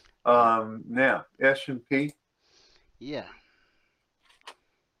 Now, S&P. Yeah.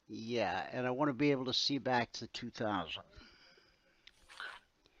 Yeah, and I want to be able to see back to 2000.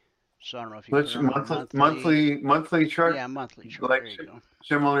 So I don't know if you let's monthly chart. Yeah, monthly chart. Like there you go.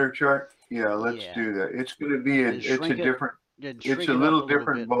 Similar chart. Yeah, let's do that. It's going to be it's a little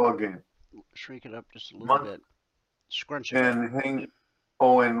different ball game. Shrink it up just a little bit. Scrunch it up.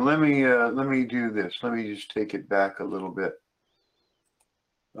 And let me do this. Let me just take it back a little bit.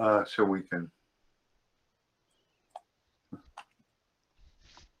 so we can.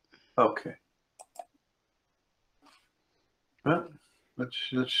 Okay. Well,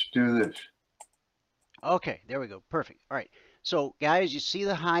 let's do this. Okay, there we go. Perfect. All right. So, guys, you see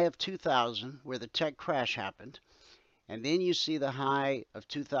the high of 2000 where the tech crash happened. And then you see the high of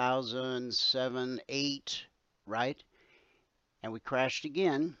 2007, 8, right? And we crashed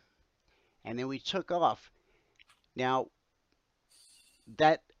again. And then we took off. Now,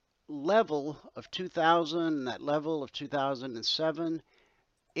 that level of 2000 and that level of 2007,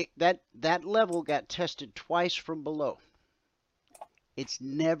 that level got tested twice from below. It's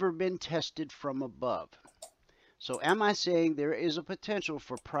never been tested from above. So am I saying there is a potential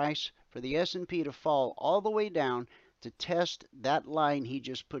for price for the S&P to fall all the way down to test that line he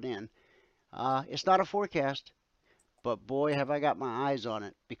just put in? It's not a forecast, but boy, have I got my eyes on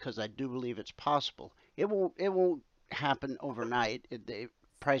it, because I do believe it's possible. It won't happen overnight. The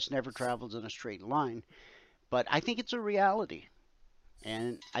price never travels in a straight line, but I think it's a reality.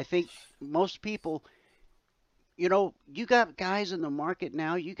 And I think most people, you know, you got guys in the market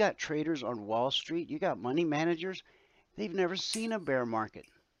now, you got traders on Wall Street, you got money managers, they've never seen a bear market.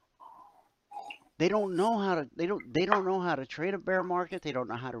 They don't know how to they don't know how to trade a bear market. They don't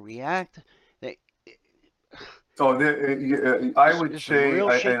know how to react. They Oh, I would there's say,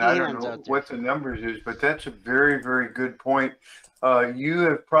 real shaky and I don't hands know out there. what the numbers is, but that's a very, very good point. You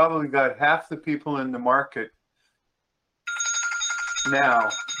have probably got half the people in the market now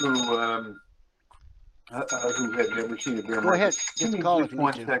who had never seen a bear market. Go ahead, Give get the me call if just you need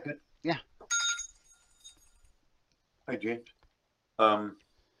one to. second. Yeah. Hi, James.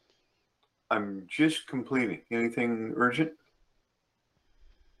 I'm just completing. Anything urgent?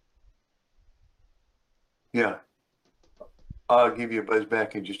 Yeah. I'll give you a buzz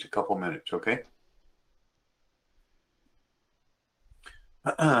back in just a couple minutes, okay?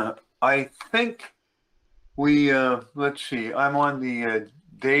 I think we, let's see, I'm on the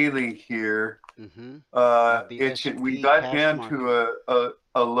daily here. Mm-hmm. We got down to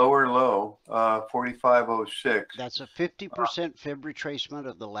a lower low, 4506. That's a 50% fib retracement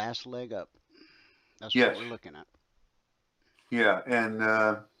of the last leg up. That's Yes. what we're looking at. Yeah,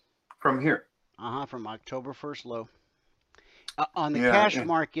 and from here. From October 1st low. On the Yeah, cash and-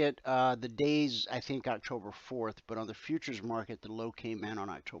 market, the days, I think October 4th, but on the futures market, the low came in on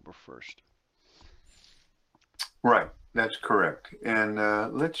October 1st. Right, that's correct. And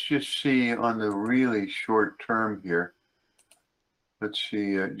let's just see on the really short term here. Let's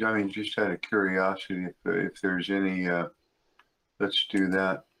see, I mean, just out of curiosity, if there's any, let's do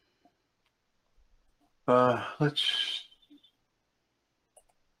that. Let's,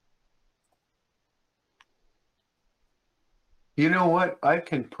 you know what? I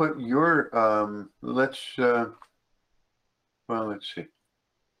can put your, let's see.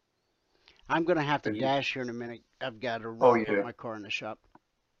 I'm going to have to Are you- dash here in a minute. I've got to Oh, put yeah. my car in the shop.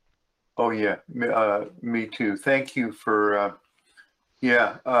 Oh yeah, me too. Thank you for,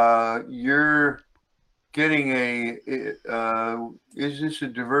 you're getting is this a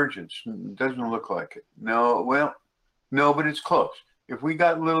divergence? Doesn't look like it. No, well, no, but it's close. If we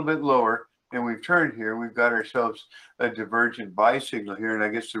got a little bit lower and we've turned here, we've got ourselves a divergent buy signal here. And I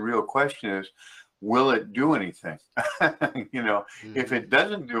guess the real question is, will it do anything? You know, if it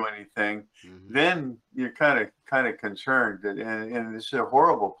doesn't do anything, then you're kind of concerned that, and this is a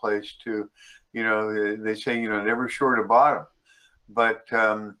horrible place to, you know, they say, you know, never short a bottom, but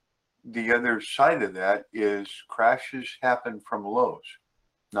the other side of that is crashes happen from lows,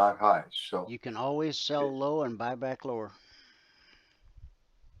 not highs. So You can always sell low and buy back lower.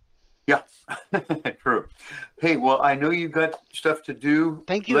 yeah, true. Hey, well, I know you've got stuff to do.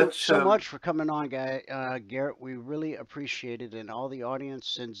 Thank you so much for coming on, Garrett. We really appreciate it, and all the audience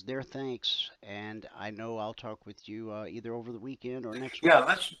sends their thanks. And I know I'll talk with you either over the weekend or next week.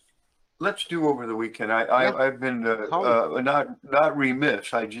 Yeah, let's do over the weekend. I've been not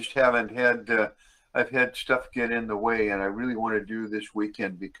remiss. I just haven't had. I've had stuff get in the way, and I really want to do this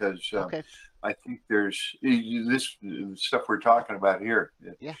weekend because I think there's this stuff we're talking about here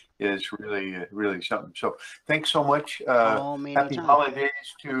is really something. So thanks so much. Happy holidays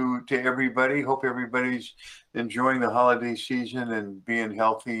to everybody. Hope everybody's enjoying the holiday season and being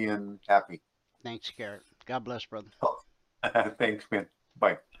healthy and happy. Thanks, Garrett. God bless, brother. Thanks, man.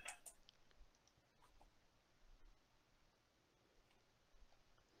 Bye.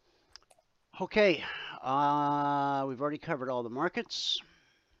 Okay, we've already covered all the markets.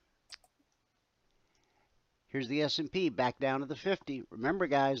 Here's the S&P back down to the 50. Remember,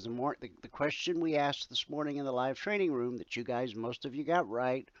 guys, the question we asked this morning in the live training room that you guys, most of you got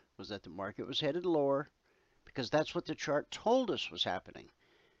right, was that the market was headed lower, because that's what the chart told us was happening.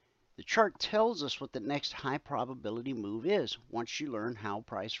 The chart tells us what the next high probability move is once you learn how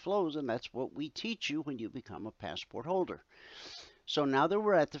price flows, and that's what we teach you when you become a passport holder. So now that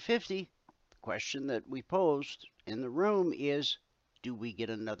we're at the 50, the question that we posed in the room is, do we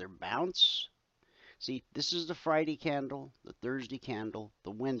get another bounce? See, this is the Friday candle, the Thursday candle, the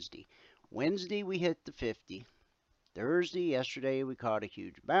Wednesday. Wednesday we hit the 50. Thursday, yesterday, we caught a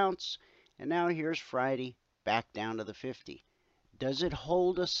huge bounce. And now here's Friday, back down to the 50. Does it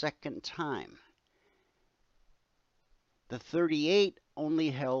hold a second time? The 38 only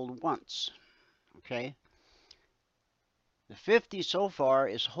held once, okay? The 50 so far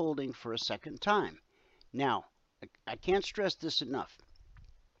is holding for a second time. Now, I can't stress this enough.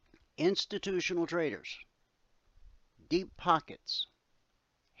 Institutional traders, deep pockets,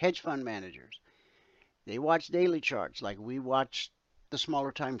 hedge fund managers, they watch daily charts like we watch the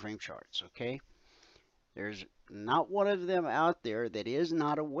smaller time frame charts, okay? There's not one of them out there that is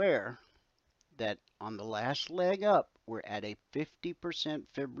not aware that on the last leg up, we're at a 50%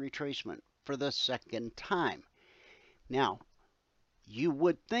 fib retracement for the second time. Now, you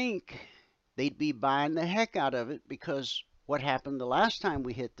would think they'd be buying the heck out of it because what happened the last time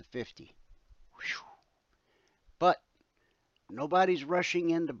we hit the 50? Whew. But nobody's rushing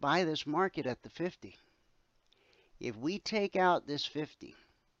in to buy this market at the 50. If we take out this 50,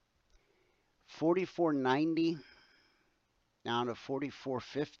 44.90 down to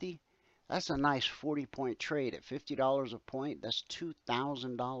 44.50, that's a nice 40-point trade. At $50 a point, that's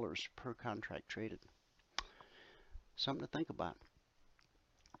 $2,000 per contract traded. Something to think about.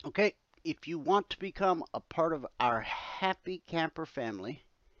 Okay, if you want to become a part of our Happy Camper family,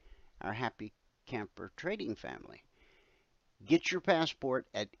 our Happy Camper trading family, get your passport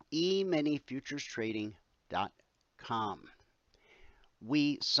at emanyfuturestrading.com.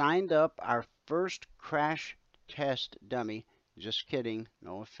 We signed up our first crash test dummy. Just kidding,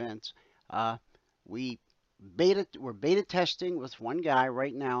 no offense. We're beta testing with one guy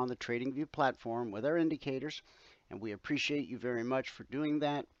right now on the TradingView platform with our indicators, and we appreciate you very much for doing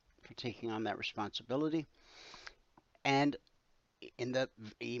that, for taking on that responsibility. And in the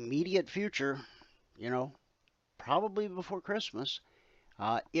immediate future, probably before Christmas,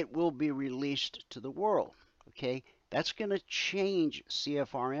 it will be released to the world. Okay, that's going to change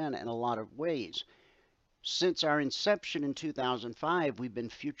CFRN in a lot of ways. Since our inception in 2005, we've been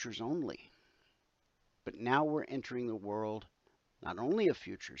futures only. But now we're entering the world not only of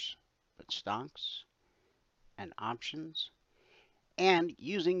futures, but stocks and options. And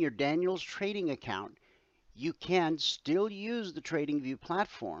using your Daniels trading account, you can still use the TradingView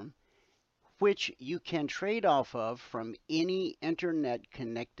platform, which you can trade off of from any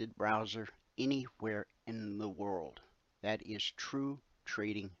internet-connected browser anywhere in the world. That is true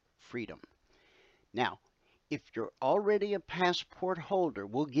trading freedom. Now, if you're already a passport holder,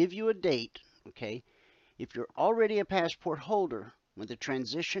 we'll give you a date, okay? If you're already a passport holder, when the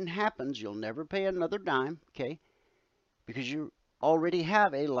transition happens, you'll never pay another dime, okay? Because you already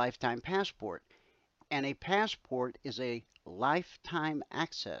have a lifetime passport. And a passport is a lifetime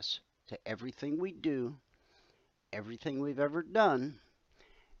access to everything we do, everything we've ever done,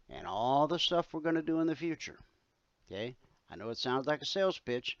 and all the stuff we're going to do in the future. Okay? I know it sounds like a sales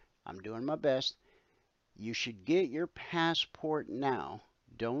pitch. I'm doing my best. You should get your passport now.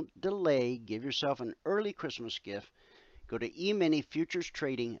 Don't delay. Give yourself an early Christmas gift. Go to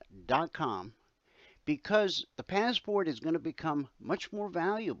emanyfuturestrading.com because the passport is going to become much more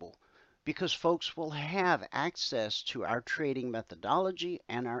valuable because folks will have access to our trading methodology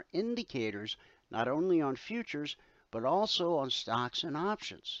and our indicators, not only on futures, but also on stocks and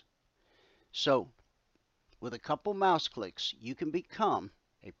options. So, with a couple mouse clicks, you can become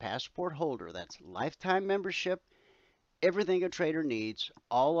a passport holder. That's lifetime membership, everything a trader needs,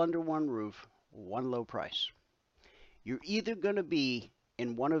 all under one roof, one low price. You're either going to be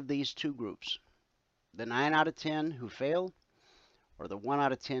in one of these two groups, the 9 out of 10 who fail, or the 1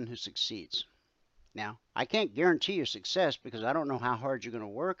 out of 10 who succeeds. Now, I can't guarantee your success because I don't know how hard you're going to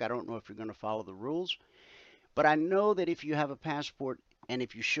work. I don't know if you're going to follow the rules. But I know that if you have a passport and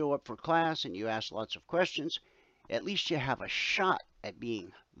if you show up for class and you ask lots of questions, at least you have a shot at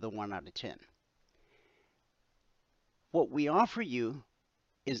being the 1 out of 10. What we offer you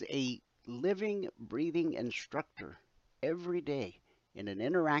is a living, breathing instructor every day in an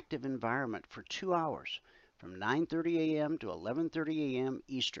interactive environment for 2 hours from 9:30 a.m. to 11:30 a.m.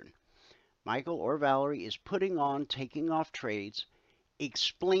 Eastern. Michael or Valerie is putting on taking off trades,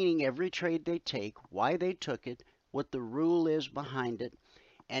 explaining every trade they take, why they took it, what the rule is behind it,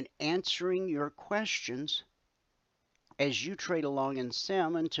 and answering your questions as you trade along in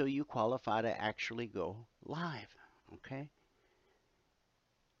SIM until you qualify to actually go live. Okay?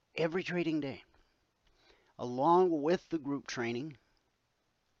 every trading day, along with the group training,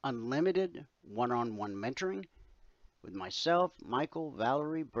 unlimited one-on-one mentoring with myself, Michael,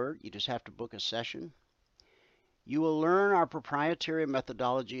 Valerie, Bert. You just have to book a session. You will learn our proprietary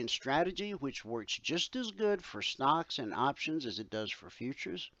methodology and strategy, which works just as good for stocks and options as it does for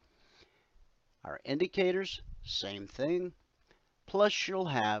futures. Our indicators, same thing. Plus, you'll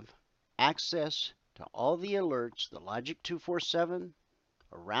have access to all the alerts, the Logic 247,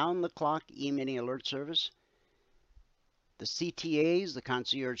 around-the-clock E-mini alert service, the CTAs, the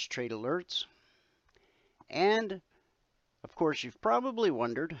Concierge Trade Alerts, and, of course, you've probably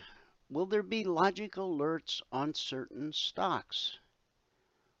wondered, will there be logic alerts on certain stocks?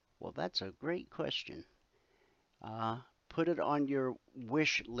 Well, that's a great question. Put it on your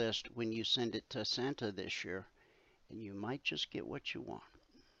wish list when you send it to Santa this year, and you might just get what you want.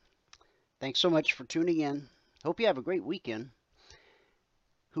 Thanks so much for tuning in. Hope you have a great weekend.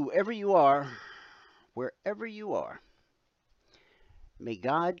 Whoever you are, wherever you are, may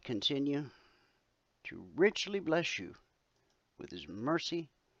God continue to richly bless you with His mercy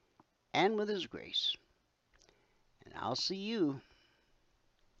and with His grace. And I'll see you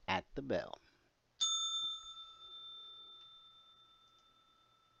at the bell.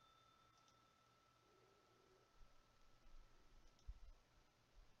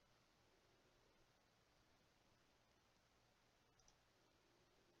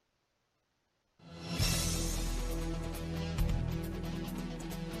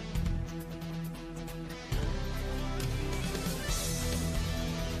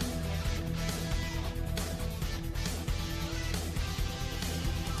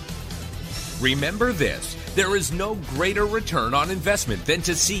 Remember this, there is no greater return on investment than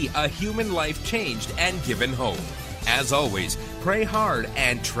to see a human life changed and given hope. As always, pray hard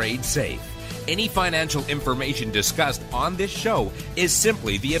and trade safe. Any financial information discussed on this show is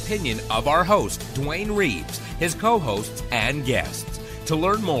simply the opinion of our host, Dwayne Reeves, his co-hosts, and guests. To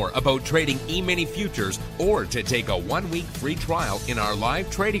learn more about trading E-mini futures or to take a 1-week free trial in our live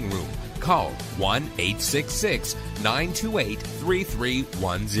trading room, call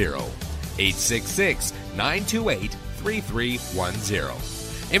 1-866-928-3310.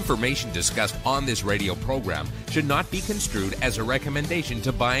 866-928-3310. Information discussed on this radio program should not be construed as a recommendation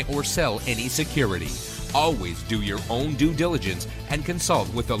to buy or sell any security. Always do your own due diligence and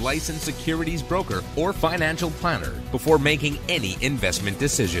consult with a licensed securities broker or financial planner before making any investment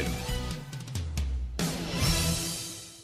decision.